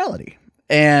 net neutrality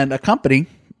and a company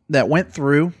that went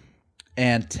through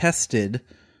and tested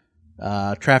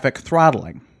traffic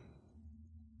throttling.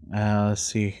 Let's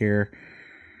see here.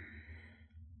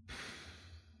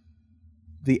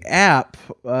 The app,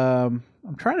 I'm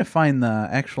trying to find the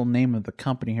actual name of the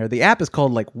company here. The app is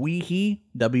called like Wehe,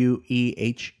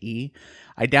 Wehe.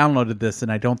 I downloaded this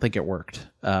and I don't think it worked.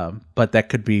 But that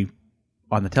could be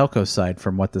on the telco side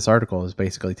from what this article is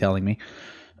basically telling me.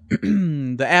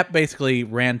 The app basically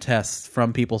ran tests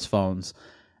from people's phones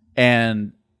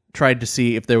and tried to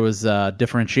see if there was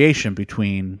differentiation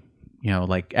between, you know,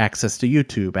 like access to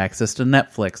YouTube, access to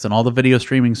Netflix, and all the video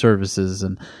streaming services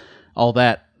and all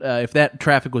that. If that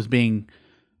traffic was being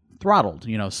throttled,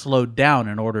 you know, slowed down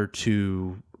in order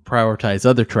to prioritize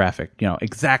other traffic, you know,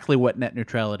 exactly what net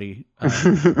neutrality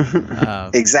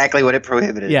exactly what it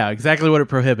prohibited. Yeah, exactly what it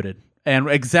prohibited. And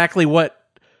exactly what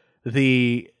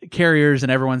the carriers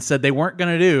and everyone said they weren't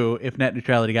going to do if net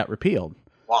neutrality got repealed.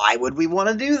 Why would we want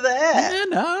to do that?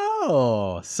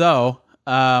 No. So,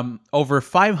 over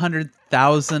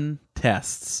 500,000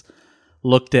 tests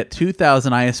looked at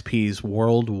 2,000 ISPs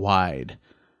worldwide.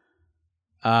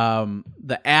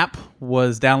 The app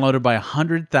was downloaded by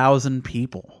 100,000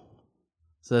 people.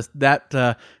 So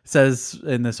that says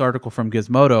in this article from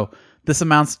Gizmodo This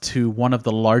amounts to one of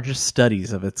the largest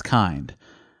studies of its kind.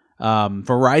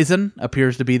 Verizon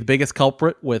appears to be the biggest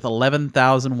culprit, with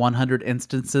 11,100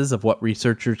 instances of what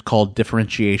researchers call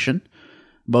differentiation,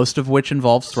 most of which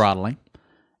involves throttling.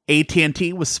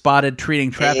 AT&T was spotted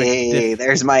treating traffic...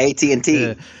 there's my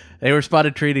AT&T. They were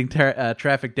spotted treating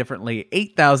traffic differently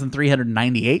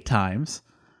 8,398 times.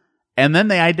 And then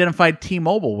they identified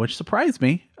T-Mobile, which surprised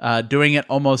me, doing it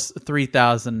almost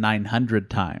 3,900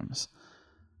 times.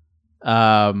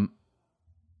 Let's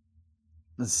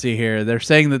see here. They're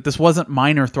saying that this wasn't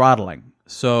minor throttling.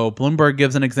 So Bloomberg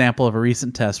gives an example of a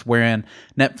recent test wherein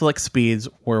Netflix speeds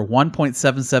were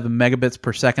 1.77 megabits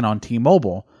per second on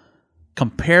T-Mobile,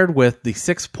 compared with the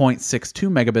 6.62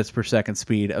 megabits per second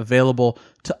speed available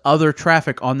to other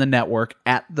traffic on the network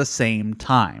at the same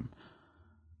time.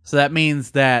 So that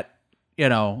means that,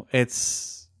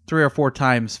 it's 3 or 4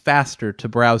 times faster to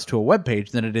browse to a web page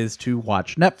than it is to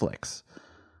watch Netflix.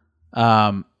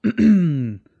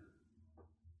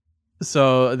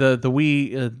 So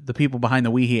the people behind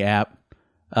the Weehy app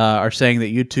are saying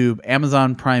that YouTube,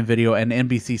 Amazon Prime Video, and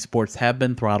NBC Sports have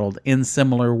been throttled in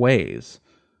similar ways.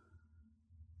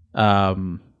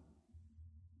 Let's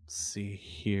see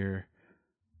here.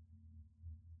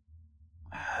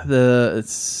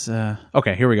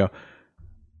 Okay, here we go.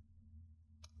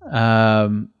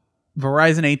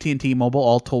 Verizon, AT&T, Mobile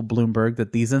all told Bloomberg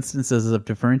that these instances of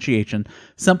differentiation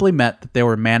simply meant that they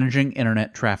were managing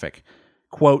internet traffic.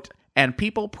 Quote, and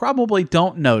people probably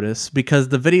don't notice because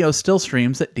the video still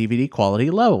streams at DVD quality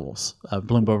levels,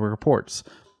 Bloomberg reports.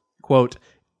 Quote,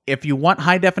 if you want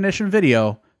high-definition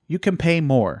video, you can pay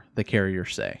more, the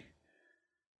carriers say.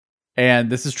 And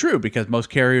this is true because most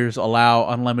carriers allow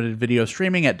unlimited video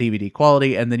streaming at DVD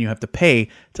quality, and then you have to pay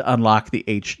to unlock the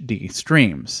HD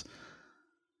streams.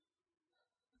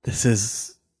 This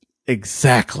is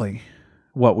exactly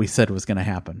what we said was going to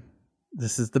happen.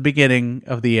 This is the beginning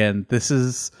of the end. This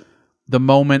is the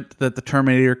moment that the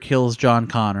Terminator kills John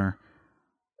Connor.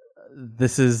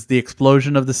 This is the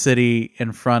explosion of the city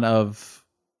in front of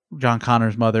John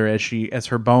Connor's mother as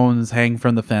her bones hang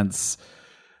from the fence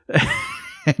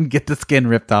and get the skin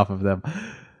ripped off of them.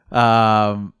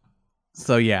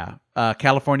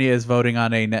 California is voting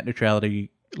on a net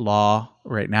neutrality law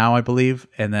right now, I believe.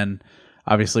 And then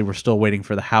obviously we're still waiting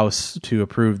for the House to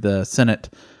approve the Senate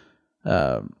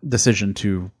decision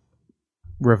to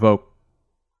revoke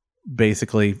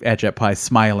basically Ajit Pai's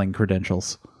smiling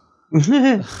credentials.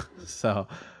 So,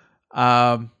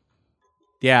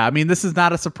 this is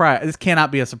not a surprise. This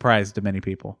cannot be a surprise to many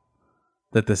people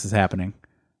that this is happening.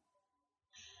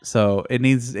 So it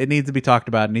needs to be talked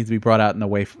about. It needs to be brought out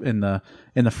in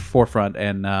the forefront,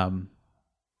 and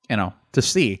to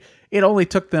see. It only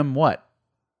took them what?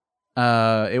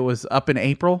 It was up in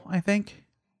April, I think,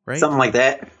 right? Something like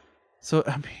that. So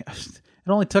it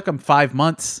only took them 5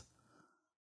 months.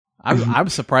 I'm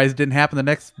surprised it didn't happen the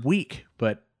next week,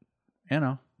 but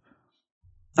Oh,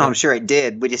 I'm sure it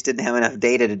did. We just didn't have enough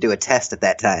data to do a test at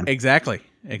that time. Exactly.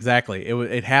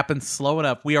 It happened slow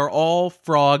enough. We are all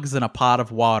frogs in a pot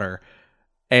of water,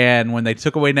 and when they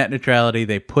took away net neutrality,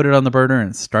 they put it on the burner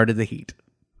and started the heat.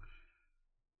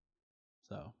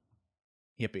 So,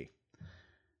 yippee!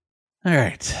 All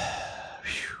right,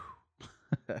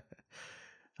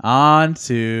 on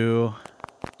to.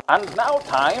 And now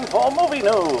time for movie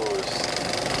news.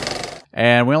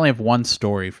 And we only have one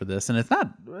story for this, and it's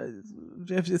not.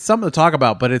 It's something to talk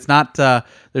about, but it's not.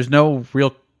 There's no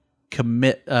real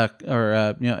commit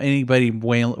or anybody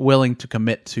willing to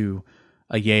commit to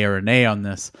a yay or a nay on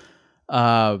this.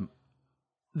 There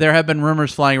have been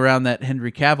rumors flying around that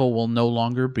Henry Cavill will no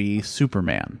longer be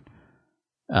Superman.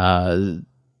 Warner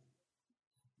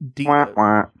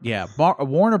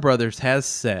Brothers has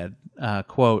said,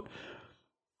 quote,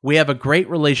 we have a great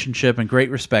relationship and great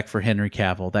respect for Henry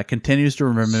Cavill that continues to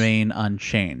remain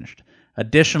unchanged.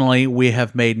 Additionally, we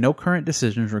have made no current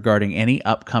decisions regarding any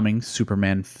upcoming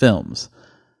Superman films.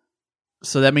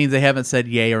 So that means they haven't said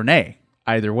yay or nay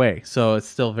either way. So it's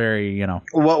still very,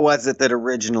 What was it that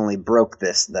originally broke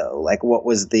this, though? Like, what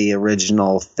was the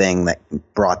original thing that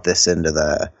brought this into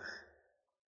the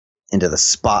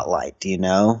spotlight? Do you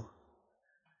know?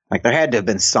 Like, there had to have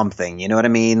been something, you know what I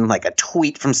mean? Like a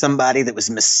tweet from somebody that was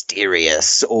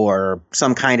mysterious, or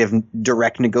some kind of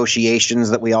direct negotiations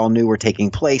that we all knew were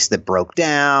taking place that broke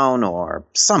down, or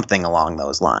something along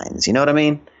those lines. You know what I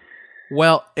mean?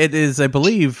 Well, it is, I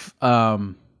believe,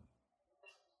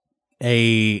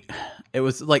 it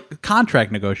was like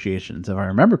contract negotiations, if I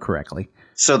remember correctly.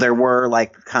 So there were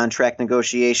like contract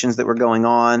negotiations that were going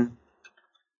on?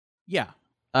 Yeah.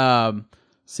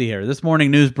 See here. This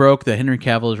morning, news broke that Henry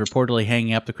Cavill is reportedly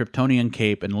hanging up the Kryptonian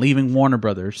cape and leaving Warner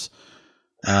Brothers.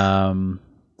 Let's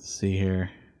see here.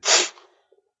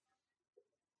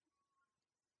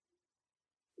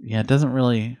 Yeah, it doesn't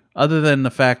really, other than the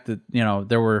fact that,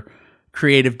 there were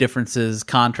creative differences,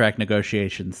 contract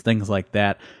negotiations, things like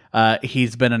that.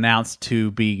 He's been announced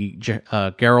to be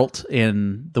Geralt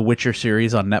in the Witcher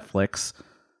series on Netflix.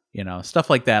 Stuff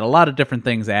like that. A lot of different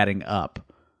things adding up.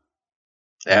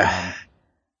 Yeah.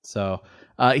 So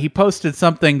he posted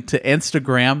something to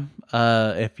Instagram,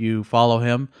 if you follow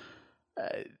him.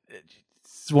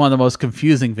 It's one of the most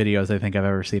confusing videos I think I've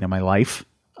ever seen in my life.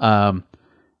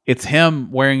 It's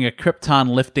him wearing a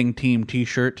Krypton lifting team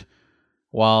t-shirt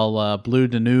while Blue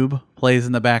Danube plays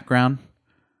in the background,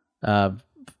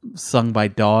 sung by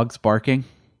dogs barking.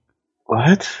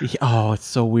 What? Oh, it's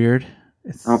so weird.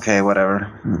 Okay,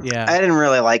 whatever. Yeah. I didn't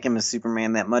really like him as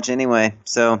Superman that much anyway,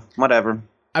 so whatever.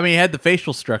 I mean, he had the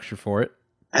facial structure for it.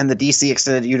 And the DC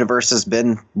Extended Universe has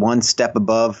been one step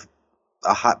above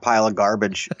a hot pile of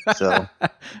garbage, so.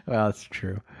 Well, that's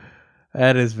true.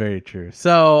 That is very true.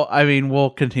 So, I mean,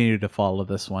 we'll continue to follow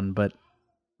this one, but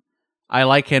I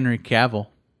like Henry Cavill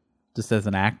just as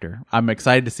an actor. I'm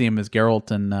excited to see him as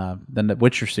Geralt in the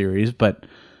Witcher series, but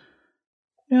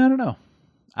yeah, I don't know.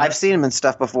 I've seen him in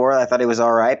stuff before. I thought he was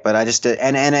all right, but I just did.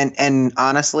 And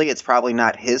honestly, it's probably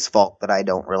not his fault that I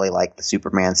don't really like the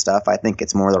Superman stuff. I think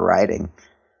it's more the writing.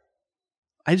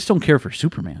 I just don't care for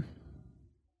Superman.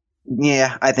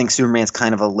 Yeah, I think Superman's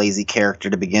kind of a lazy character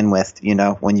to begin with.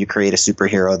 When you create a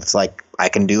superhero that's like, I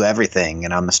can do everything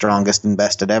and I'm the strongest and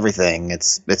best at everything.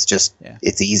 It's just,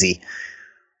 It's easy.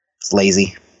 It's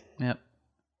lazy. Yep.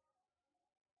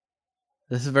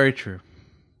 This is very true.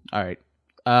 All right.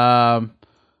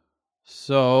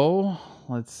 So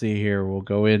let's see here. We'll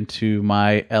go into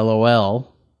my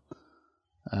LOL.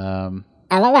 LOL.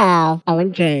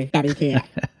 OMG. Daddy's here.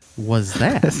 Was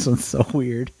that? This one's so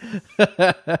weird.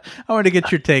 I want to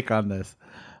get your take on this.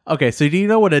 Okay, so do you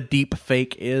know what a deep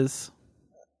fake is?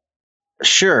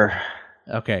 Sure.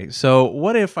 Okay, so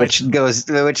what if which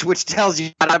tells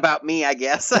you a lot about me, I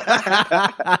guess.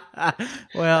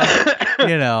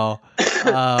 Well,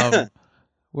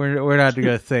 we're not going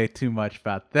to say too much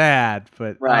about that,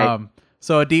 but right.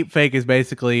 So a deep fake is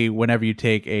basically whenever you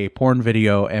take a porn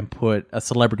video and put a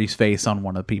celebrity's face on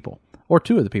one of the people or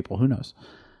two of the people, who knows.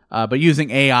 But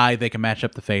using AI, they can match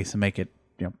up the face and make it,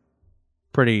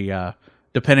 pretty,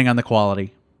 depending on the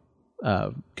quality,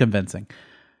 convincing.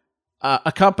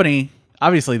 A company,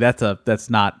 obviously, that's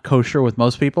not kosher with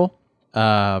most people.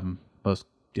 Most,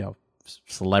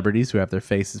 celebrities who have their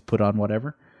faces put on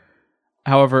whatever.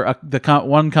 However,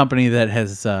 one company that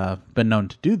has been known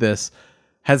to do this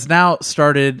has now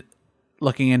started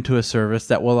looking into a service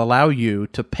that will allow you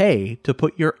to pay to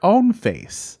put your own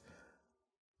face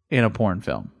in a porn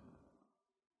film.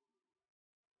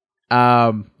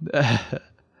 I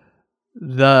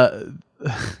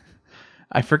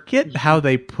forget how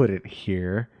they put it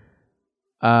here.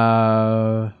 They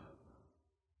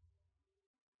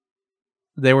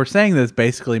were saying this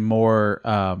basically more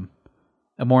a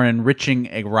more enriching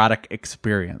erotic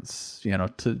experience,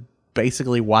 to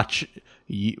basically watch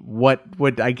what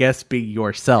would I guess be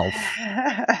yourself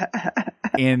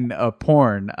in a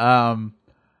porn. I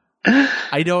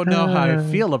don't know how I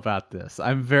feel about this.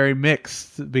 I'm very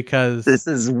mixed because this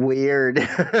is weird.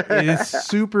 It is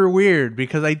super weird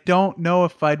because I don't know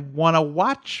if I'd want to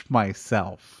watch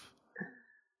myself.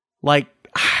 Like,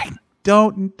 I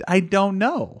don't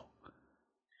know.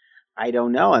 I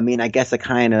don't know. I mean, I guess how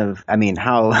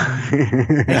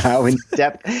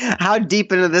how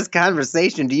deep into this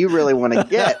conversation do you really want to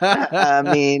get? I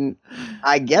mean,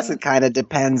 I guess it kind of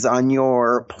depends on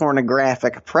your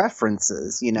pornographic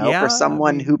preferences, for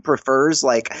someone who prefers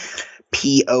like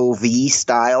POV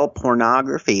style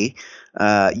pornography.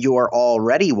 You're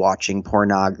already watching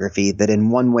pornography that in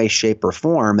one way, shape, or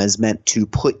form is meant to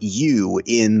put you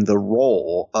in the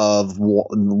role of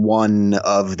one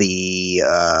of the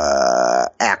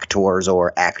actors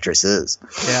or actresses.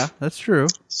 Yeah, that's true.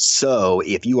 So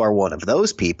if you are one of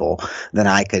those people, then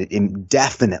I could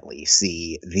definitely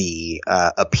see the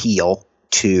appeal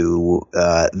to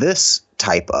this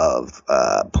type of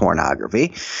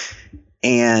pornography.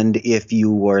 And if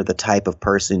you were the type of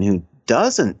person who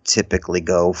doesn't typically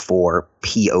go for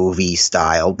POV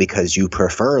style because you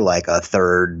prefer like a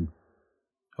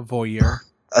voyeur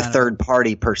a third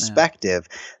party perspective,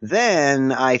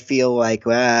 then I feel like,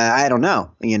 I don't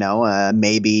know,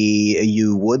 maybe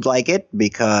you would like it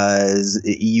because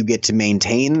you get to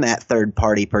maintain that third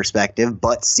party perspective,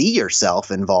 but see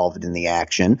yourself involved in the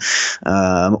action.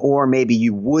 Or maybe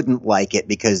you wouldn't like it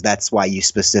because that's why you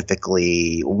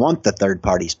specifically want the third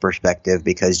party's perspective,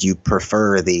 because you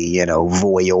prefer the,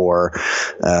 voyeur,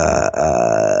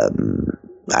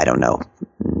 I don't know,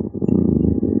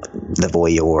 the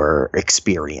voyeur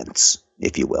experience,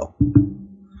 if you will.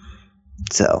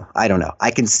 So I don't know.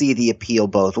 I can see the appeal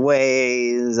both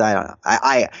ways. I don't know.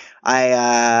 I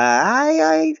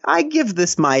give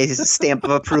this my stamp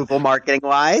of approval, marketing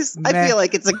wise. I feel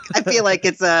like it's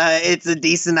a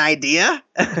decent idea.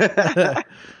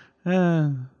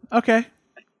 Okay.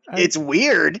 It's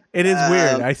weird. It is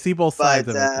weird. I see both sides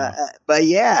of it. But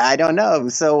yeah, I don't know.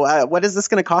 So what is this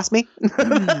going to cost me?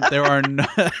 There are no.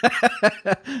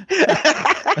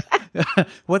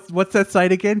 What's that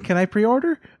site again? Can I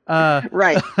pre-order?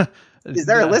 Right. Is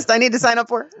there a list I need to sign up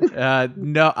for?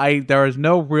 No, there is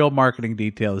no real marketing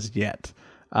details yet.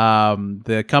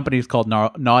 The company is called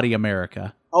Naughty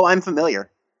America. Oh, I'm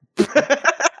familiar.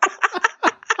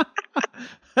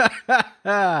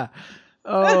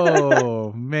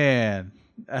 Oh man.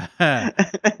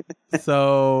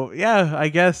 So yeah, I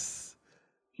guess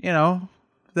if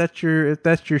that's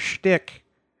your shtick,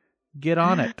 get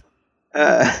on it.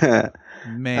 Man.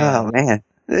 Oh man.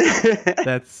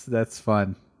 That's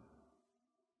fun.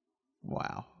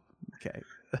 Wow. Okay.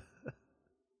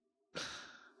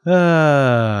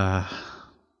 All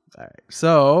right.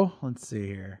 So let's see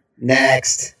here.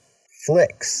 Next,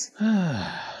 flicks.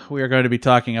 We are going to be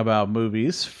talking about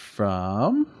movies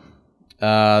from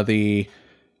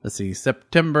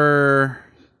September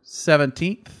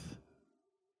 17th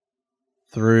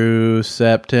through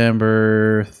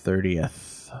September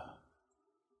 30th.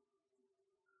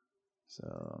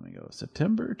 So let me go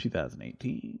September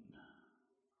 2018.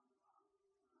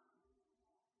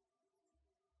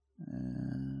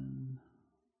 And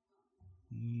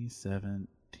the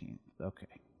 17th. Okay.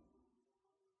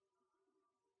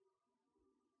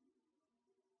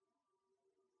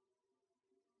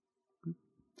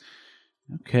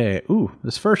 Okay. Ooh,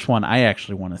 this first one I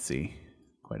actually want to see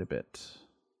quite a bit.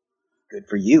 Good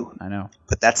for you. I know.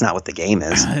 But that's not what the game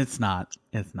is. It's not.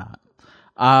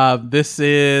 This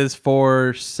is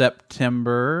for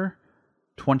September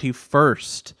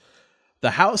 21st.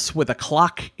 The House with a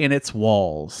Clock in Its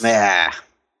Walls. Yeah.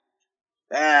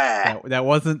 That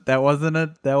wasn't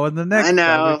the next. I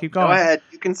know. Keep going. Go ahead.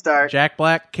 You can start. Jack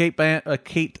Black, Kate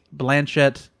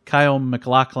Blanchett, Kyle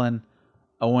MacLachlan,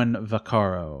 Owen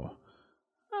Vaccaro.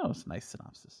 Oh, it's a nice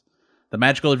synopsis. The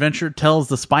magical adventure tells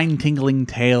the spine-tingling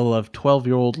tale of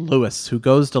 12-year-old Lewis, who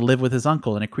goes to live with his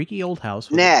uncle in a creaky old house.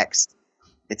 Next.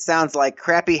 It sounds like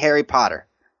crappy Harry Potter.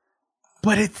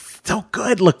 But it's so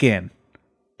good looking.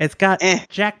 It's got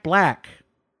Jack Black.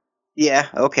 Yeah,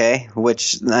 okay.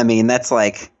 Which, I mean, that's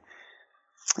like...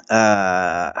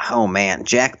 oh man,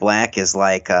 Jack Black is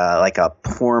like a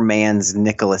poor man's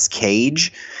Nicolas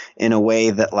Cage, in a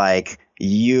way that like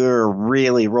you're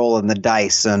really rolling the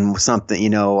dice on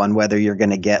something, on whether you're going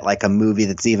to get like a movie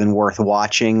that's even worth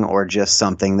watching or just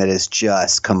something that is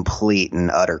just complete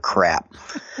and utter crap.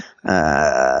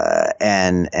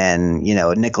 And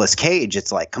Nicolas Cage,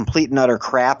 it's like complete and utter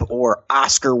crap or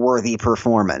Oscar worthy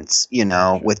performance.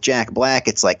 With Jack Black,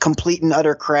 it's like complete and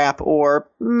utter crap or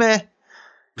meh.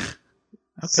 Okay.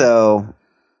 So,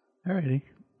 alrighty.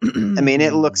 I mean,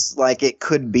 it looks like it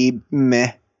could be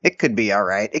meh. It could be all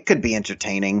right. It could be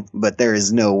entertaining, but there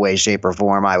is no way, shape, or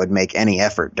form I would make any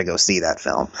effort to go see that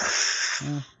film.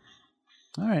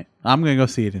 All right. I'm going to go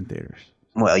see it in theaters.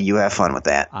 Well, you have fun with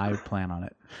that. I plan on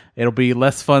it. It'll be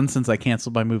less fun since I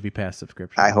canceled my MoviePass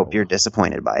subscription. I hope you're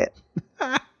disappointed by it.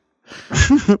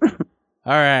 All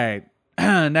right.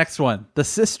 Next one. The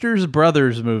Sisters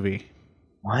Brothers movie.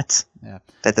 What? Yeah.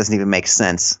 That doesn't even make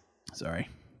sense. Sorry,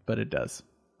 but it does.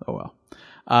 Oh, well.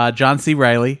 John C.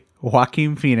 Reilly,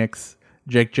 Joaquin Phoenix,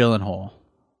 Jake Gyllenhaal.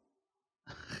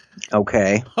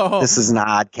 Okay. This is an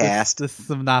odd cast. This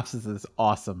synopsis is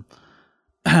awesome.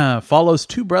 Follows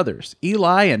two brothers,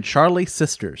 Eli and Charlie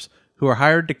Sisters, who are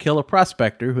hired to kill a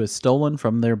prospector who has stolen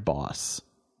from their boss.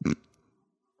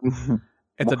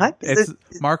 It's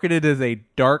marketed as a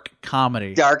dark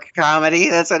comedy. Dark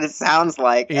comedy? That's what it sounds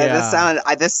like. Yeah.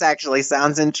 This actually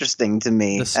sounds interesting to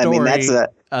me. The story, I mean,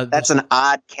 that's an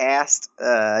odd cast.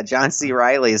 John C.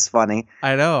 Reilly is funny.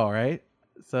 I know, right?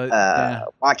 So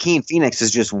Joaquin Phoenix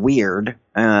is just weird.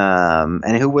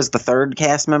 And who was the third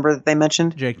cast member that they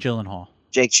mentioned? Jake Gyllenhaal.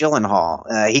 Jake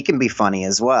Gyllenhaal. He can be funny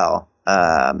as well.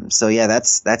 So yeah,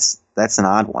 that's an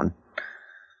odd one.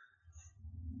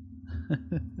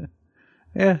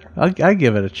 Yeah, I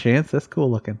give it a chance. That's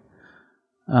cool looking.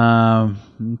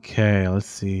 Okay, let's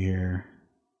see here.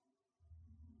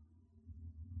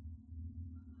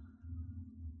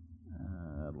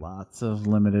 Lots of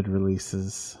limited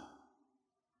releases.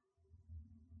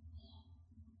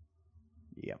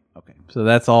 Yep. Okay. So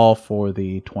that's all for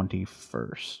the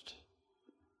 21st.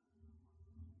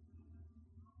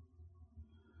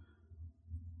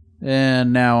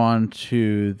 And now on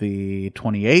to the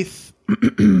 28th.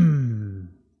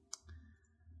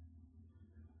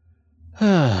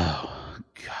 Oh,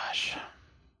 gosh.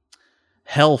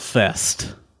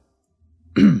 Hellfest.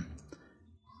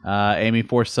 Amy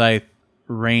Forsyth,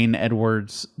 Rain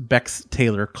Edwards, Bex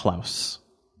Taylor Klaus.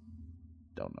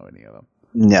 Don't know any of them.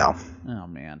 No. Oh,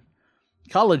 man.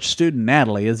 College student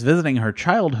Natalie is visiting her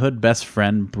childhood best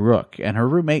friend Brooke and her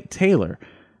roommate Taylor.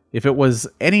 If it was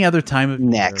any other time of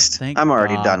Next. year, I'm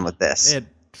already God, done with this. It's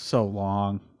so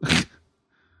long.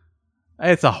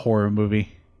 It's a horror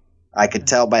movie. I could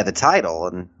tell by the title,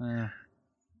 and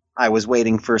I was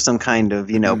waiting for some kind of,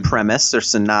 premise or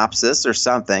synopsis or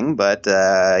something, but,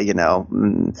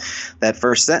 that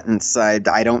first sentence, I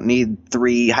don't need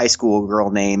 3 high school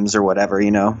girl names or whatever,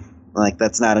 like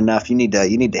that's not enough. You need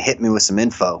to hit me with some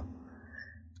info.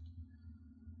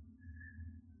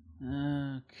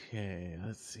 Okay,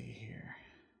 let's see here.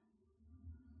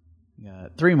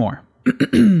 Got 3 more.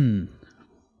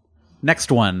 Next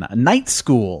one, Night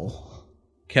School.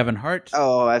 Kevin Hart.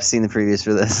 Oh, I've seen the previews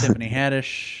for this. Tiffany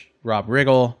Haddish, Rob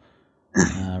Riggle,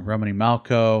 Romany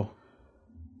Malco.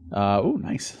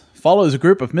 Nice. Follows a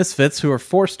group of misfits who are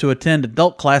forced to attend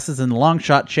adult classes in the long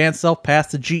shot chance they'll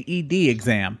pass the GED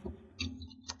exam.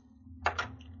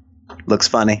 Looks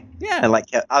funny. Yeah. I like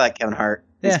Kevin Hart.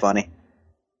 He's funny.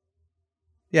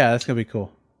 Yeah, that's gonna be cool.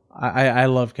 I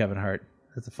love Kevin Hart.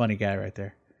 That's a funny guy right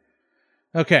there.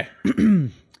 Okay.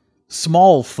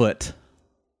 Smallfoot.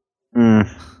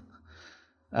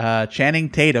 Channing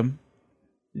Tatum,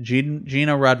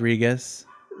 Gina Rodriguez,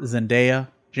 Zendaya,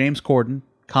 James Corden,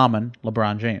 Common,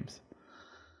 LeBron James.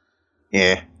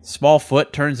 Yeah.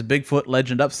 Smallfoot turns a Bigfoot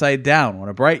legend upside down when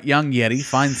a bright young Yeti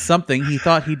finds something he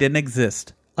thought he didn't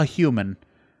exist. A human.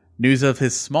 News of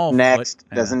his Smallfoot. Next.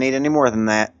 Doesn't need any more than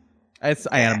that. It's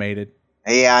animated.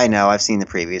 Yeah, I know. I've seen the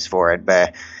previews for it,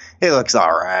 but it looks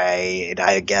all right.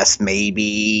 I guess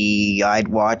maybe I'd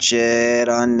watch it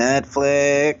on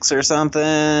Netflix or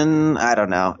something. I don't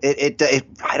know.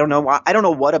 I don't know. I don't know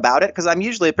what about it, because I'm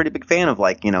usually a pretty big fan of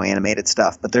animated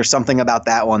stuff. But there's something about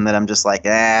that one that I'm just like,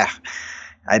 I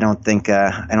don't think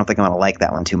I'm gonna like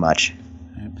that one too much.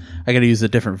 I got to use a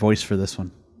different voice for this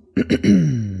one.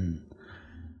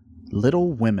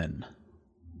 Little Women.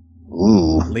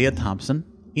 Ooh. Leah Thompson,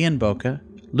 Ian Boca,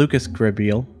 Lucas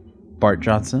Gribble, Bart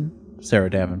Johnson, Sarah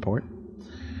Davenport.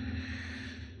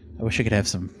 I wish I could have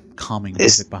some calming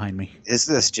music behind me. Is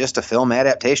this just a film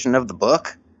adaptation of the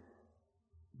book?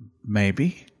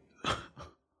 Maybe.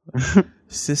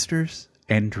 Sisters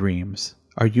and Dreams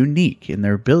are unique in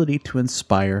their ability to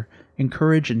inspire,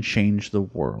 encourage, and change the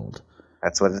world.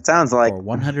 That's what it sounds like. For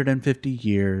 150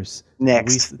 years.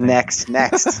 Next.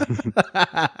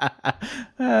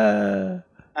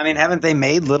 I mean, haven't they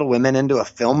made Little Women into a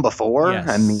film before? Yes.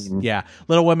 I mean, yeah.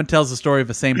 Little Women tells the story of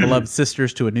the same beloved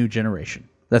sisters to a new generation.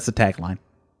 That's the tagline.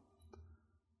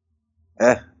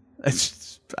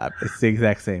 It's the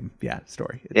exact same,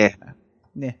 story. Yeah.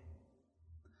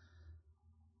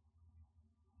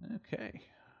 Okay.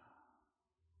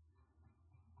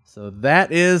 So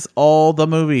that is all the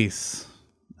movies.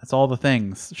 That's all the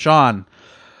things. Sean,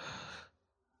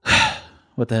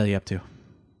 what the hell are you up to?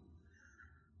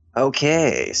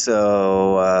 Okay,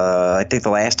 so I think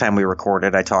the last time we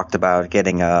recorded, I talked about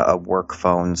getting a work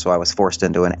phone, so I was forced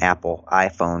into an Apple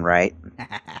iPhone, right?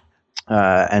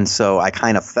 And so I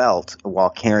kind of felt, while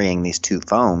carrying these 2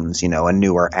 phones, a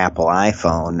newer Apple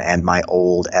iPhone and my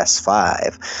old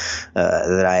S5,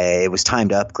 that it was time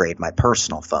to upgrade my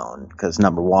personal phone, because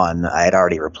number one, I had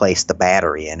already replaced the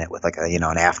battery in it with an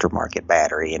aftermarket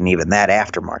battery, and even that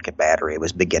aftermarket battery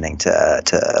was beginning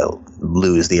to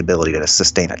lose the ability to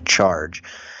sustain a charge.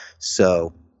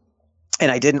 So,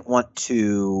 and I didn't want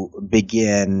to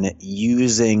begin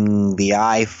using the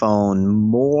iPhone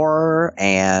more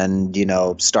and,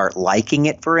 start liking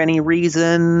it for any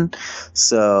reason.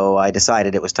 So I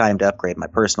decided it was time to upgrade my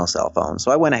personal cell phone.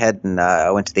 So I went ahead and I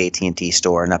went to the AT&T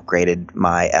store and upgraded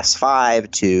my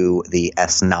S5 to the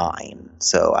S9.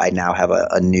 So I now have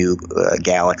a new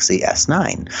Galaxy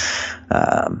S9.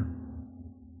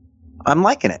 I'm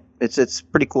liking it. It's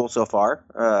pretty cool so far.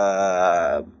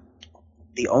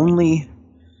 The only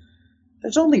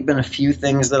There's only been a few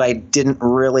things that I didn't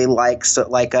really like. So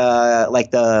like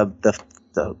the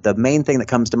main thing that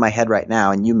comes to my head right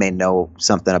now, and you may know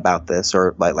something about this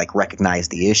or like recognize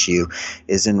the issue,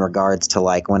 is in regards to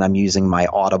like when I'm using my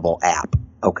Audible app.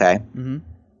 Okay. Mm-hmm.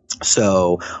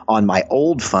 So on my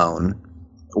old phone,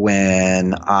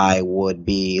 when I would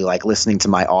be like listening to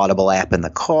my Audible app in the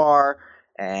car,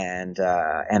 and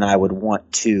I would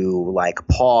want to like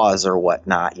pause or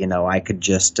whatnot, I could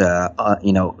just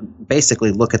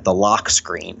basically look at the lock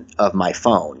screen of my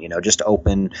phone,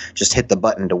 just hit the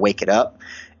button to wake it up,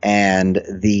 and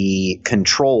the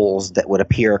controls that would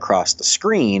appear across the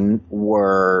screen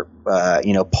were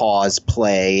pause,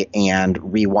 play, and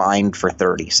rewind for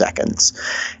 30 seconds.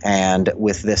 And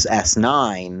with this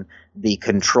S9, the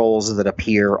controls that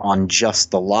appear on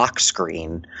just the lock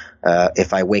screen,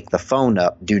 if I wake the phone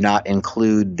up, do not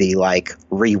include the like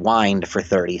rewind for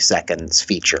 30 seconds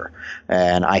feature.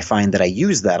 And I find that I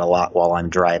use that a lot while I'm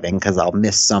driving because I'll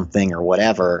miss something or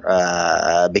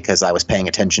whatever because I was paying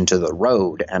attention to the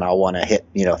road and I'll want to hit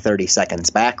 30 seconds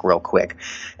back real quick.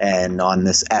 And on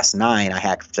this S9, I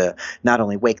have to not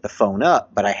only wake the phone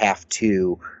up, but I have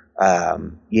to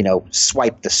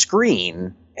swipe the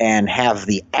screen and have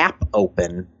the app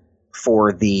open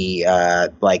for the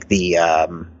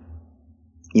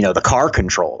the car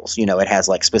controls. It has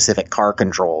like specific car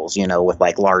controls, with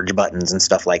like large buttons and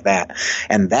stuff like that.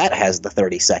 And that has the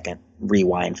 30-second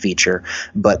rewind feature,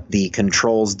 but the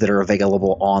controls that are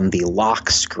available on the lock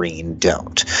screen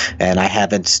don't. And I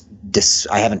haven't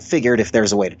figured if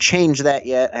there's a way to change that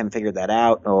yet. I haven't figured that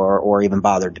out or even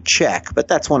bothered to check. But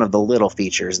that's one of the little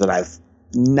features that I've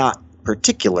not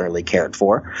particularly cared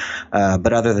for,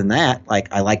 but other than that,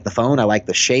 like I like the phone, I like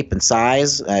the shape and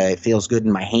size. It feels good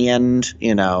in my hand.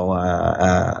 The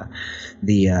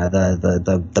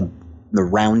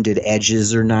rounded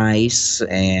edges are nice,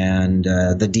 and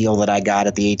the deal that I got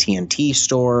at the AT&T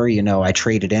store, I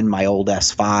traded in my old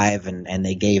S5, and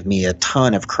they gave me a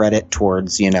ton of credit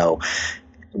towards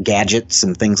gadgets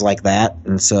and things like that.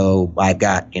 And so I've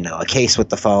got a case with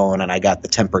the phone, and I got the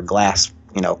tempered glass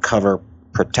cover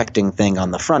protecting thing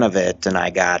on the front of it, and I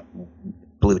got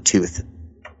Bluetooth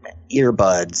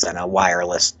earbuds and a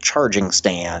wireless charging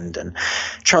stand and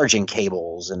charging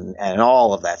cables and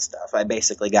all of that stuff. I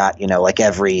basically got like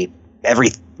every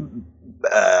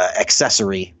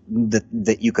accessory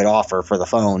that you could offer for the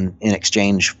phone in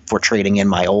exchange for trading in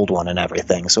my old one and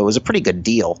everything. So it was a pretty good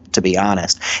deal, to be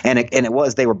honest. And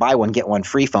they were buy one get one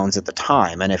free phones at the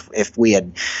time. And if we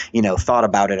had thought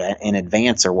about it in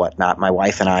advance or whatnot, my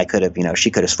wife and I could have she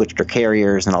could have switched her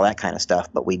carriers and all that kind of stuff,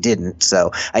 but we didn't.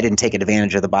 So I didn't take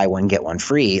advantage of the buy one get one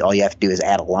free. All you have to do is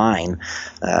add a line.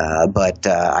 But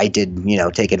I did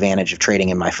take advantage of trading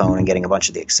in my phone and getting a bunch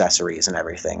of the accessories and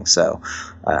everything. So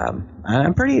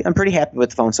I'm pretty happy with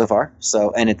the phone so far.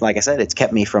 So, and like I said, it's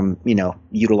kept me from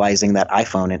utilizing that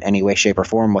iPhone in any way, shape, or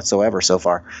form whatsoever so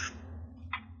far.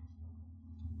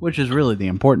 Which is really the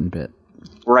important bit,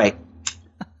 right?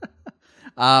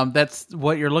 That's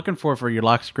what you're looking for your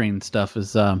lock screen stuff.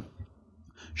 Is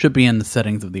should be in the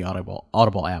settings of the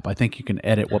Audible app. I think you can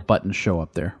edit what buttons show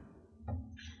up there.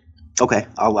 Okay,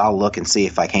 I'll look and see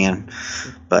if I can.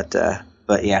 But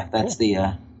yeah, that's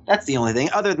the only thing.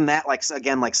 Other than that, like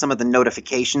some of the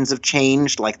notifications have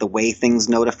changed, like the way things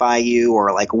notify you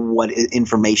or like what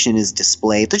information is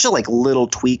displayed. There's just like little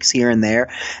tweaks here and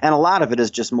there, and a lot of it is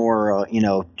just more,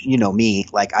 me.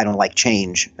 Like I don't like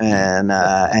change,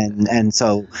 and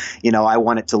so I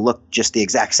want it to look just the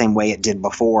exact same way it did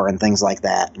before, and things like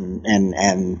that,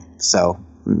 and so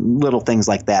little things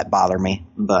like that bother me,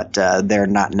 but they're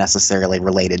not necessarily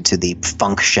related to the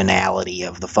functionality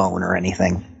of the phone or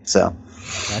anything. So.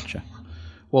 Gotcha.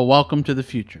 Well, welcome to the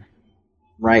future.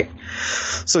 Right.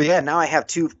 So yeah, now I have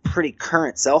two pretty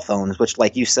current cell phones, which,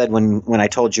 like you said when I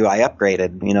told you I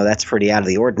upgraded, that's pretty out of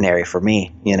the ordinary for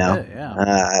me.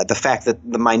 Yeah. The fact that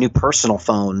my new personal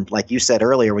phone, like you said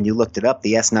earlier when you looked it up,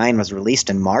 the S9 was released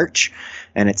in March,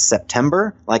 and it's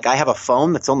September. Like I have a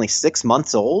phone that's only 6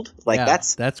 months old. Like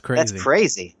that's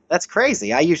crazy. That's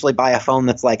crazy. I usually buy a phone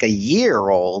that's like a year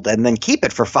old and then keep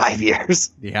it for 5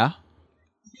 years. Yeah.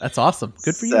 That's awesome.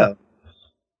 Good for you.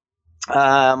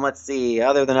 Let's see.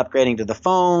 Other than upgrading to the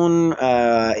phone,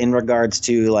 in regards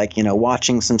to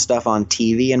watching some stuff on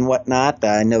TV and whatnot,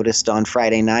 I noticed on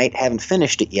Friday night, haven't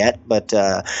finished it yet, but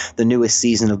the newest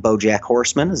season of BoJack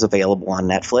Horseman is available on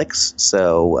Netflix.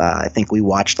 So I think we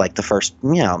watched like the first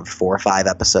 4 or 5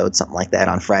 episodes, something like that,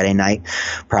 on Friday night.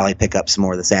 Probably pick up some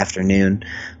more this afternoon.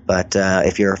 But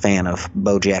if you're a fan of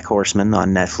BoJack Horseman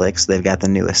on Netflix, they've got the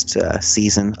newest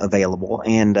season available.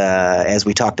 And as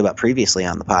we talked about previously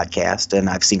on the podcast, and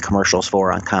I've seen commercials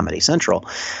for on Comedy Central,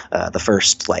 the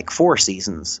first 4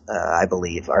 seasons, I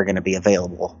believe, are going to be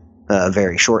available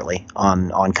very shortly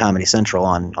on Comedy Central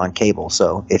on cable.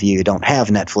 So if you don't have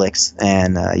Netflix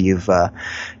and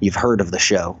you've heard of the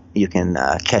show, you can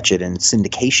catch it in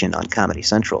syndication on Comedy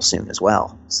Central soon as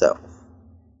well. So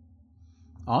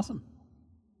awesome.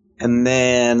 And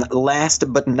then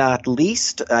last but not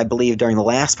least, I believe during the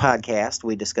last podcast,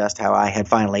 we discussed how I had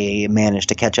finally managed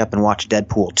to catch up and watch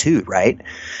Deadpool 2, right?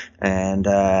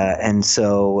 And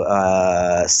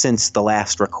so since the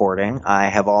last recording, I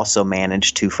have also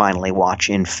managed to finally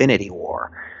watch Infinity War.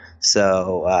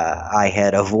 So I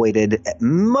had avoided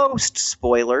most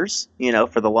spoilers,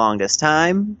 for the longest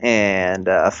time, and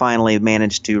finally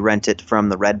managed to rent it from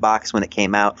the Redbox when it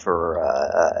came out for,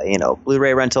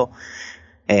 Blu-ray rental.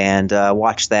 And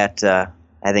watched that,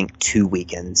 I think, 2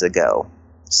 weekends ago.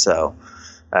 So,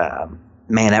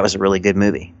 man, that was a really good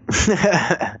movie.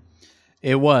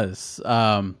 It was.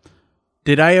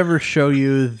 Did I ever show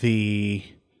you the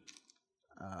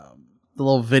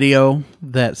little video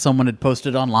that someone had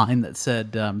posted online that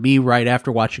said me right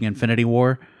after watching Infinity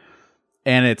War?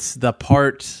 And it's the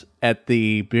part at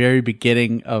the very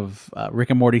beginning of Rick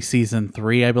and Morty season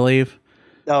 3, I believe.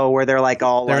 Oh, where they're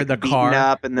they're in the beaten car.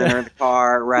 Up and then they're in the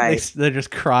car, right? They're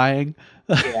just crying.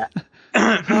 Yeah,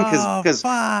 because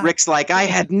Rick's like, I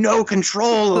had no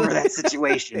control over that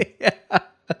situation. Yeah.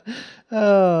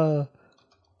 Oh.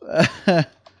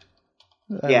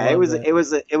 Yeah, it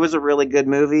was a really good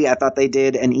movie. I thought they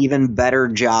did an even better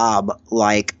job,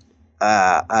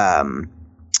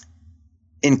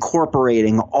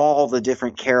 incorporating all the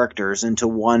different characters into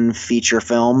one feature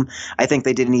film. I think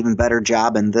they did an even better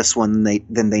job in this one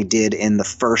than they did in the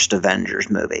first Avengers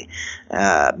movie,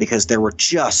 because there were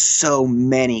just so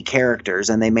many characters,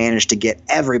 and they managed to get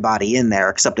everybody in there,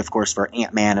 except of course for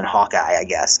Ant-Man and Hawkeye, I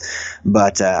guess.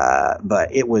 But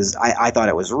it was I thought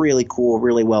it was really cool,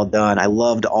 really well done. I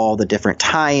loved all the different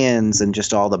tie-ins and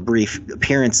just all the brief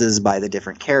appearances by the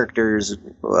different characters.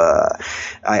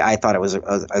 I thought it was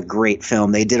a great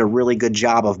film. They did a really good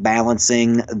job of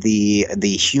balancing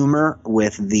the humor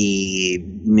with the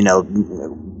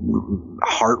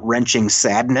heart-wrenching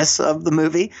sadness of the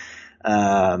movie.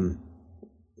 I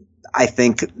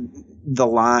think the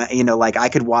line, I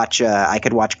could watch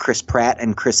Chris Pratt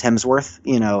and Chris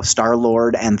Hemsworth,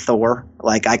 Star-Lord and Thor.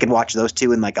 I could watch those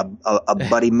two in a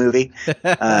buddy movie.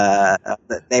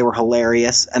 They were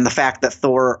hilarious. And the fact that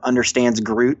Thor understands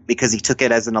Groot because he took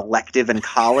it as an elective in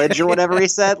college or whatever he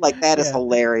said, that is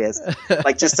hilarious.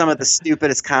 Just some of the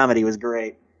stupidest comedy was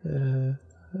great. It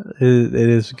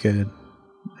is good.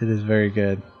 It is very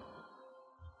good.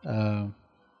 Let's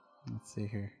see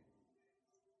here.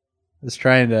 I was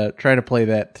trying to play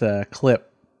that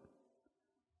clip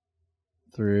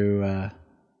through. Can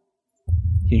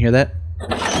you hear that?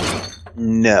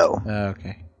 No.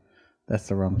 Okay, that's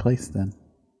the wrong place then.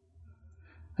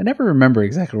 I never remember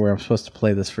exactly where I'm supposed to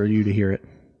play this for you to hear it.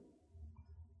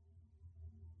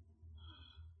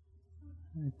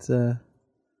 It's I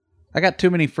got too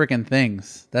many freaking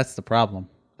things. That's the problem.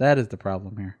 That is the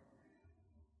problem here.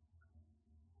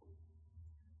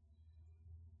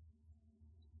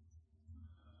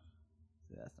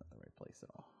 That's not the right place at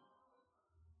all.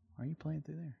 Why are you playing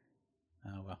through there?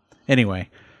 Oh well. Anyway,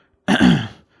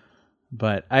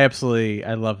 but I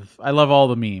love all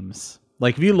the memes.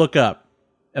 If you look up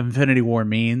Infinity War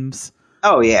memes,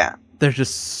 oh yeah, there's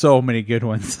just so many good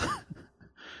ones.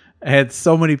 And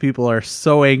so many people are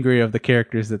so angry of the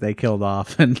characters that they killed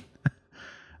off, and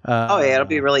it'll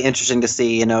be really interesting to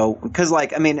see, because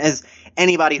as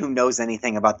anybody who knows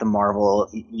anything about the Marvel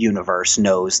universe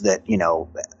knows that,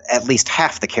 at least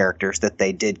half the characters that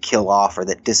they did kill off or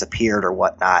that disappeared or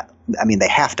whatnot, they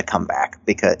have to come back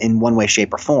because in one way,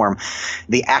 shape, or form,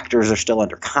 the actors are still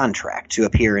under contract to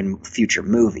appear in future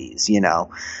movies,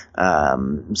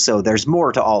 So there's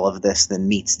more to all of this than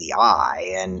meets the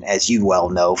eye. And as you well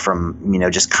know from,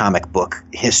 just comic book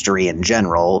history in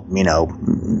general,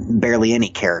 barely any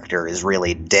character is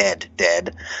really dead.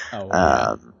 Oh,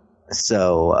 yeah.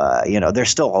 So, there's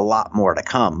still a lot more to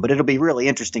come, but it'll be really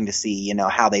interesting to see,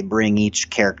 how they bring each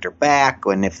character back.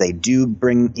 And if they do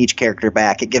bring each character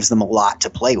back, it gives them a lot to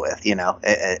play with,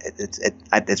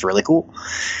 it's really cool.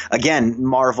 Again,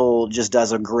 Marvel just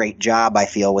does a great job, I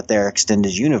feel, with their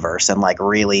extended universe and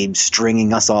really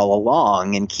stringing us all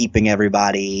along and keeping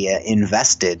everybody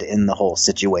invested in the whole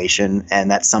situation. And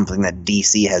that's something that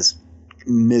DC has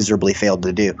miserably failed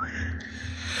to do.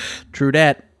 True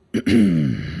that.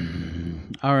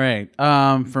 All right.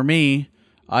 For me,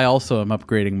 I also am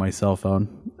upgrading my cell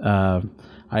phone.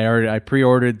 I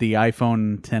pre-ordered the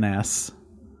iPhone XS.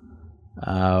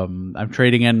 I'm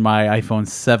trading in my iPhone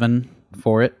 7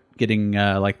 for it, getting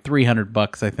like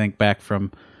 $300, I think, back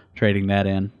from trading that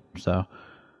in. So,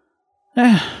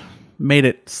 made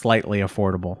it slightly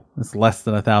affordable. It's less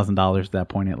than $1,000 at that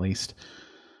point, at least.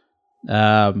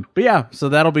 But yeah, so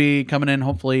that'll be coming in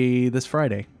hopefully this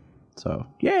Friday. So,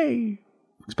 yay!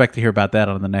 Expect to hear about that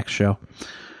on the next show.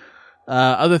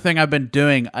 Other thing I've been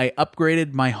doing, I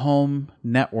upgraded my home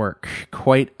network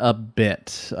quite a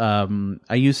bit.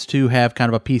 I used to have kind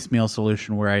of a piecemeal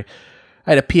solution where I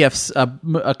had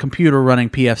a computer running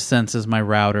pfSense as my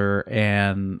router,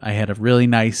 and I had a really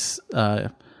nice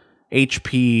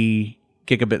HP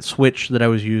gigabit switch that I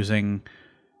was using,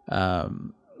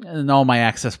 and all my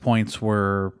access points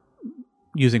were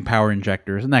using power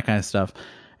injectors and that kind of stuff.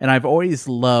 And I've always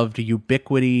loved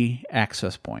Ubiquiti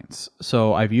access points.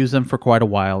 So I've used them for quite a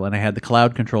while, and I had the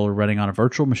cloud controller running on a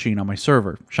virtual machine on my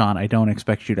server. Sean, I don't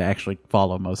expect you to actually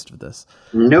follow most of this.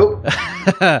 Nope.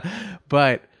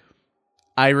 But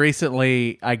I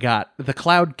got the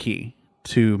cloud key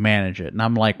to manage it. And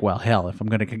I'm like, well, hell, if I'm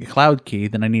going to get a cloud key,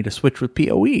 then I need to switch with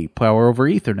PoE, power over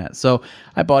Ethernet. So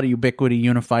I bought a Ubiquiti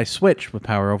UniFi switch with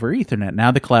power over Ethernet.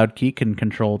 Now the cloud key can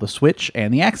control the switch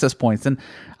and the access points. And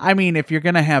I mean, if you're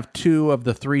going to have 2 of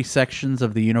the 3 sections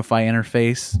of the UniFi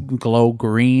interface glow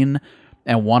green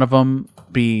and one of them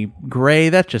be gray,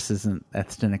 that just isn't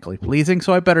aesthetically pleasing.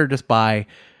 So I better just buy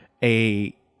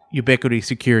a Ubiquiti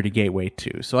security gateway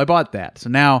too. So I bought that. So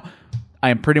now I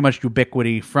am pretty much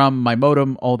Ubiquiti from my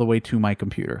modem all the way to my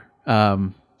computer.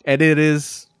 And it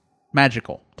is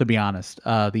magical, to be honest.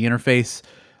 The interface,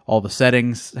 all the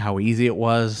settings, how easy it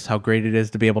was, how great it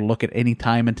is to be able to look at any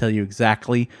time and tell you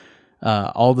exactly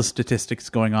all the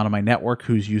statistics going on my network,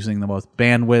 who's using the most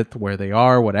bandwidth, where they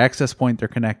are, what access point they're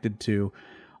connected to,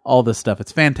 all this stuff.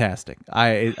 It's fantastic.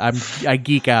 I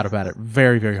geek out about it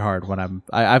very, very hard when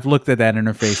I've looked at that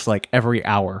interface like every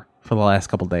hour for the last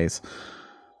couple days.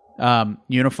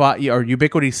 UniFi or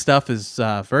Ubiquiti stuff is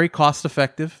very cost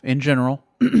effective in general.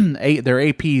 Their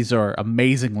APs are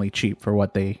amazingly cheap for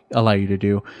what they allow you to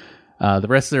do. The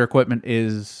rest of their equipment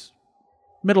is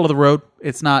middle of the road.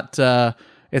 It's not the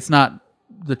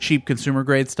cheap consumer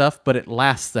grade stuff, but it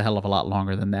lasts a hell of a lot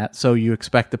longer than that. So you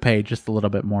expect to pay just a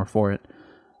little bit more for it.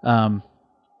 So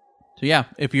yeah,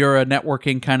 if you're a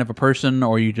networking kind of a person,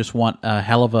 or you just want a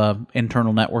hell of a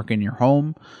internal network in your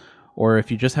home, or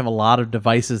if you just have a lot of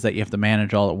devices that you have to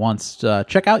manage all at once,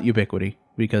 check out Ubiquiti,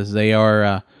 because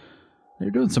they're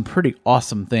doing some pretty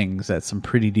awesome things at some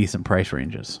pretty decent price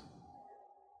ranges.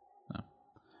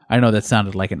 I know that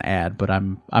sounded like an ad, but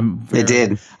I'm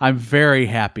very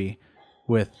happy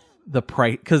with the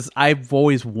price, because I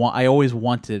always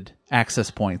wanted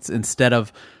access points instead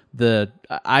of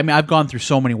I've gone through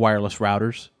so many wireless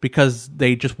routers because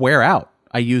they just wear out.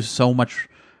 I use so much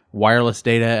wireless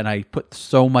data, and I put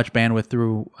so much bandwidth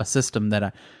through a system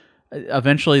that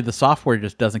eventually the software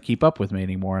just doesn't keep up with me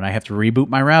anymore, and I have to reboot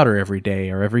my router every day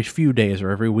or every few days or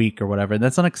every week or whatever. And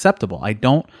that's unacceptable. I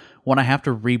don't want to have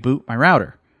to reboot my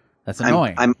router. That's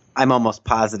annoying. I'm almost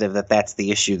positive that that's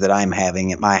the issue that I'm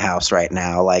having at my house right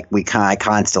now. Like I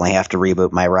constantly have to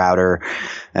reboot my router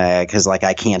because like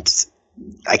I can't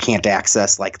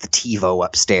access like the TiVo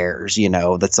upstairs,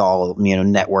 that's all,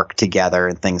 networked together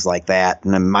and things like that.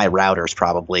 And my router's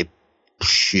probably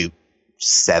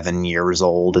 7 years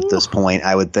old at this point,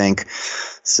 I would think.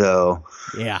 So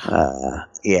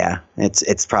yeah,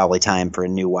 it's probably time for a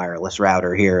new wireless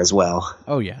router here as well.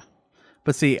 Oh yeah.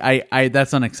 But see, I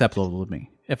that's unacceptable to me.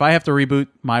 If I have to reboot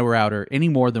my router any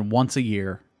more than once a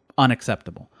year,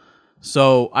 unacceptable.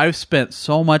 So I've spent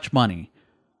so much money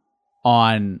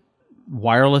on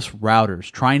wireless routers,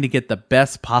 trying to get the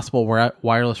best possible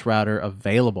wireless router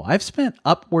available. I've spent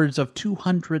upwards of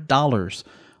 $200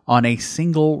 on a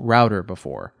single router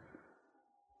before.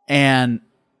 And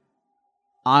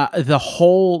the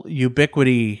whole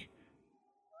Ubiquiti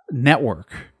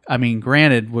network, I mean,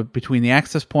 granted, between the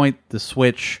access point, the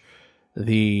switch,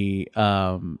 the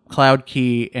cloud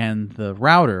key, and the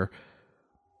router,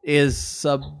 is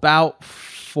about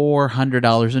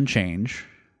 $400 and change.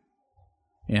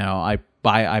 I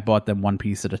bought them one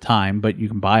piece at a time, but you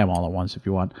can buy them all at once if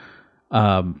you want.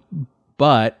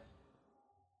 But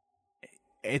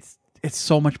it's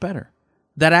so much better.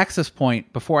 That access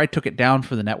point, before I took it down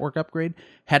for the network upgrade,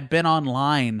 had been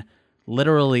online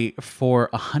literally for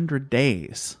 100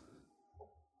 days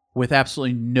with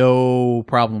absolutely no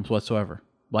problems whatsoever.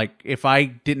 Like, if I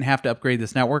didn't have to upgrade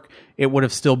this network, it would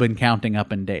have still been counting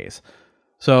up in days.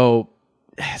 So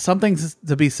something's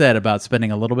to be said about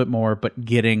spending a little bit more, but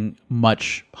getting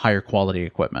much higher quality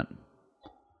equipment.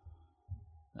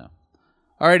 No.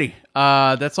 Alrighty.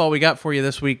 That's all we got for you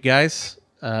this week, guys.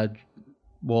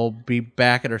 We'll be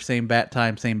back at our same bat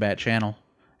time, same bat channel.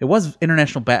 It was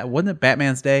International wasn't it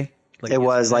Batman's Day? It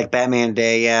was like Batman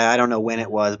Day. Yeah, I don't know when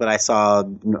it was, but I saw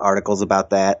articles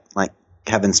about that. Like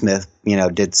Kevin Smith,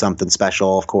 did something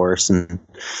special, of course, and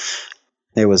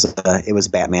it was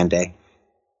Batman Day.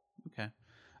 Okay.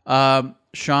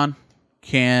 Sean,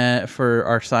 for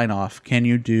our sign off, can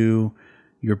you do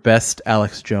your best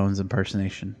Alex Jones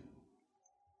impersonation?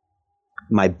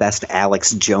 My best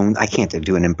Alex Jones. I can't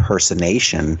do an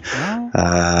impersonation. No?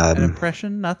 An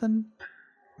impression? Nothing?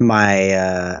 My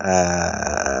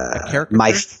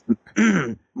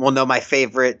my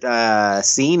favorite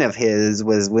scene of his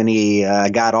was when he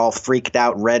got all freaked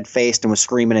out, red faced, and was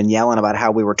screaming and yelling about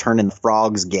how we were turning the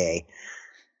frogs gay.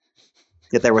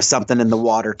 That there was something in the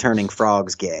water turning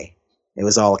frogs gay. It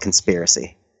was all a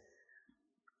conspiracy.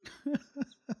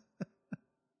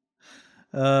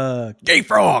 Gay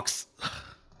frogs.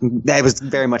 That was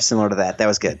very much similar to that. That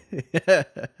was good.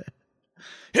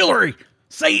 Hillary,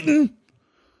 Satan.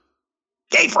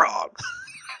 Gay frogs.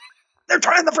 They're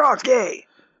turning the frogs gay.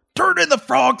 Turning the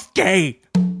frogs gay.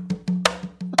 I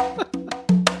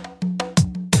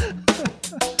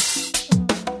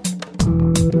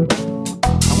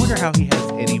wonder how he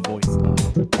has any voice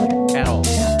left at all.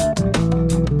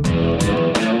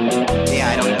 Yeah,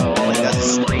 I don't know. All he does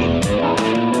is scream.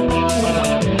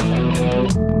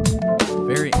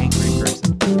 Very angry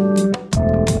person.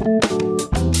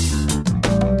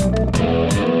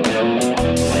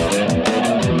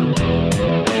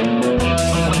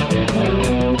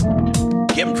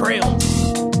 Chemtrails.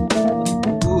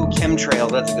 Ooh, chemtrail.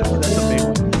 That's a good one. That's a big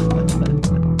one.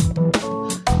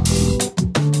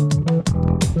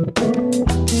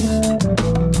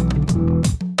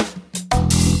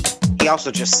 He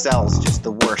also just sells just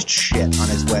the worst shit on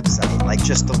his website. Like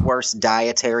just the worst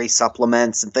dietary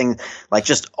supplements and things. Like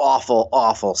just awful,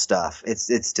 awful stuff. It's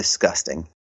disgusting.